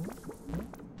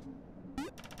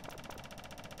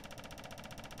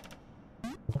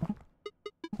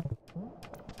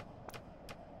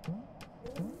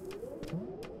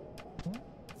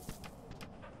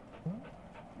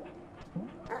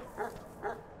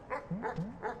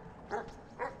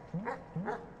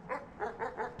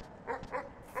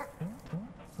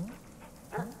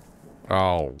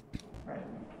 Oh.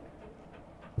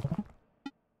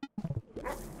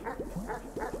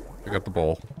 get the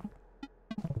ball.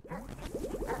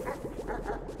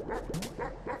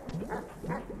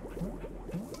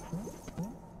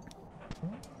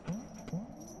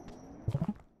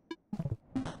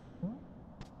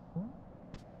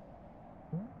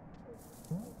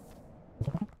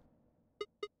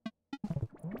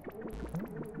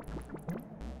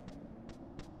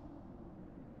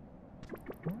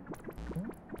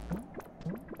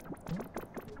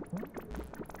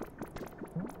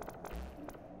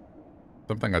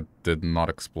 Something I did not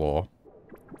explore.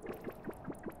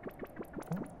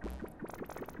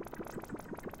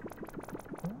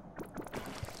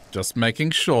 Just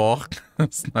making sure.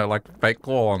 There's no, like, fake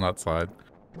wall on that side.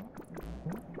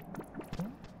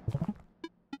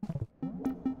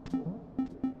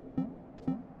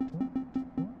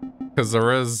 Because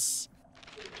there is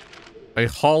a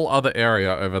whole other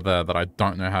area over there that I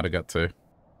don't know how to get to.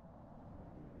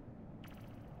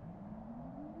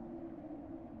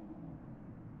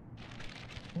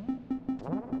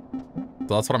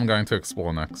 So that's what I'm going to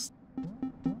explore next.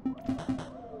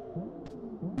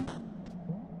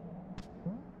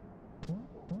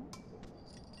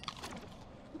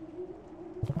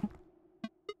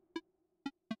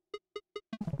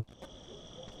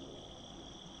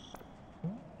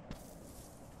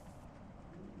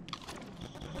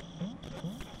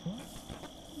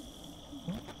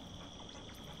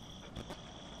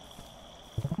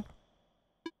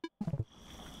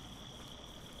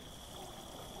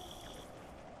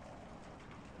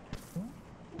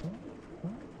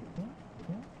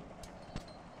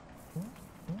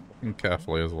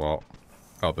 Carefully as well.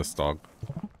 Oh, this dog.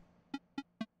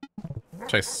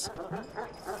 Chase.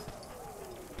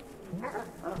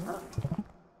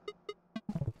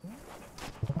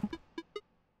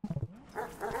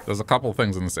 There's a couple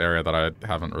things in this area that I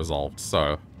haven't resolved,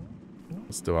 so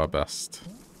let's do our best.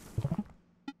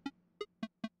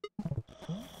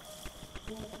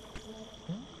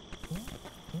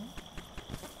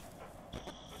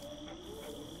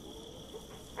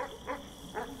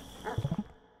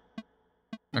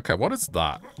 Okay, what is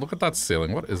that? Look at that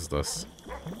ceiling. What is this?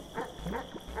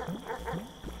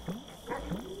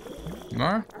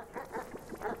 No?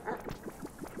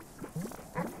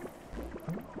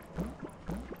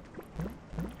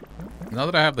 Now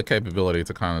that I have the capability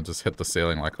to kind of just hit the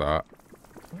ceiling like that,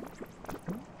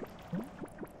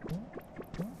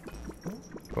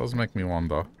 it does make me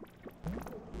wonder.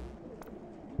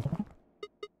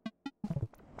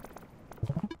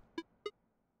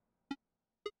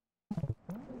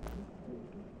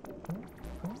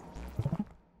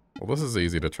 Well, this is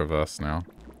easy to traverse now.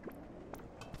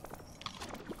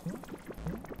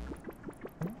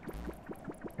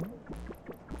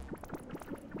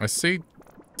 I see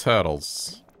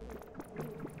turtles.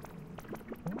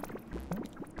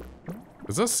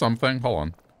 Is this something? Hold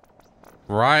on.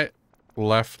 Right,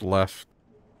 left, left.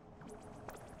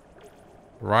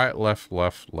 Right, left,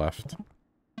 left, left.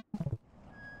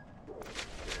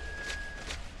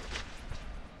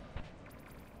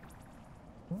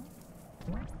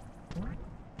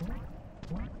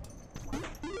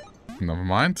 Never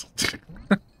mind.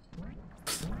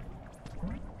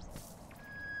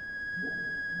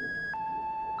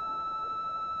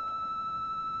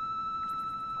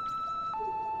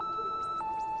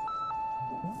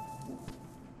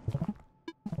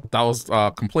 That was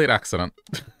a complete accident.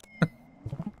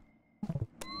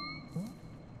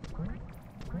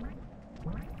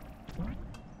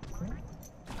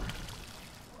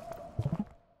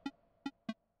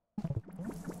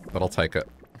 But I'll take it.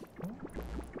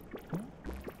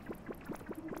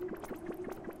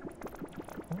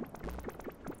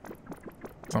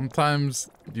 Sometimes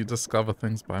you discover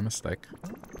things by mistake.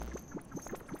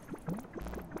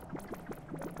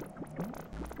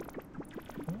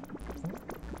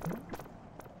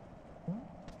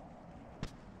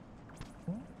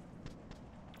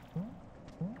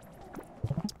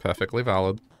 It's perfectly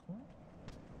valid.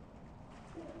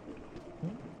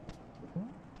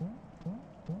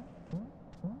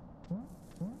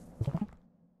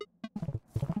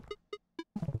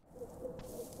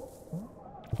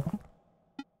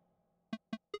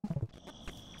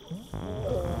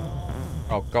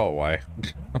 Oh, go away.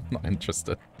 I'm not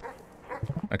interested.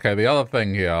 Okay, the other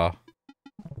thing here.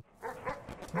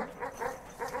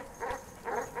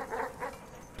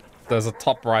 There's a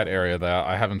top right area there.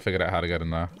 I haven't figured out how to get in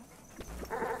there.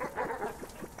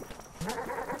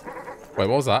 Wait, what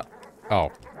was that? Oh,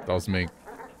 that was me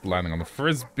landing on the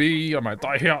frisbee. I might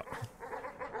die here.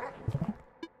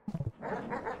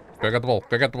 Go get the ball.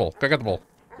 Go get the ball. Go get the ball.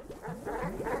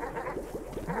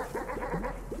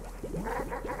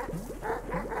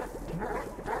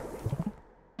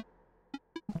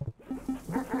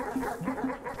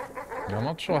 Yeah, I'm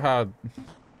not sure how...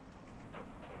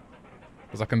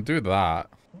 Because I can do that.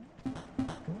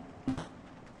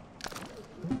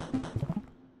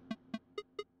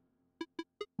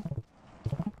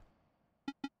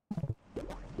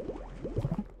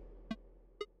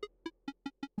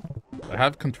 I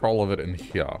have control of it in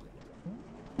here.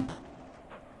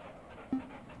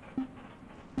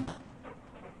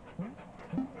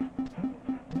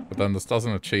 But then this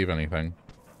doesn't achieve anything.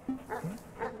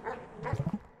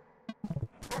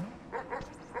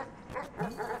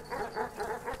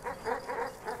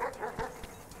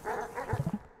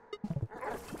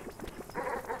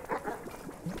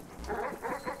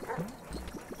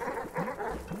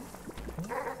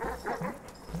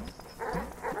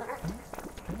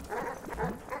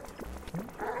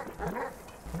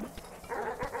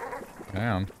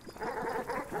 Man.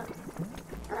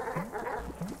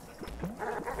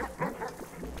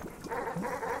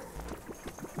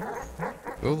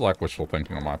 This is like wishful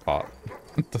thinking on my part.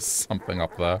 There's something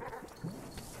up there.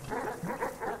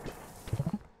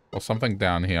 Or something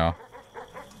down here.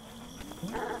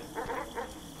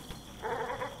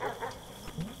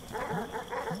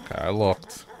 Okay, I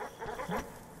looked.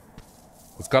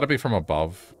 It's gotta be from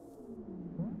above.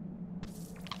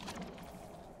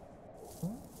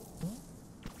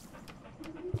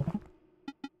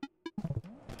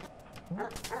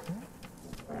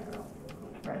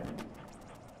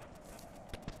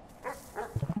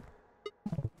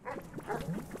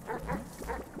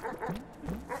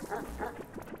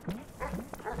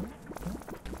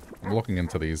 Looking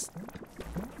into these.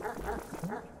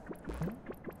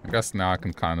 I guess now I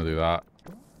can kind of do that.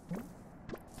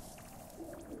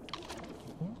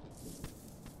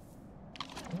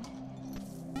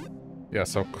 Yeah,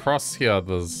 so across here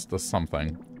there's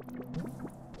something.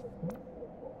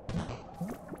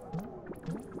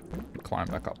 Climb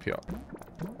back up here.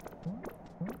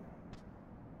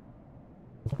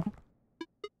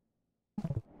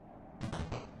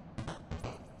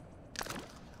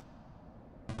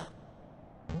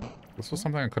 This was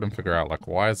something I couldn't figure out, like,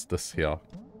 why is this here?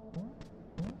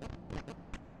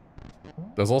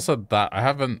 There's also that, I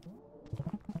haven't...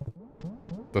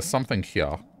 There's something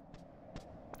here.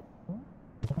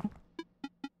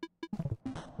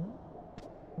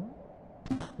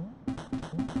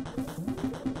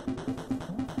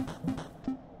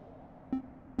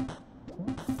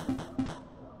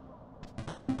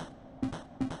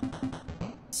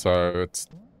 So, it's...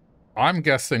 I'm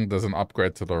guessing there's an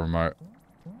upgrade to the remote.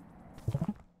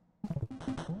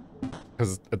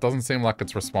 Because it doesn't seem like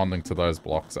it's responding to those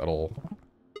blocks at all.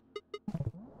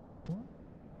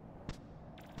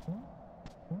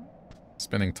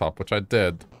 Spinning top, which I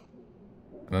did.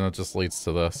 And then it just leads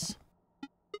to this.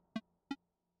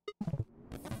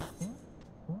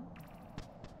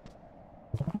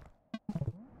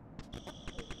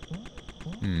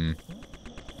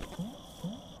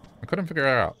 I couldn't figure it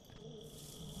out.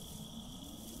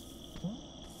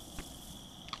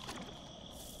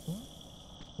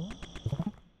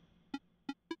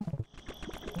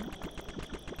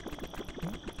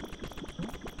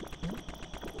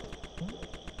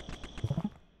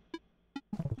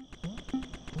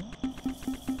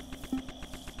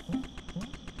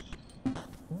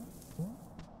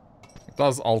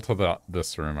 Does alter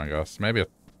this room, I guess. Maybe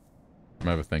I'm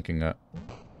overthinking it.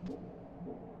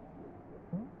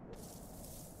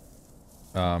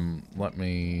 Let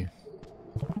me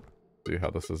do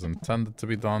how this is intended to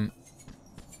be done.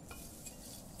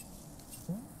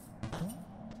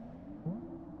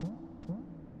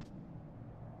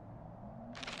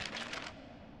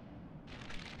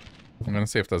 I'm gonna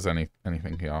see if there's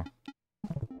anything here.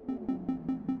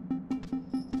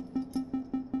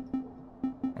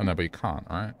 Oh no, but you can't,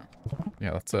 right?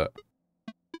 Yeah, that's it.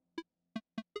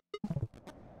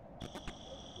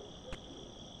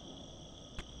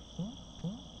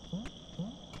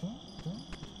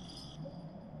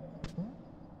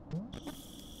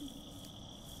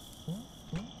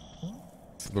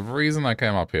 So the reason I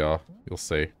came up here, you'll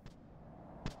see.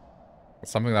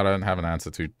 It's something that I don't have an answer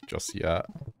to just yet.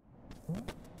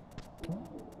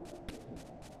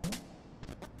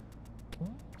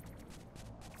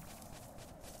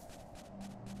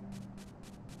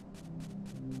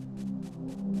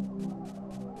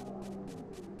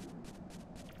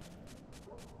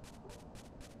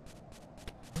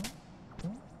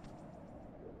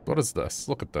 What is this?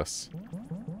 Look at this.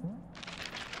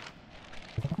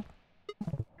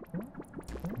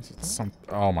 Is it some...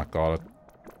 Oh my god.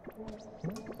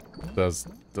 There's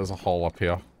a hole up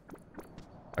here.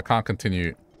 I can't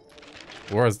continue.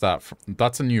 Where is that from?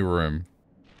 That's a new room.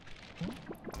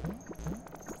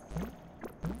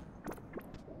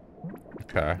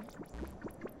 Okay.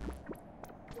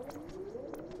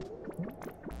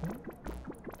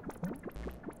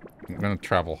 I'm gonna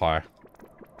travel high.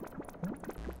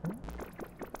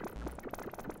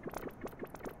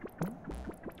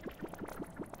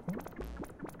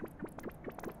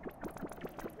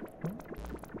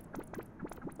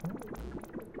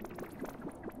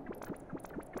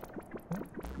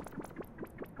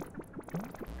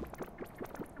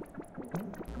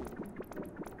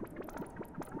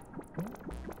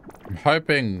 I'm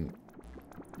hoping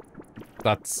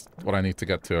that's what I need to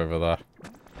get to over there.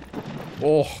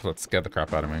 Oh, that scared the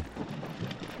crap out of me.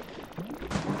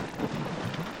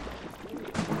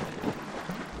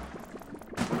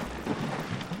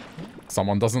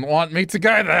 Someone doesn't want me to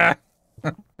go there!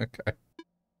 Okay.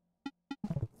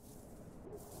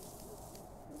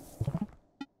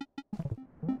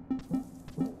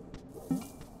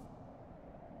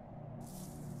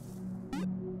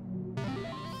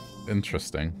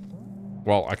 Interesting.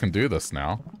 Well, I can do this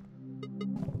now.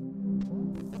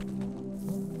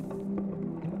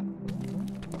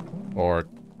 Or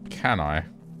can I?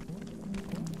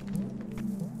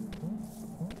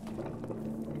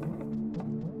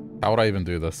 How would I even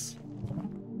do this?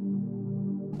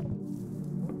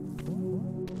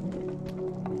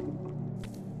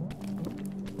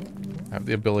 I have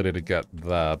the ability to get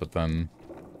there, but then...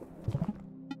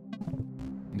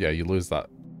 yeah, you lose that.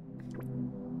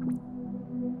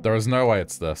 There is no way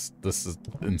it's this. This is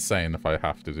insane if I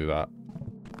have to do that.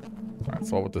 Alright,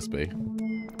 so what would this be?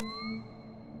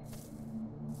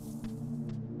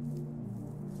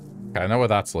 Okay, I know where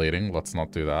that's leading. Let's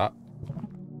not do that.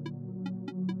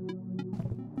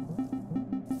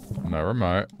 No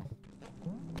remote.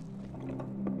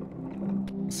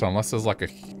 So unless there's like a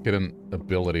hidden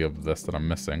ability of this that I'm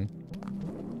missing.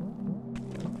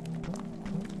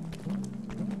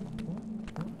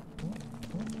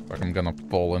 Like I'm gonna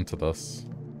fall into this.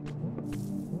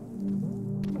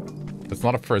 It's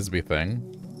not a frisbee thing.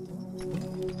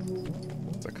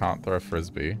 So I can't throw a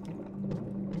frisbee.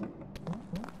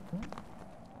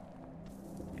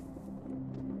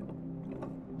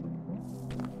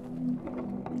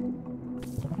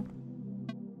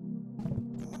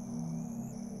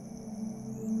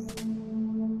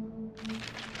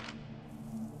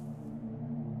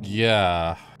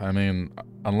 Yeah, I mean,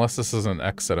 unless this is an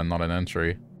exit and not an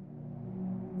entry,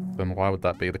 then why would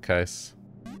that be the case?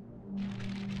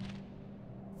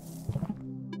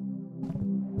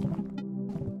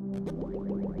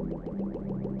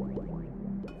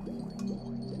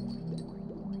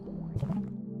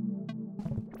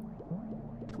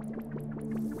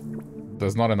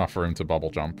 There's not enough room to bubble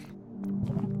jump.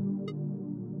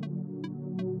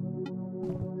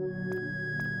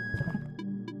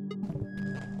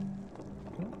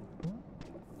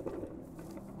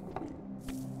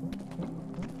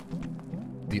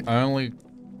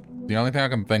 The only thing I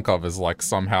can think of is like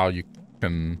somehow you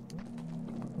can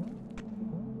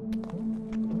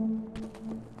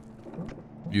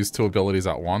use two abilities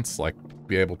at once, like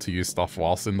be able to use stuff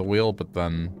whilst in the wheel, but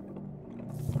then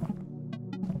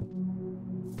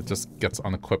it just gets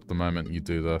unequipped the moment you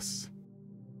do this.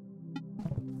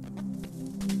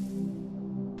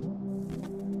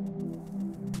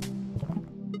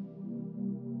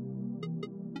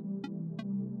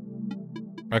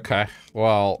 Okay,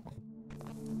 well,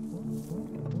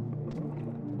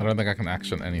 I don't think I can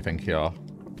action anything here.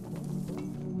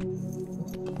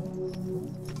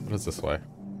 What is this way?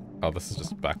 Oh, this is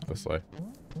just back this way.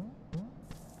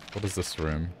 What is this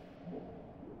room?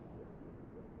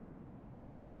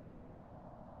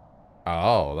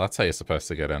 Oh, that's how you're supposed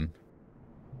to get in.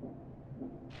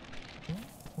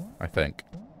 I think.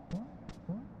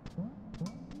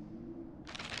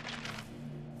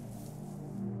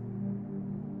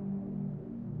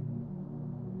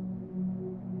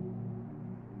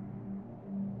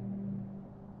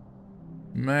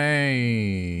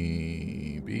 Maybe.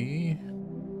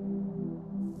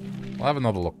 I'll have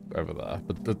another look over there,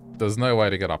 but there's no way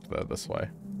to get up there this way.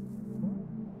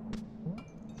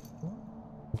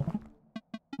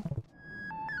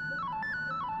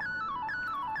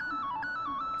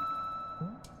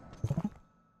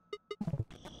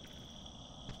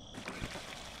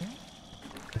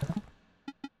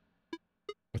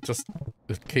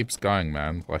 It keeps going,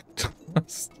 man. Like,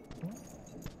 just...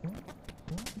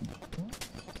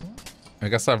 I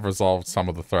guess I've resolved some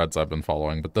of the threads I've been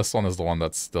following, but this one is the one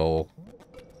that's still...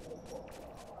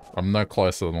 I'm no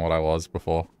closer than what I was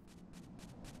before.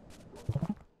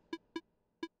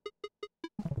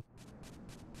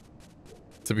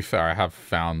 To be fair, I have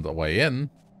found a way in.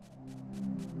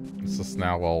 It's just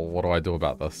now, well, what do I do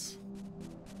about this?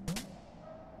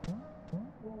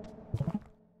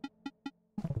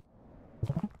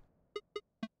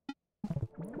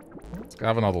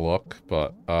 have another look,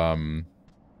 but, and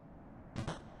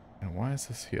why is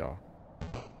this here?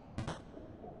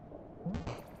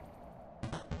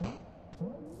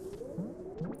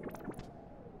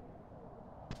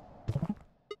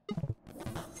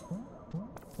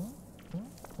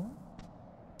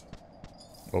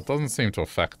 Well, it doesn't seem to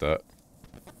affect it.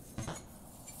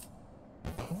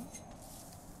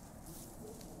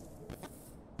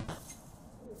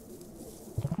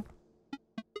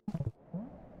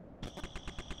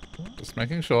 Just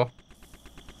making sure.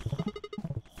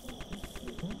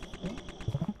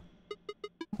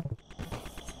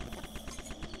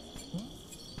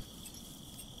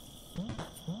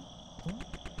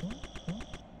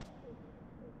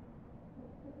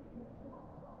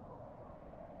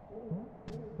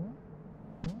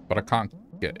 But I can't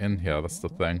get in here, that's the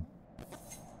thing.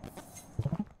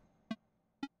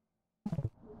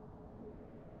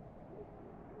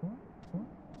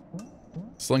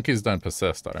 Slinkies don't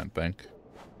persist, I don't think.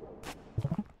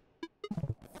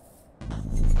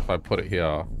 If I put it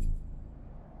here...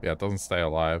 Yeah, it doesn't stay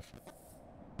alive.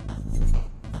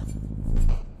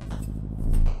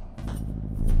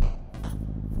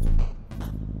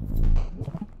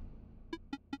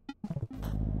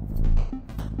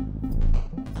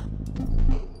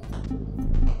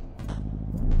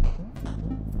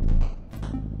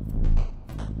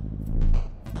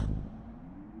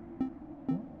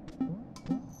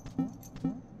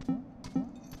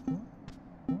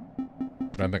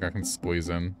 I don't think I can squeeze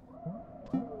in.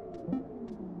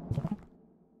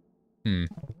 Alright,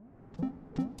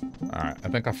 I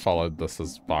think I followed this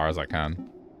as far as I can.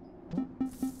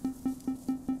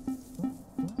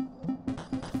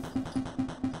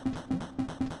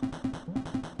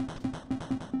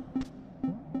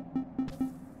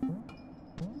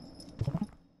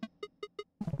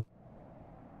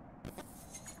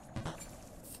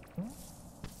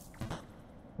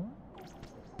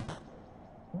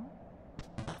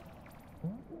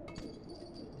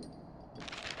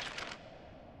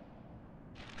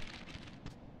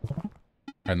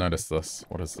 I noticed this.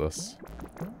 What is this?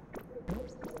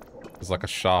 There's like a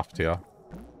shaft here.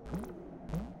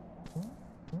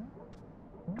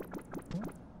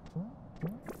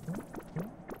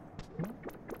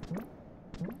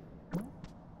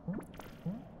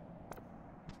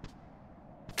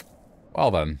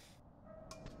 Well then.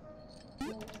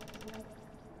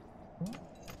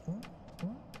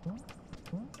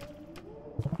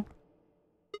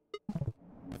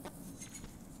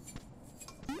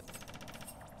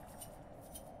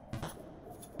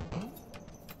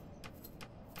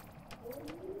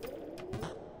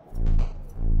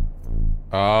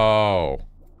 Oh.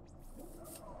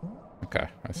 Okay,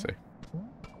 I see.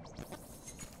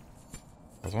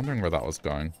 I was wondering where that was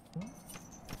going.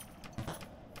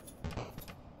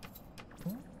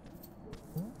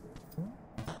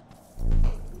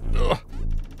 Ugh.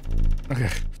 Okay.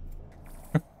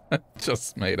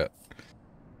 Just made it.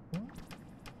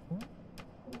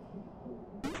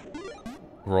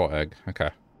 Raw egg. Okay.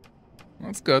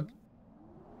 That's good.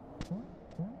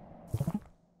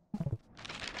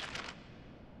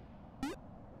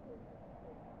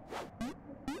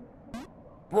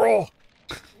 Raw!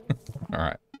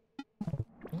 Alright.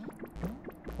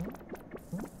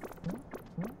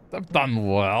 I've done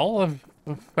well. I've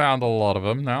found a lot of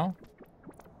them now.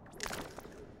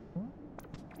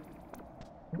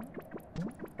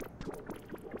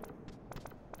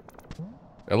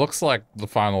 It looks like the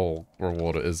final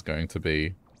reward is going to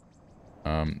be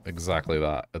exactly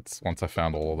that. It's once I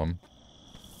found all of them.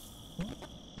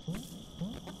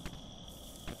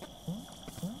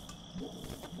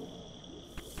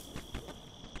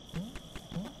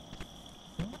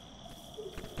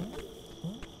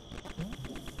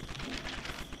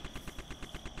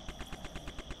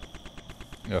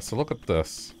 Yeah, so look at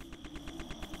this.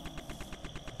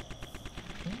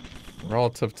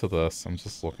 Relative to this, I'm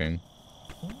just looking.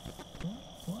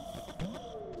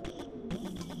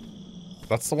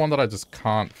 That's the one that I just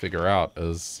can't figure out,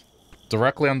 is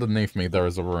directly underneath me there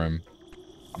is a room.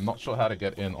 I'm not sure how to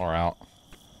get in or out.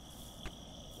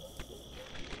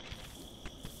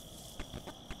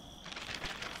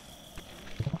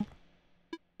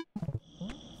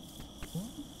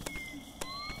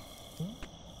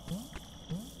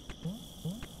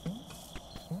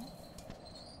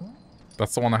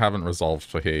 That's the one I haven't resolved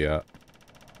for here yet.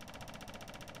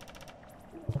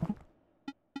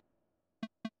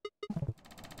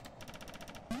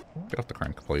 Get off the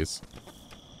crank, please.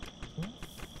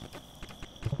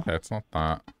 Okay, it's not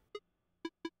that.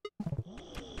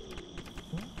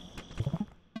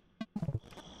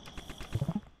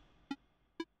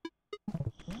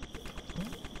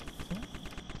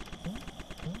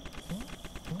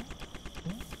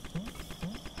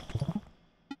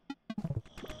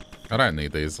 I don't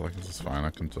need these, like, this is fine.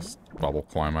 I can just bubble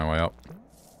climb my way up.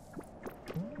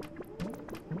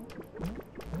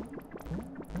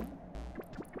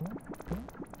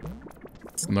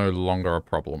 It's no longer a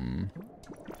problem.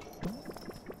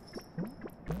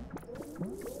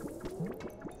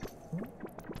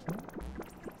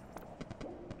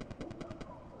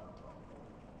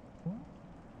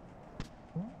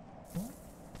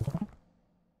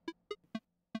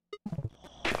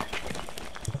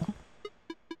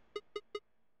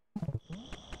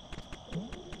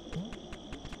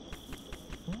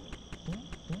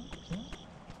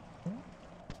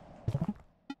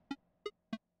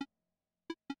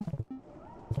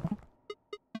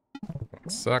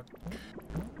 Sec.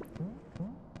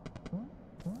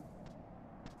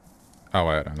 Oh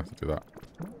wait, I don't have to do that.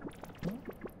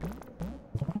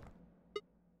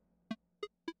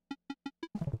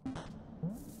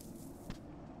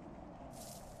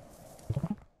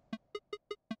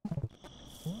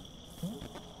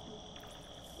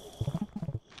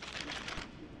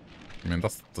 I mean,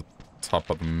 that's the top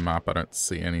of the map. I don't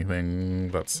see anything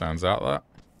that stands out there.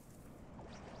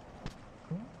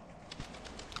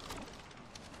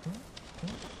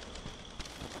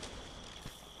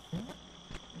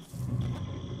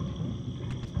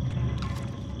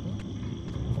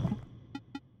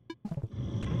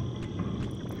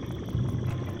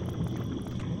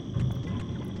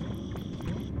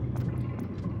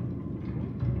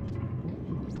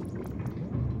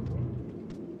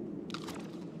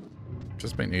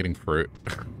 Just been eating fruit.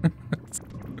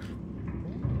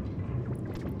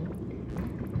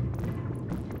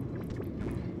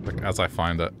 Like, as I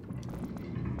find it.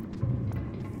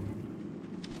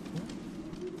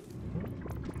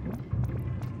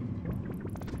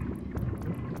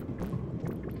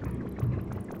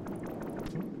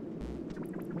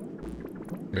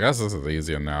 I guess this is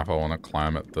easier now if I want to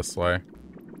climb it this way.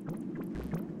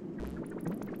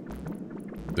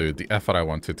 Dude, the effort I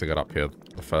went to get up here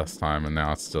the first time, and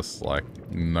now it's just, like,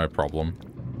 no problem.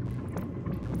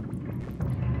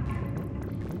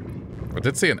 I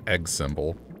did see an egg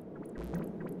symbol.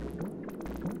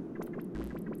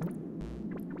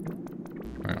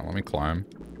 Hang on, let me climb.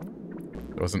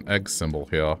 There was an egg symbol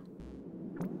here.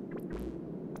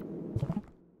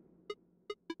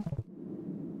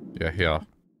 Yeah, here.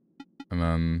 And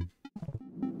then...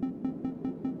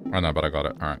 oh no, but I got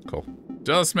it. Alright, cool.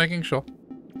 Just making sure.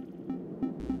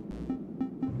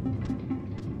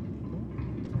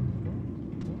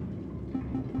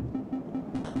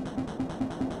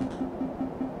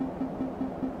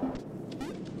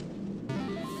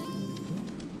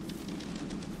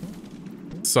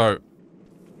 So,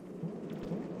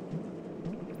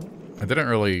 I didn't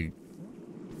really...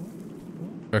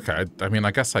 okay, I mean,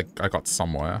 I guess I got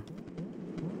somewhere.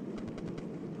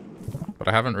 But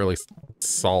I haven't really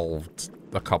solved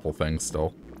a couple things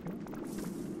still.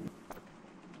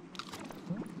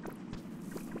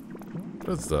 What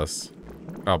is this?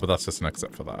 Oh, but that's just an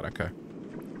exit for that, okay.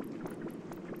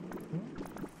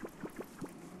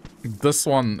 This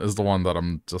one is the one that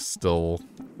I'm just still...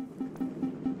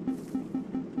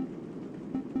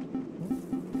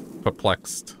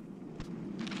 perplexed.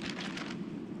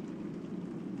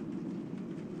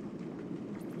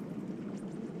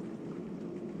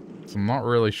 So I'm not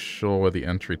really sure where the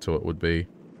entry to it would be.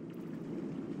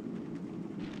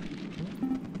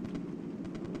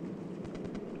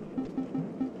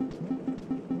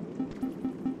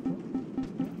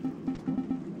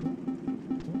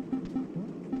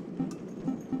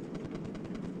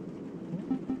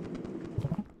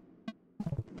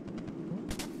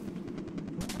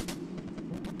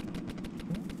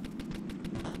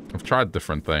 I've tried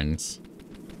different things.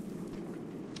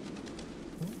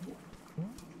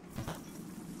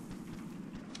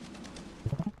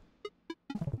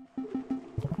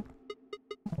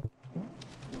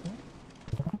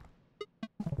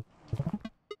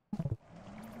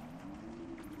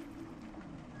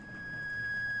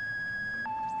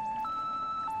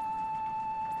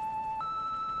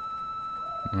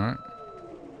 Alright.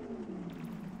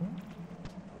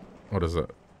 What is it?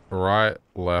 Right,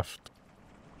 left.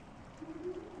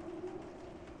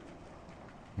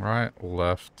 Right,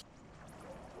 left.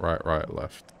 Right, right,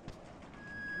 left.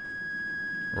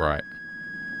 Right.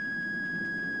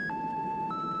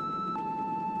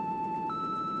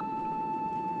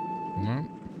 No.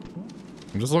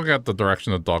 I'm just looking at the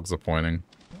direction the dogs are pointing.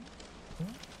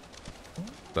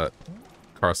 That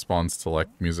corresponds to, like,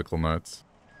 musical notes.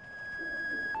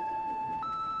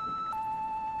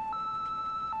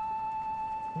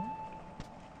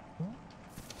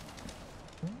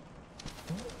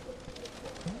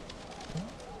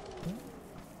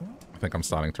 I think I'm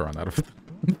starting to run out of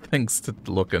things to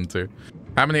look into.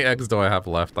 How many eggs do I have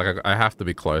left? Like, I have to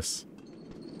be close.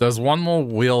 There's one more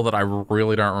wheel that I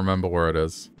really don't remember where it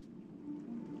is.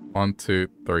 1, 2,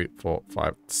 3, 4,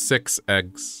 5, 6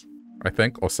 eggs, I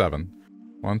think, or 7.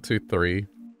 1, 2, 3,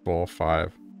 4,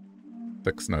 5,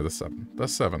 6. No, there's 7.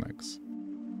 There's 7 eggs.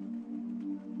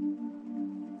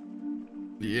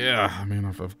 Yeah, I mean,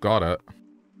 I've got it.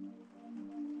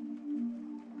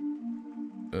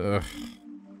 Ugh.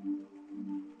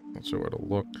 Not sure where to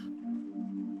look.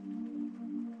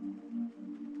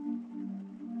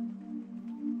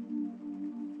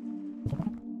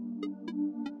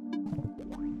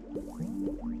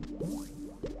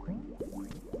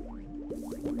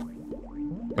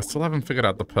 I still haven't figured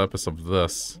out the purpose of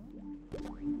this.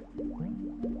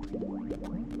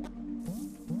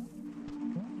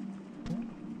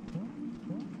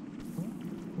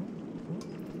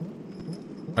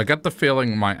 I get the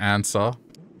feeling my answer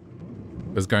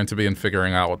is going to be in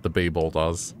figuring out what the B-ball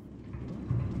does.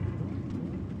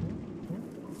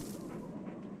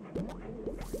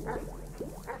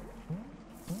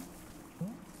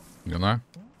 You know?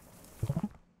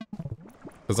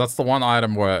 Because that's the one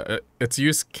item where its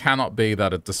use cannot be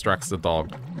that it distracts the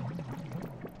dog.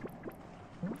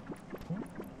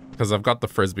 Because I've got the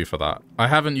frisbee for that. I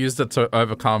haven't used it to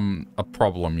overcome a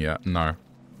problem yet, no.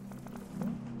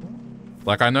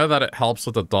 Like, I know that it helps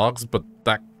with the dogs, but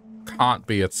that can't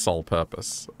be its sole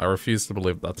purpose. I refuse to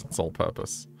believe that's its sole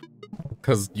purpose.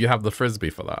 Because you have the frisbee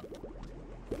for that.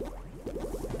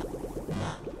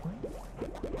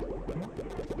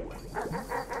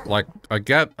 Like, I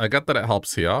get that it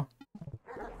helps here.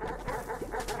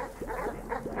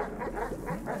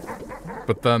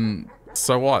 But then,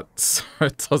 so what? So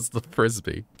it does the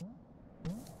frisbee.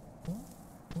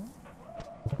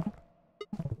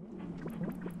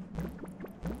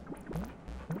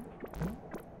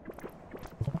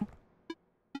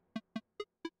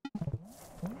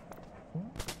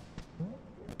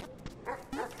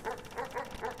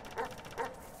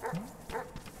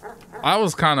 I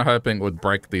was kind of hoping it would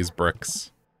break these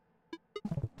bricks.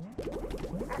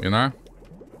 You know?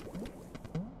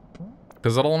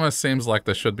 Because it almost seems like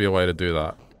there should be a way to do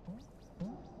that.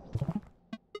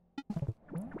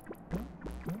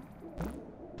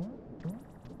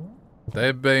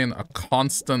 They've been a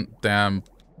constant damn...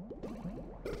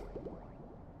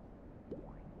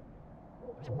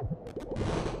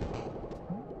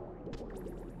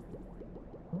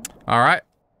 Alright.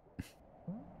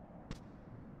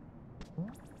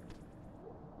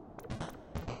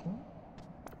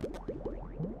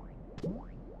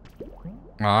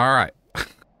 Alright.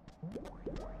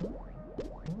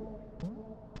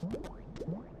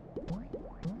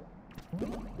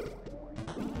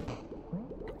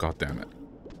 God damn it.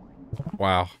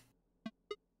 Wow.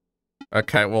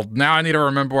 Okay, well, now I need to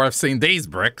remember where I've seen these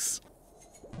bricks.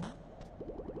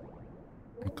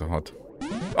 Oh, God.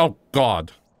 Oh,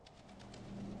 God.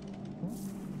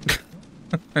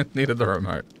 I needed the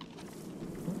remote.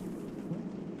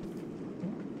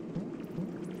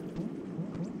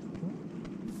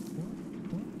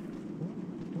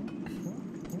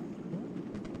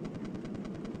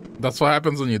 That's what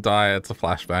happens when you die. It's a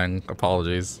flashbang.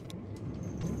 Apologies.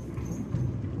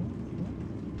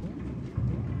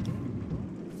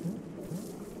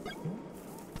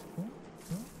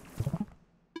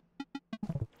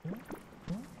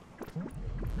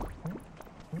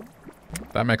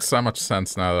 That makes so much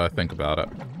sense now that I think about it.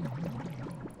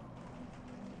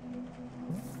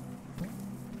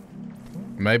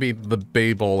 Maybe the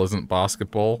B-ball isn't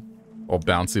basketball or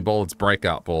bouncy ball, it's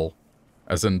breakout ball.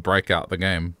 As in breakout the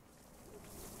game.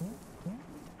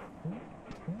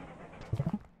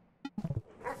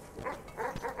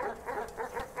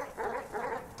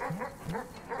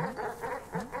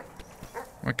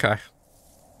 Okay.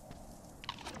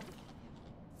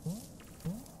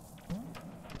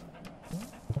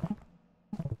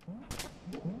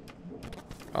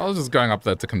 I was just going up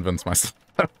there to convince myself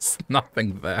there's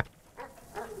nothing there.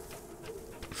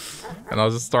 And I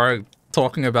was just started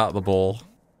talking about the ball.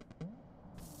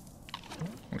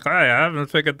 Okay, I haven't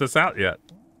figured this out yet.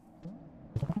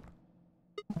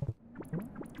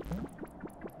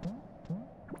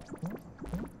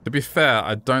 To be fair,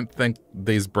 I don't think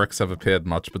these bricks have appeared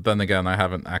much, but then again, I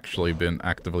haven't actually been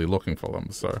actively looking for them,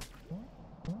 so...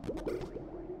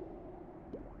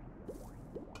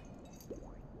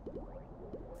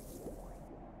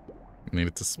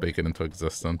 Needed to speak it into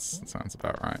existence. That sounds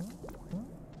about right.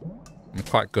 I'm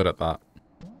quite good at that.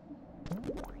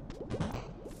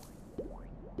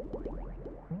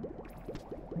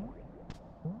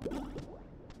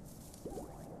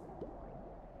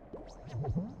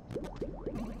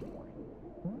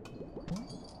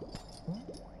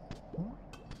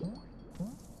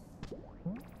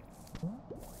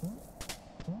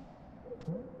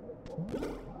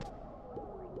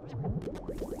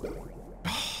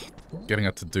 Getting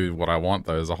it to do what I want,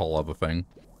 though, is a whole other thing.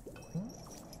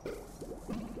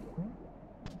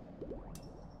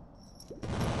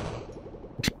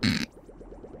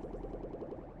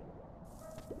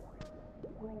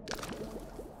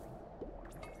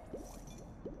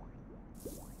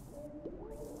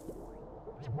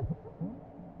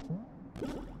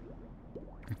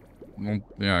 Well,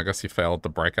 yeah, I guess he failed the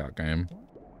breakout game.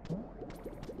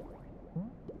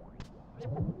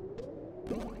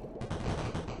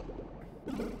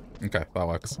 Okay, that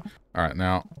works. Alright,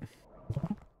 now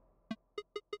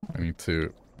I need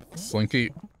to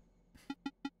slinky.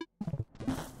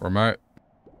 Remote.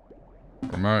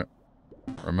 Remote.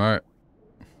 Remote.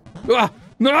 Ah!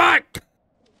 No!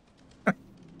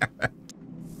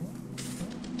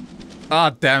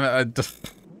 Ah, damn it. I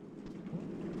just...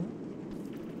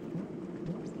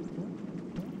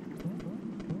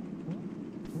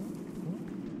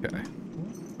 Okay.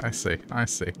 I see. I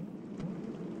see.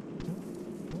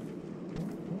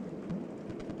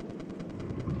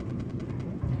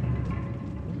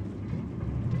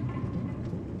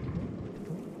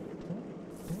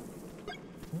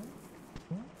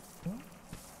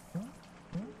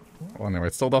 Well, anyway,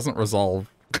 it still doesn't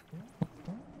resolve.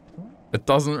 It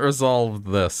doesn't resolve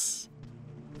this.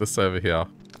 This over here.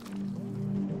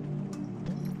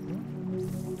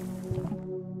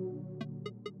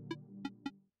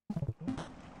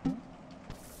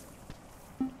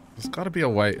 There's gotta be a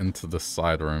way into this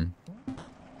side room.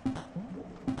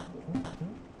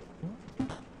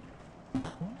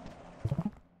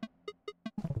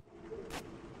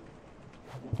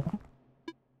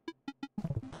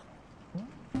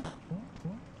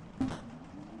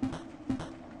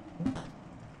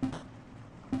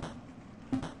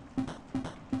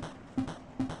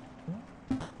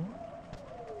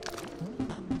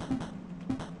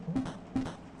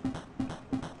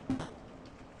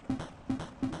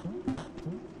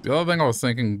 The other thing I was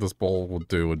thinking this ball would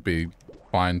do would be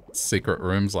find secret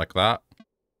rooms like that,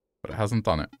 but it hasn't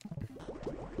done it.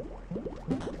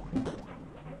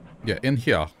 Yeah, in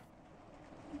here.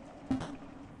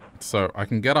 So I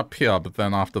can get up here, but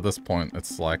then after this point,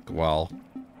 it's like, well...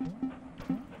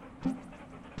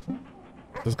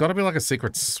 There's gotta be like a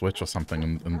secret switch or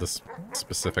something in this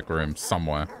specific room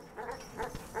somewhere.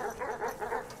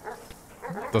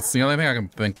 That's the only thing I can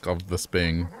think of this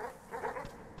being.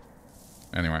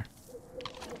 Anyway.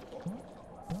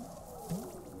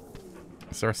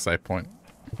 Is there a save point?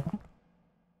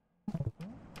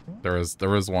 There is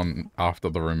one after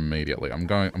the room immediately. I'm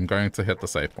going to hit the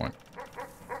save point.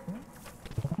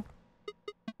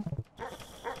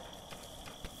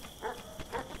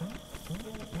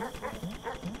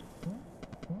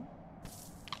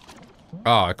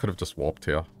 Oh, I could have just warped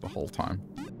here the whole time.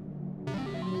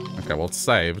 Okay, well, it's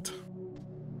saved.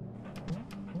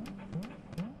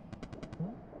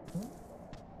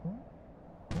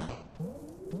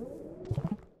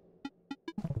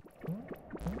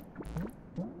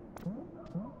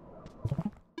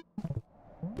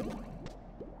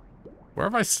 Where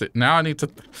have I sit? Now I need to...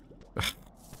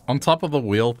 On top of the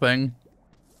wheel thing,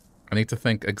 I need to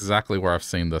think exactly where I've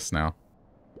seen this now.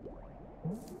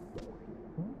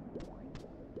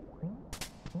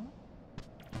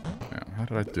 Yeah, how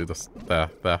did I do this? There.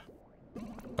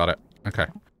 Got it. Okay.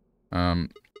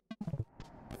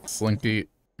 Slinky.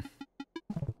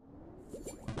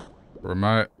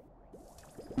 Remote.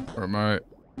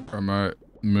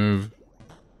 Move.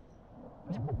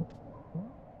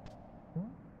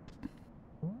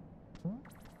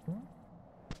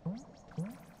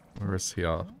 Where is he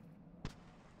at?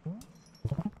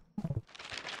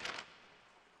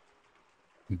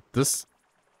 This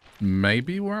may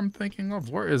be where I'm thinking of.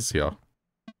 Where is he? Well,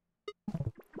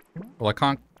 I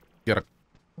can't get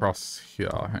across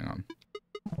here. Hang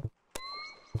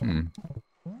on.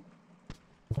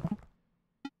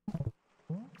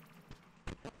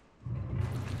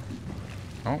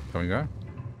 Oh, there we go.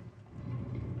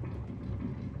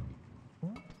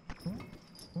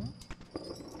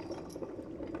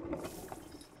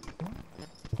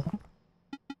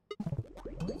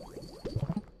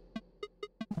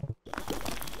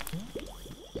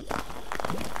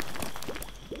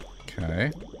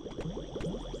 Okay.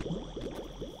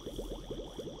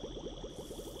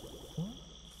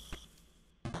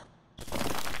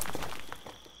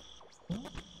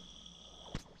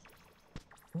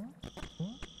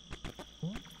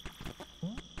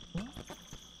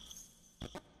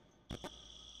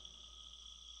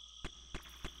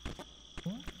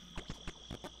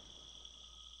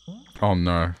 Oh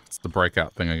no, it's the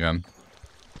breakout thing again.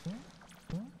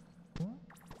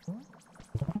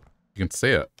 You can see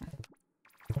it.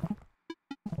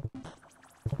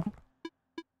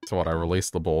 So what, I release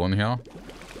the ball in here?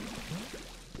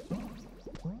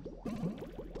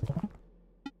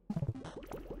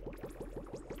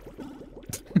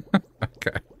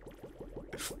 Okay.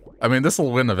 I mean, this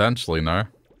will win eventually, no?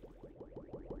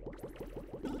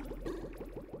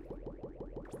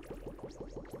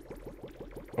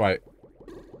 Wait.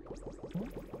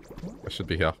 I should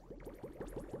be here.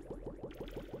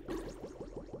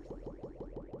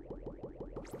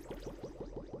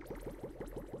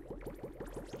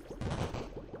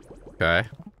 Okay.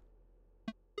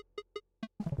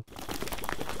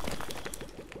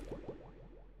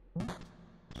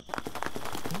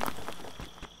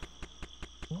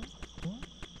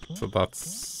 So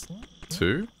that's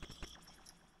 2?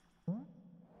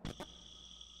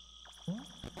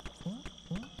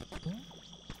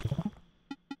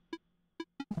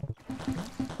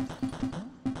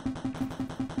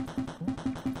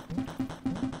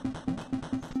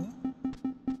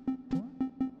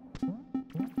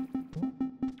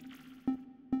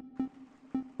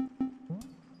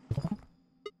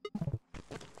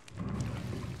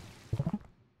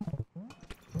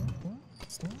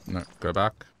 No, go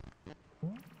back.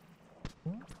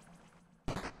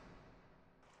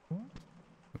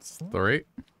 It's 3.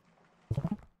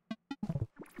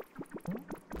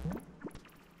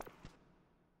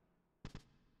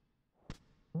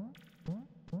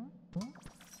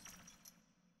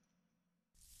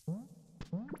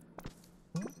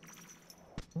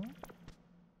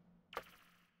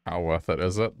 How worth it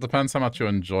is it? Depends how much you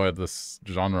enjoy this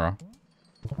genre.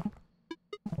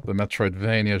 The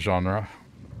Metroidvania genre.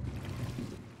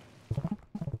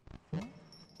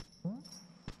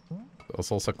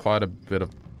 There's also quite a bit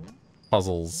of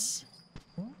puzzles.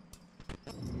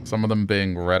 Some of them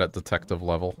being read at detective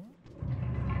level.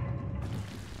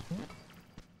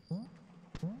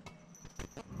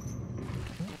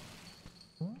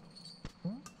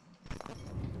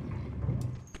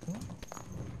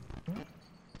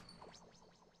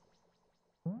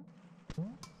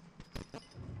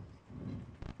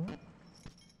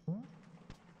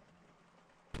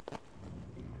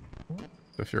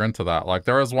 If you're into that. Like,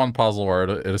 there is one puzzle where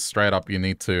it is straight up you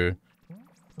need to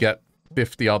get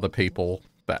 50 other people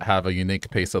that have a unique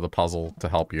piece of the puzzle to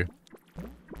help you.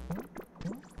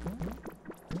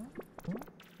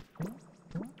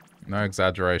 No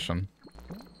exaggeration.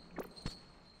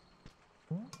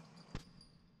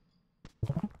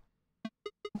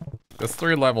 There's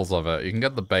 3 levels of it. You can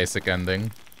get the basic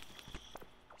ending,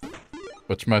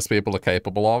 which most people are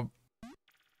capable of.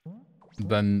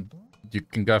 Then you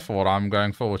can go for what I'm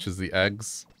going for, which is the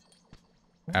eggs.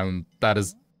 And that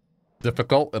is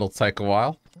difficult. It'll take a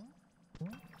while.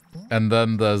 And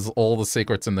then there's all the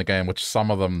secrets in the game, which some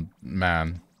of them,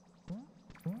 man.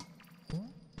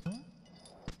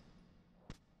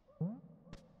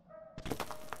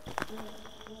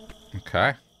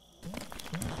 Okay.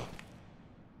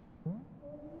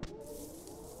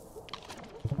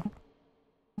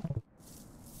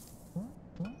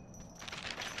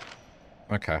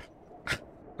 Okay.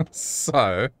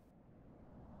 So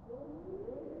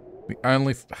the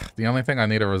only thing I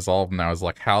need to resolve now is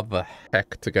like how the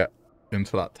heck to get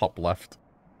into that top left.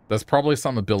 There's probably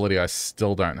some ability I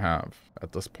still don't have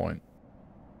at this point.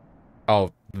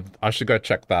 Oh, I should go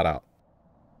check that out.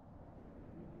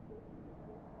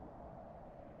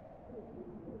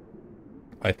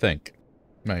 I think.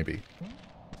 Maybe.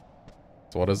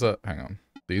 So what is it? Hang on.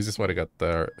 The easiest way to get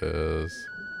there is...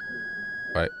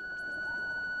 Wait.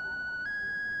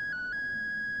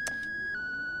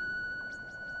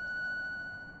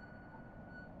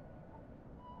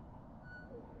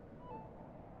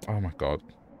 Oh my god.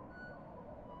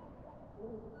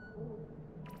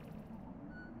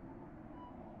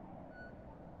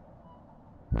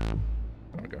 There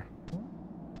we go.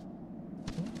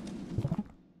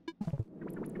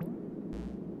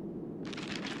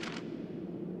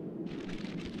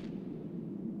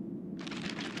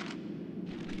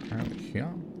 Apparently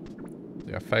here?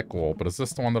 Yeah, fake wall, but is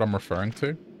this the one that I'm referring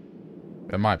to?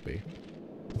 It might be.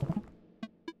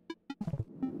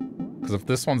 Because if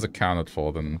this one's accounted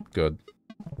for, then good.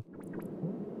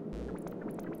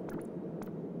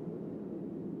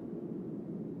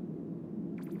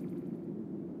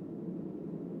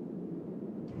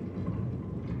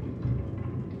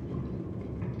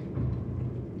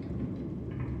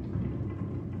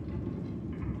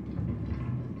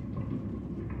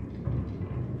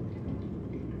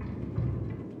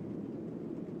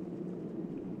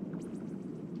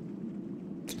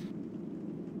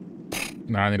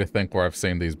 Now I need to think where I've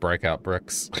seen these breakout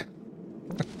bricks.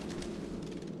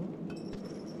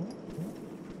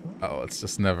 Oh, it's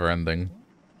just never ending.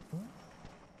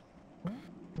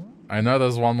 I know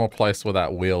there's one more place where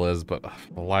that wheel is, but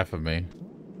for the life of me.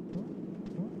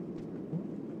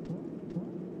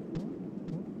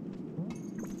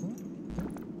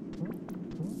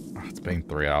 Oh, it's been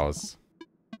 3 hours.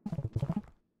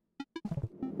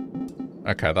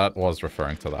 Okay, that was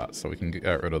referring to that, so we can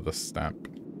get rid of this stamp.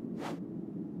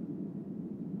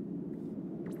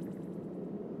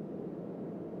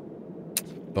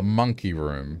 The monkey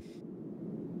room.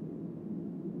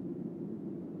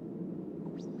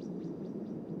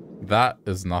 That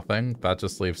is nothing. That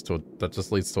just leads to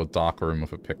a dark room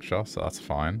with a picture, so that's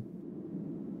fine.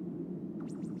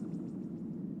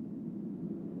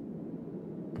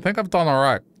 I think I've done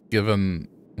alright, given...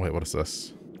 Wait, what is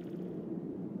this?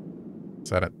 Is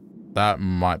that it? That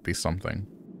might be something.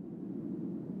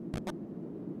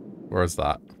 Where is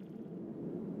that?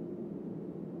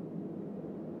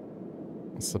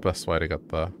 What's the best way to get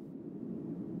there?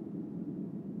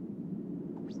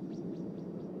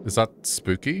 Is that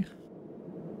spooky?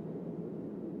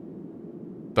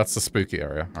 That's the spooky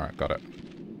area. Alright, got it.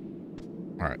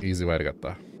 Alright, easy way to get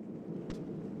there.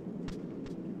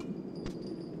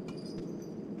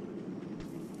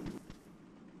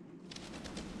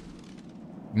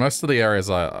 Most of the areas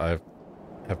I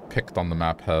have picked on the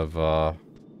map have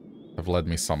led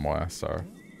me somewhere, so...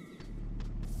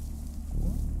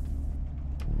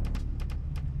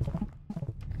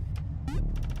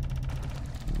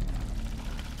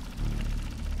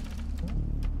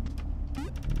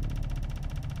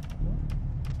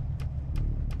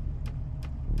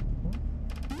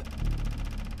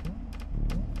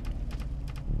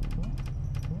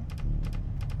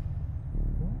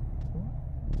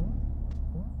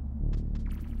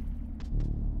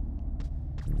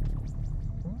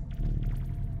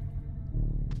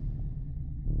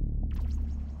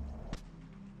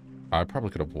 I probably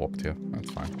could have walked here. That's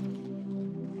fine.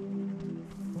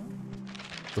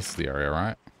 This is the area,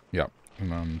 right? Yep.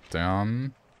 And then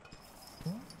down.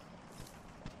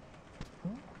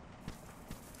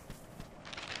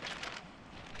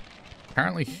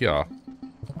 Apparently here.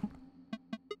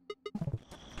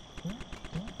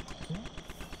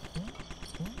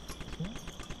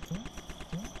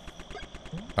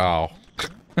 Oh.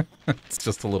 It's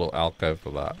just a little alcove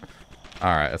for that.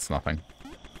 Alright, it's nothing.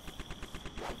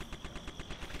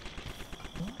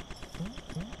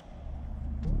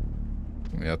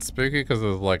 Yeah, it's spooky because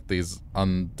there's like these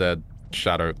undead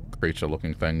shadow creature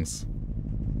looking things.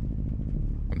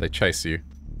 And they chase you.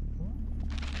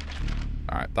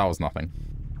 Alright, that was nothing.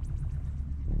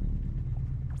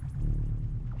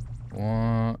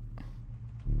 What?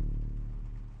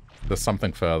 There's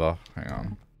something further. Hang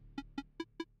on.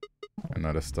 I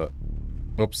noticed it.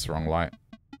 Oops, wrong light.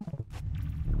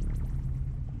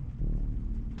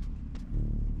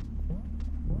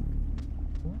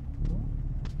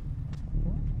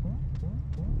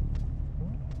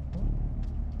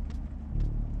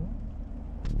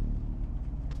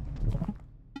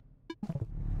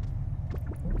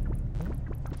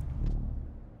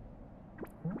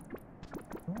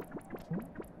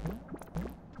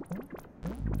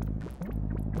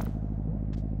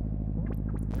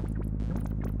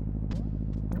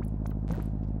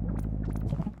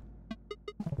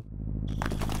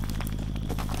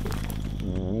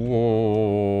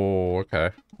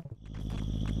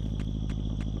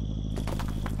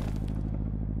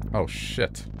 Oh,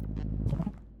 shit.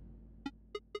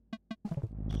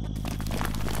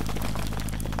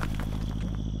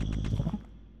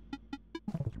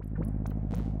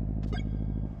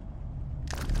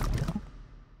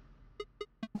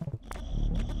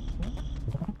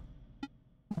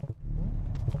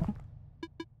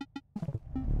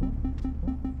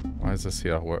 Why is this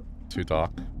here? We're too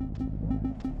dark.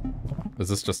 Is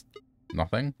this just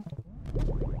nothing?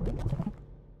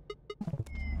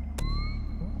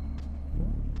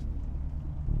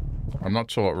 I'm not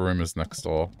sure what room is next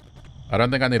door. I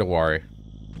don't think I need to worry.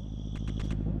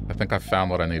 I think I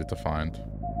found what I needed to find.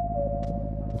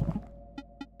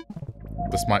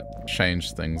 This might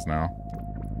change things now.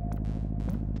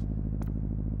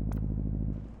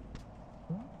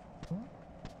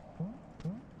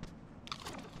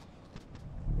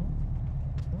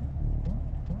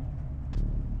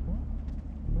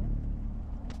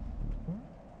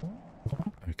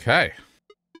 Okay.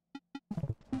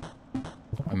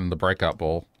 And then the breakout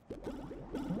ball.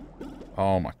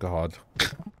 Oh my god.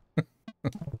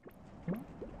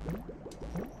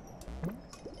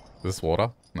 Is this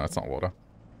water? No, it's not water.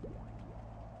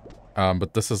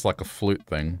 But this is like a flute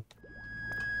thing.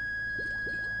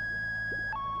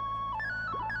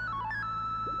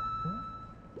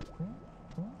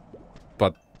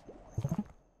 But...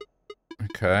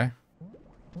 okay.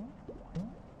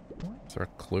 Is there a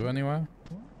clue anywhere?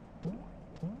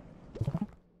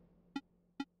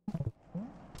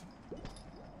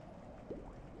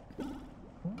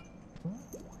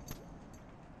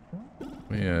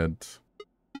 Weird.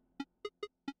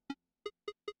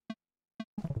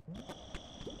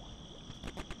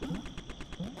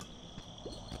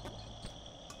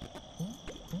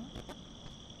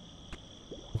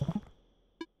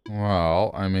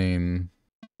 Well, I mean,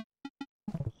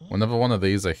 whenever one of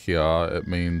these are here, it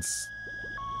means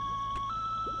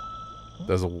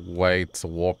there's a way to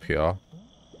warp here.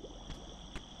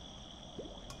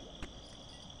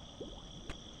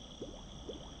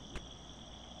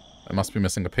 I must be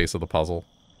missing a piece of the puzzle.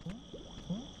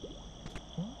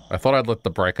 I thought I'd let the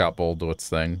breakout ball do its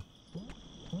thing.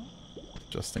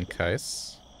 Just in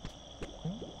case.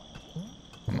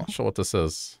 I'm not sure what this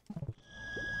is.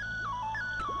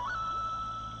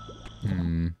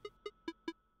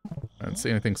 I don't see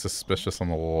anything suspicious on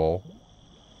the wall.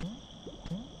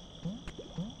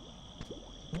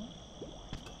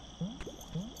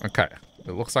 Okay.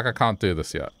 It looks like I can't do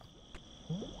this yet.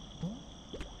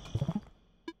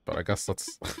 But I guess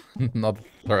that's another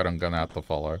thread I'm gonna have to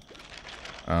follow.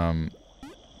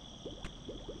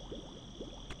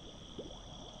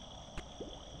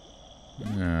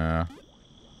 Yeah.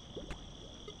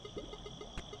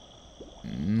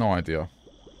 No idea.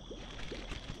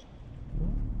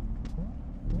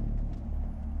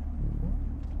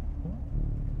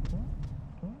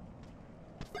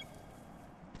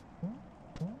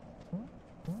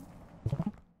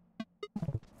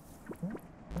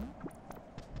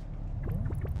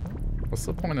 What's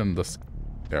the point in this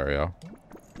area?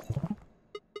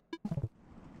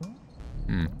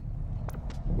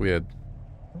 Weird.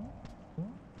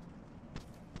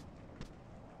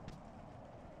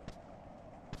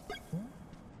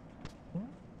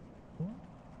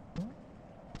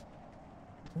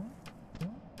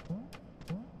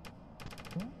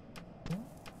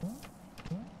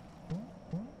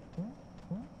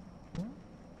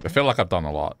 I feel like I've done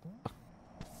a lot.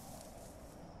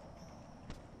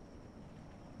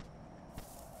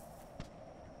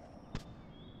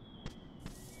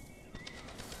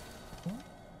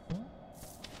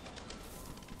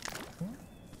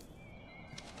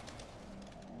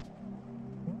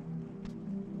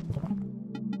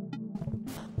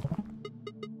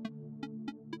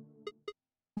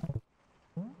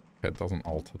 It doesn't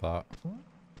alter that.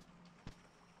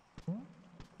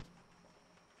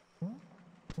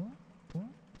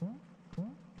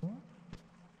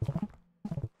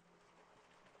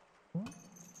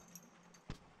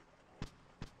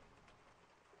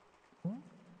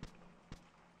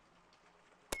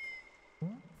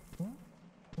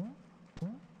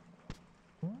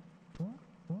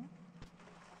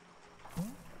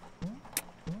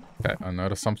 Okay, I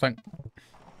noticed something.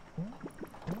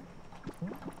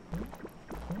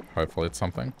 Hopefully it's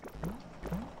something.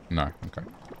 No, okay.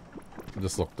 It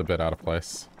just looked a bit out of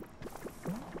place.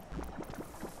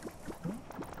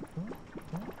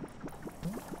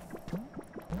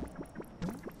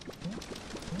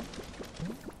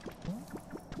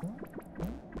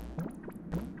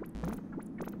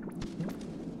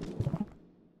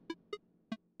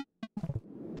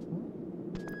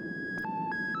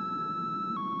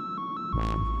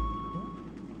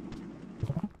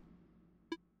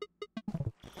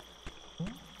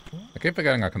 I keep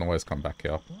forgetting I can always come back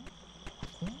here.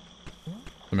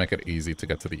 To make it easy to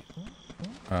get to the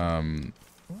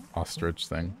ostrich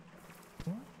thing.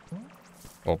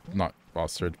 Well, not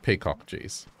ostrich, peacock,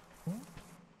 jeez.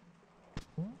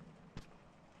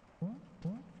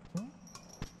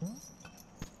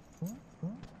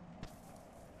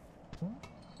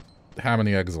 How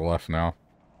many eggs are left now?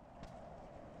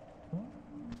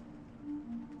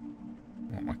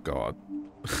 Oh my god.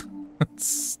 It's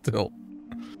still...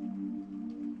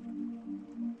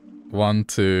 1,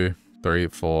 2, 3,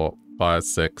 4, 5,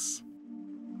 6.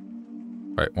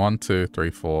 Wait, 1, 2, 3,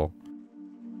 4.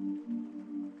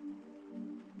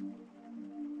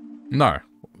 No.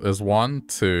 There's 1,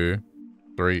 2,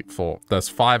 3, 4. There's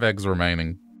 5 eggs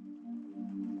remaining.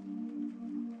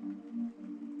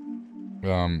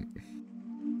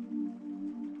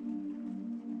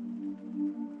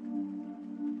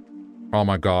 Oh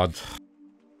my god.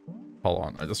 Hold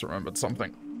on, I just remembered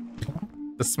something.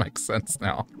 This makes sense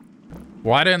now.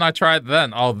 Why didn't I try it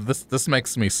then? Oh, this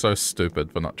makes me so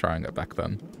stupid for not trying it back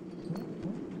then.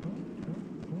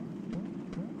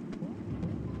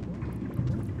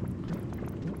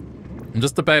 I'm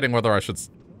just debating whether I should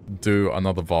do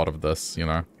another VOD of this, you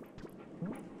know?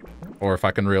 Or if I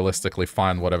can realistically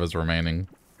find whatever's remaining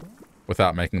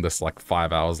without making this like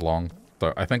 5 hours long.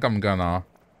 So I think I'm gonna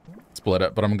split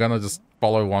it, but I'm gonna just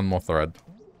follow one more thread.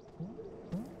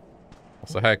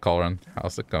 So, hey, Colin,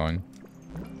 how's it going?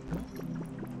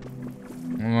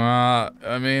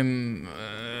 I mean,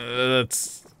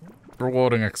 it's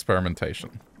rewarding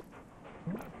experimentation.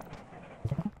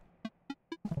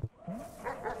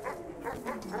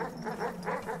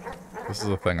 This is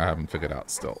a thing I haven't figured out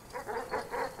still.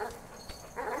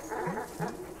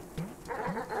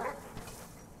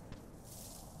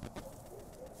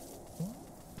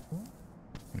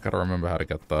 I gotta remember how to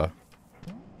get the...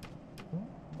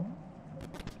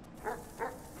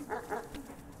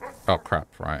 Oh, crap,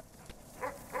 right.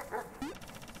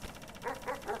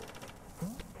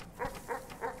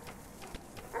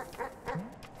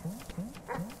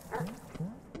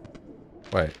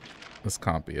 Wait, this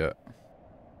can't be it.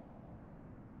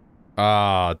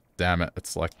 Ah, damn it.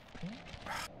 It's like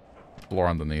floor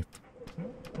underneath.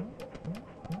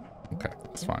 Okay,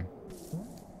 it's fine.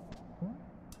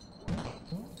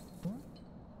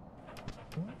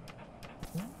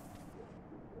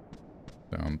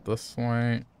 Down this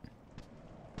way.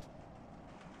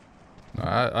 No,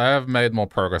 I have made more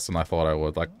progress than I thought I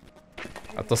would. Like,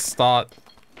 at the start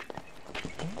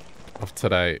of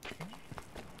today,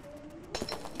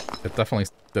 it definitely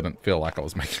didn't feel like I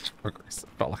was making progress. It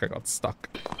felt like I got stuck.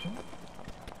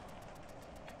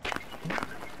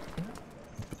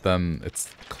 But then it's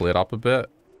cleared up a bit.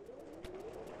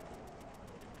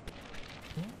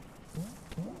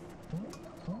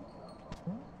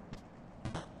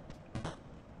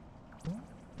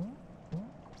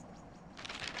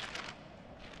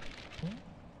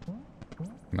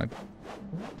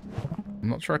 I'm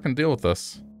not sure I can deal with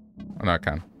this. Oh, no, I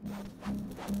can.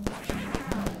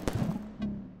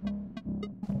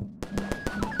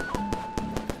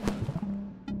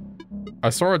 I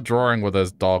saw a drawing where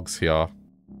there's dogs here.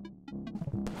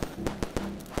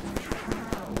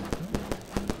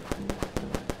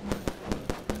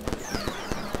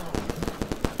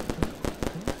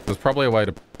 There's probably a way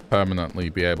to permanently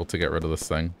be able to get rid of this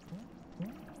thing.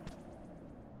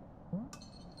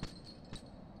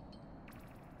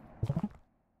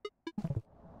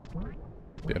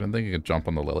 Yeah, I don't think you could jump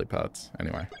on the lily pads.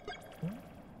 Anyway.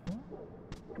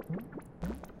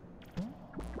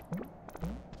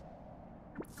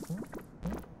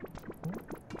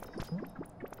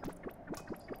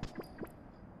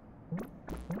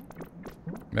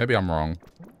 Maybe I'm wrong.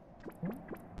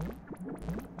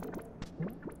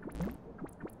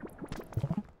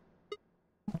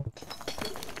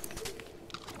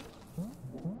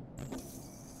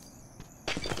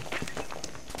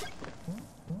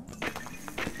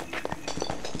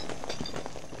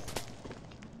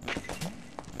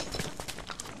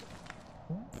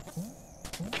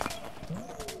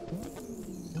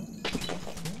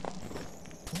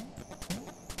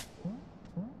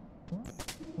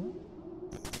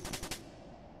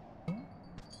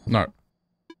 No.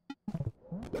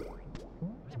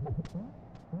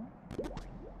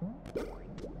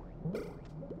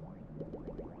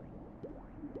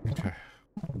 Okay.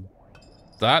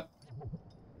 That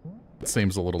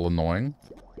seems a little annoying.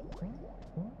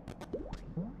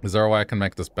 Is there a way I can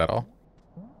make this better?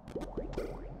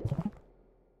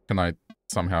 Can I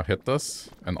somehow hit this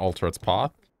and alter its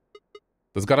path?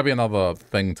 There's got to be another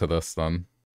thing to this then.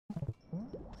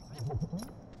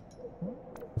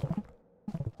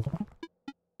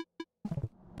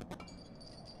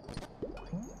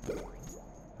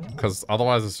 Because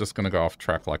otherwise it's just going to go off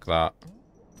track like that.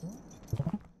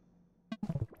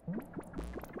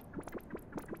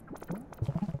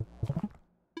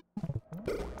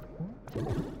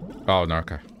 Oh, no,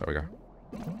 okay. There we go.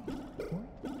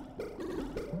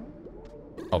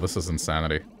 Oh, this is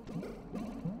insanity.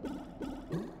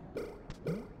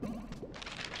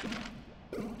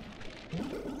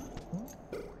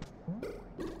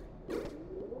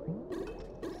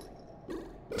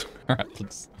 Alright,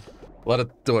 let's let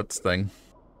it do its thing.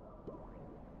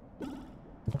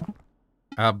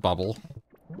 Bubble.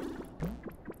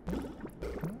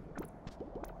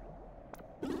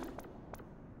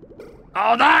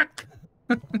 Oh, no!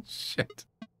 Shit.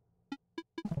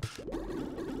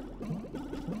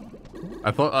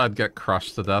 I thought I'd get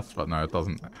crushed to death, but no, it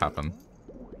doesn't happen.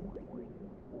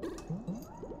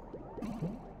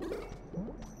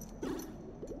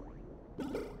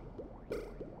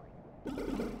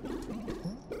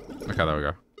 Okay, there we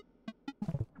go.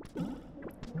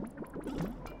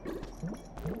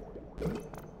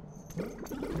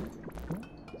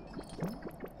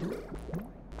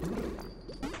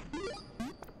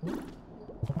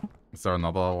 Is there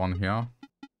another one here?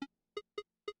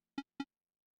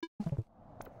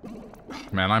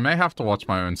 Man, I may have to watch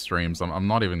my own streams. I'm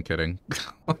not even kidding.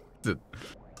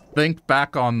 think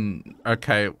back on,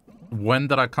 okay, when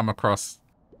did I come across...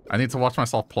 I need to watch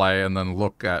myself play and then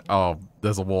look at, oh,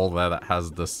 there's a wall there that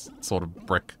has this sort of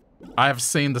brick. I have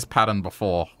seen this pattern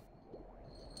before.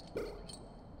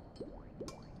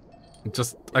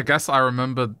 Just, I guess I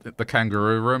remember the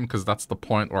kangaroo room because that's the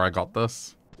point where I got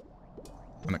this.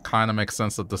 And it kind of makes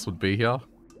sense that this would be here.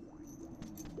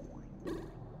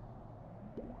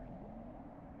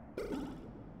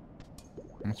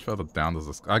 How much further down does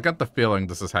this... I get the feeling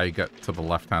this is how you get to the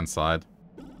left-hand side.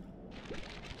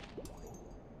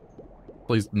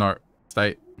 Please, no.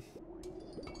 Stay.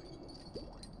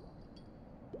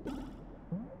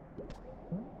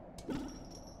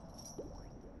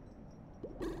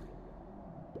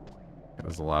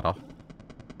 There's a ladder.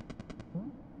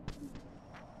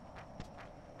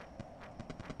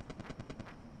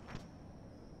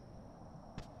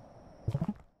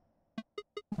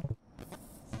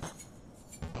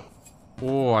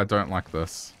 Oh, I don't like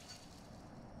this.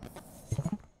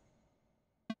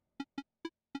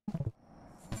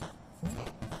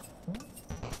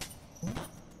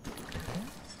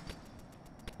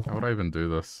 How would I even do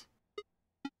this?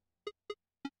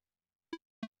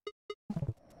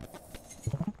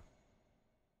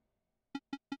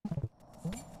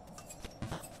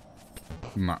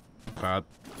 Not bad.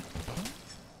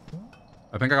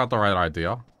 I think I got the right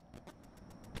idea.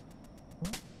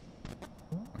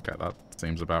 Okay, that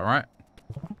seems about right.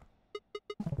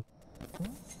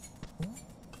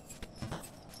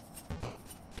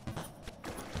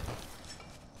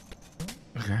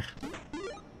 Okay.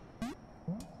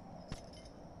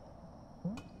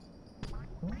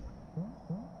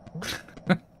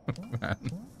 Man.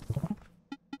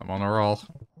 I'm on a roll.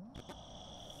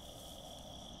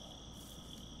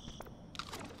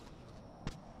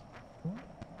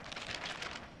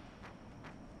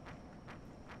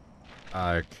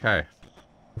 Okay.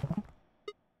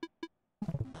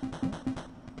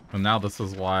 And now this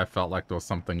is why I felt like there was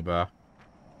something there.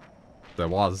 There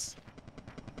was.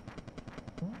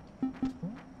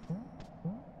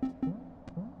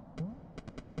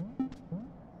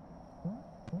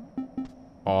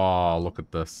 Oh, look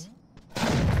at this.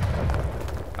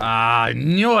 Ah, I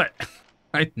knew it!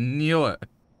 I knew it!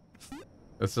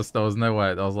 It's just, there was no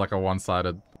way. That was like a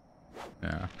one-sided...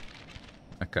 Yeah.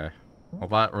 Okay. Well,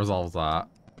 that resolves that.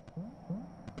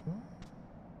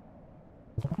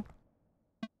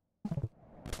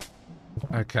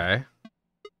 Okay.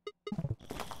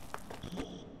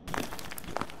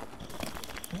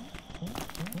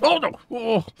 Oh, no!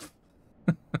 Oh!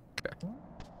 Okay.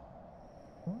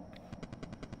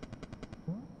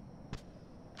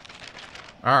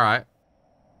 Alright.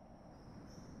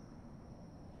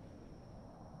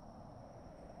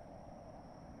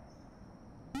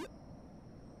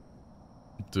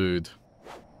 Dude.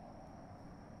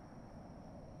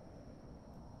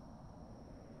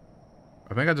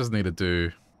 I think I just need to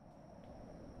do...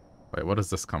 Wait, where does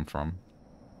this come from?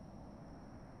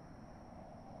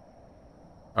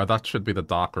 Oh, that should be the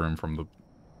dark room from the...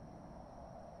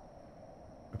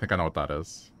 I think I know what that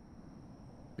is.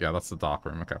 Yeah, that's the dark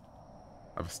room. Okay.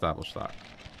 I've established that.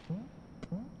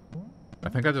 I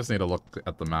think I just need to look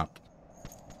at the map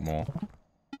more.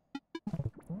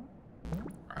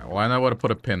 Alright, well, I know where to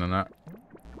put a pin in it.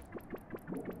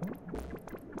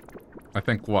 I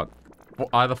think, what?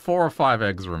 Either 4 or 5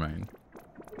 eggs remain.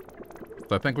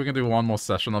 So I think we can do one more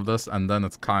session of this, and then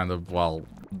it's kind of, well...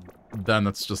 Then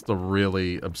it's just a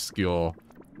really obscure...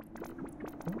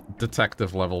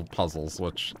 detective level puzzles,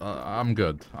 which I'm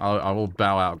good. I will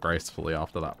bow out gracefully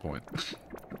after that point.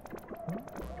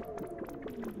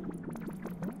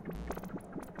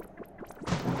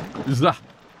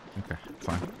 Okay,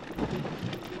 fine.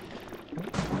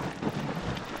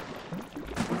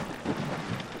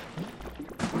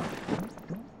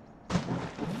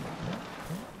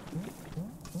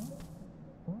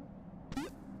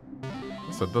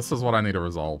 So this is what I need to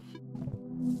resolve.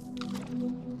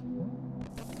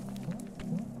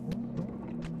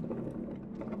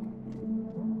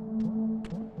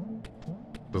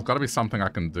 There's got to be something I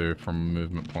can do from a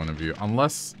movement point of view.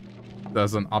 Unless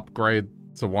there's an upgrade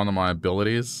to one of my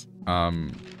abilities. I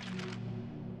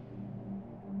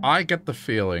get the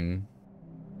feeling...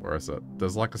 Where is it?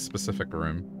 There's like a specific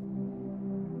room.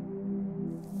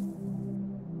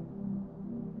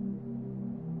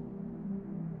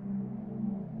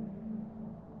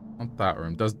 Not that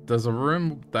room. There's a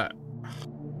room that...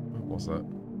 What was it?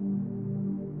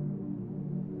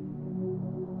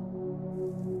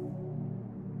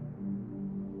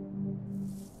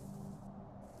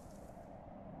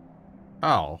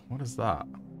 Oh, what is that?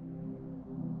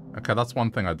 Okay, that's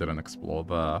one thing I didn't explore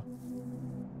there.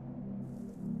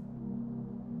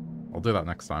 I'll do that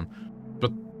next time.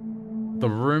 But the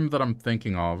room that I'm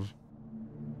thinking of...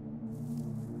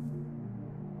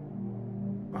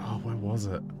 Oh, where was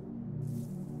it?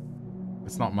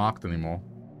 It's not marked anymore.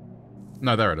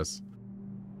 No, there it is.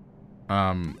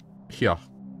 Here.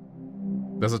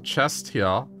 There's a chest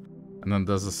here, and then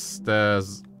there's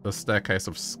a staircase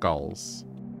of skulls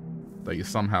that you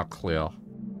somehow clear.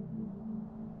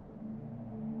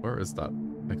 Where is that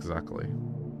exactly?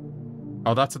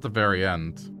 Oh, that's at the very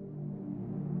end.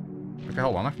 Okay,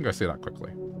 hold on, I can go see that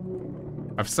quickly.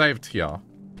 I've saved here.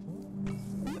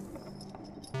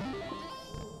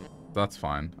 That's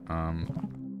fine.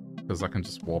 Because I can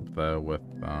just warp there with,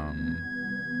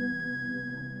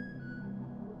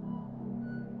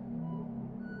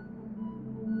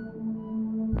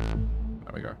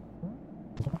 There we go.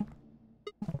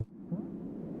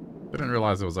 Didn't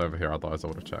realize it was over here, otherwise I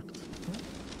would have checked.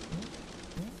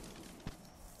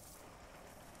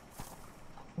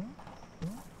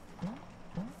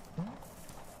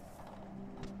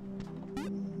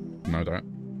 No, don't.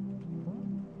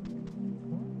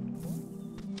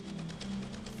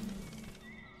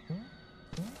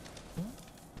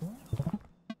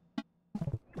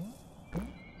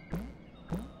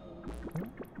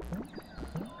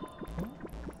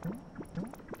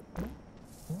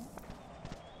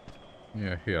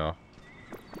 Yeah, here.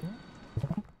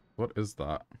 What is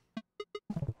that?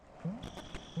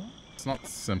 It's not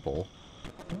simple.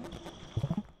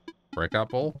 Breakout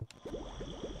ball?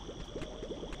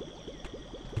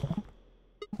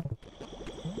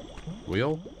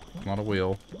 Wheel? Not a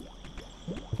wheel.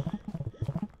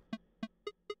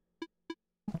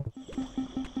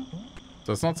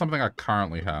 So it's not something I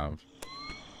currently have.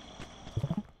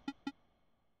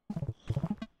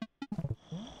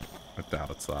 I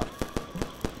doubt it's that.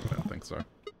 I don't think so.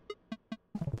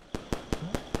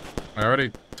 I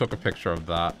already took a picture of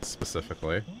that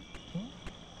specifically.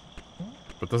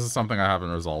 But this is something I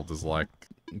haven't resolved, is like,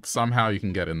 somehow you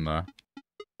can get in there.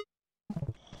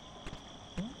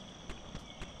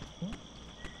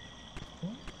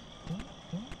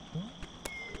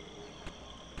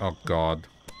 Oh god.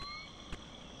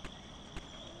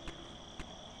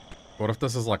 What if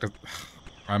this is like a...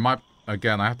 I might...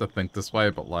 Again, I have to think this way,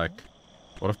 but like...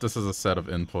 What if this is a set of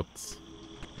inputs?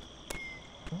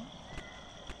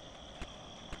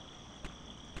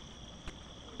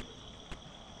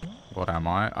 What am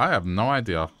I? I have no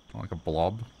idea. Like a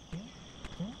blob.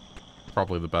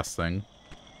 Probably the best thing.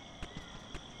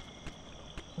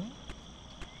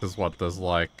 Is what there's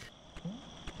like...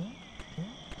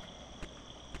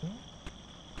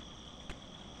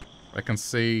 I can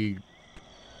see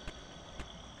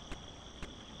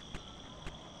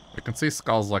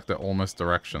skulls like they're almost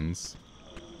directions.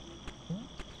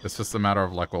 It's just a matter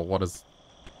of like, well, what is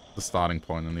the starting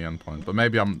point and the end point? But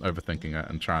maybe I'm overthinking it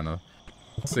and trying to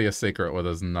see a secret where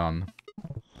there's none.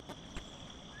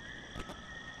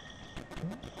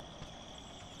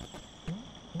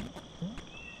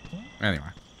 Anyway.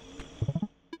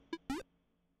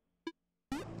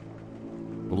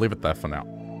 We'll leave it there for now.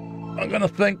 I'm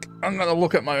gonna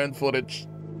look at my own footage.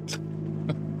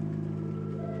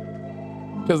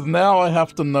 Because now I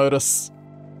have to notice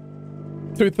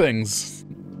two things.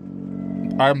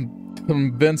 I'm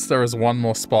convinced there is one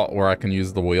more spot where I can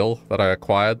use the wheel that I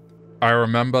acquired. I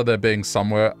remember there being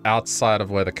somewhere outside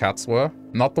of where the cats were.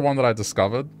 Not the one that I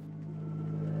discovered.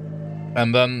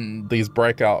 And then these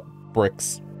breakout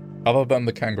bricks. Other than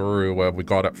the kangaroo where we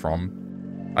got it from.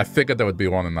 I figured there would be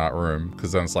one in that room.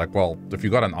 Because then it's like, well, if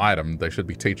you got an item, they should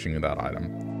be teaching you that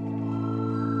item.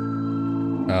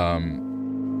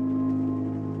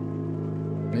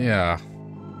 Yeah.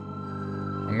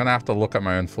 I'm gonna have to look at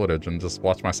my own footage and just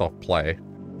watch myself play.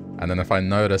 And then if I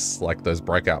notice, like, those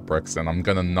breakout bricks, then I'm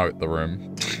gonna note the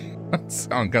room. That's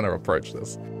how I'm gonna approach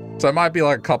this. So it might be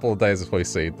like a couple of days before we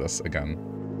see this again.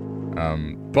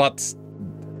 But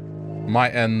my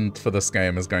end for this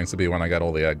game is going to be when I get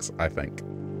all the eggs, I think.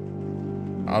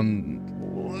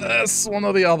 Unless one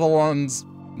of the other ones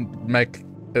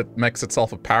makes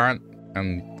itself apparent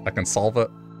and I can solve it.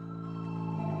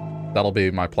 That'll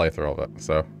be my playthrough of it,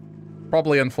 so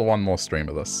probably in for one more stream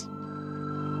of this.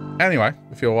 Anyway,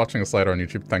 if you're watching this later on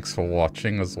YouTube, thanks for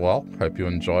watching as well. Hope you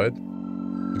enjoyed.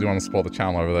 If you do want to support the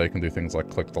channel over there, you can do things like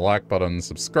click the like button,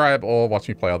 subscribe, or watch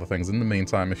me play other things in the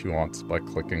meantime if you want by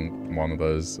clicking one of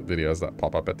those videos that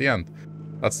pop up at the end.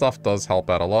 That stuff does help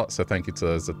out a lot, so thank you to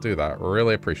those that do that.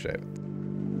 Really appreciate it.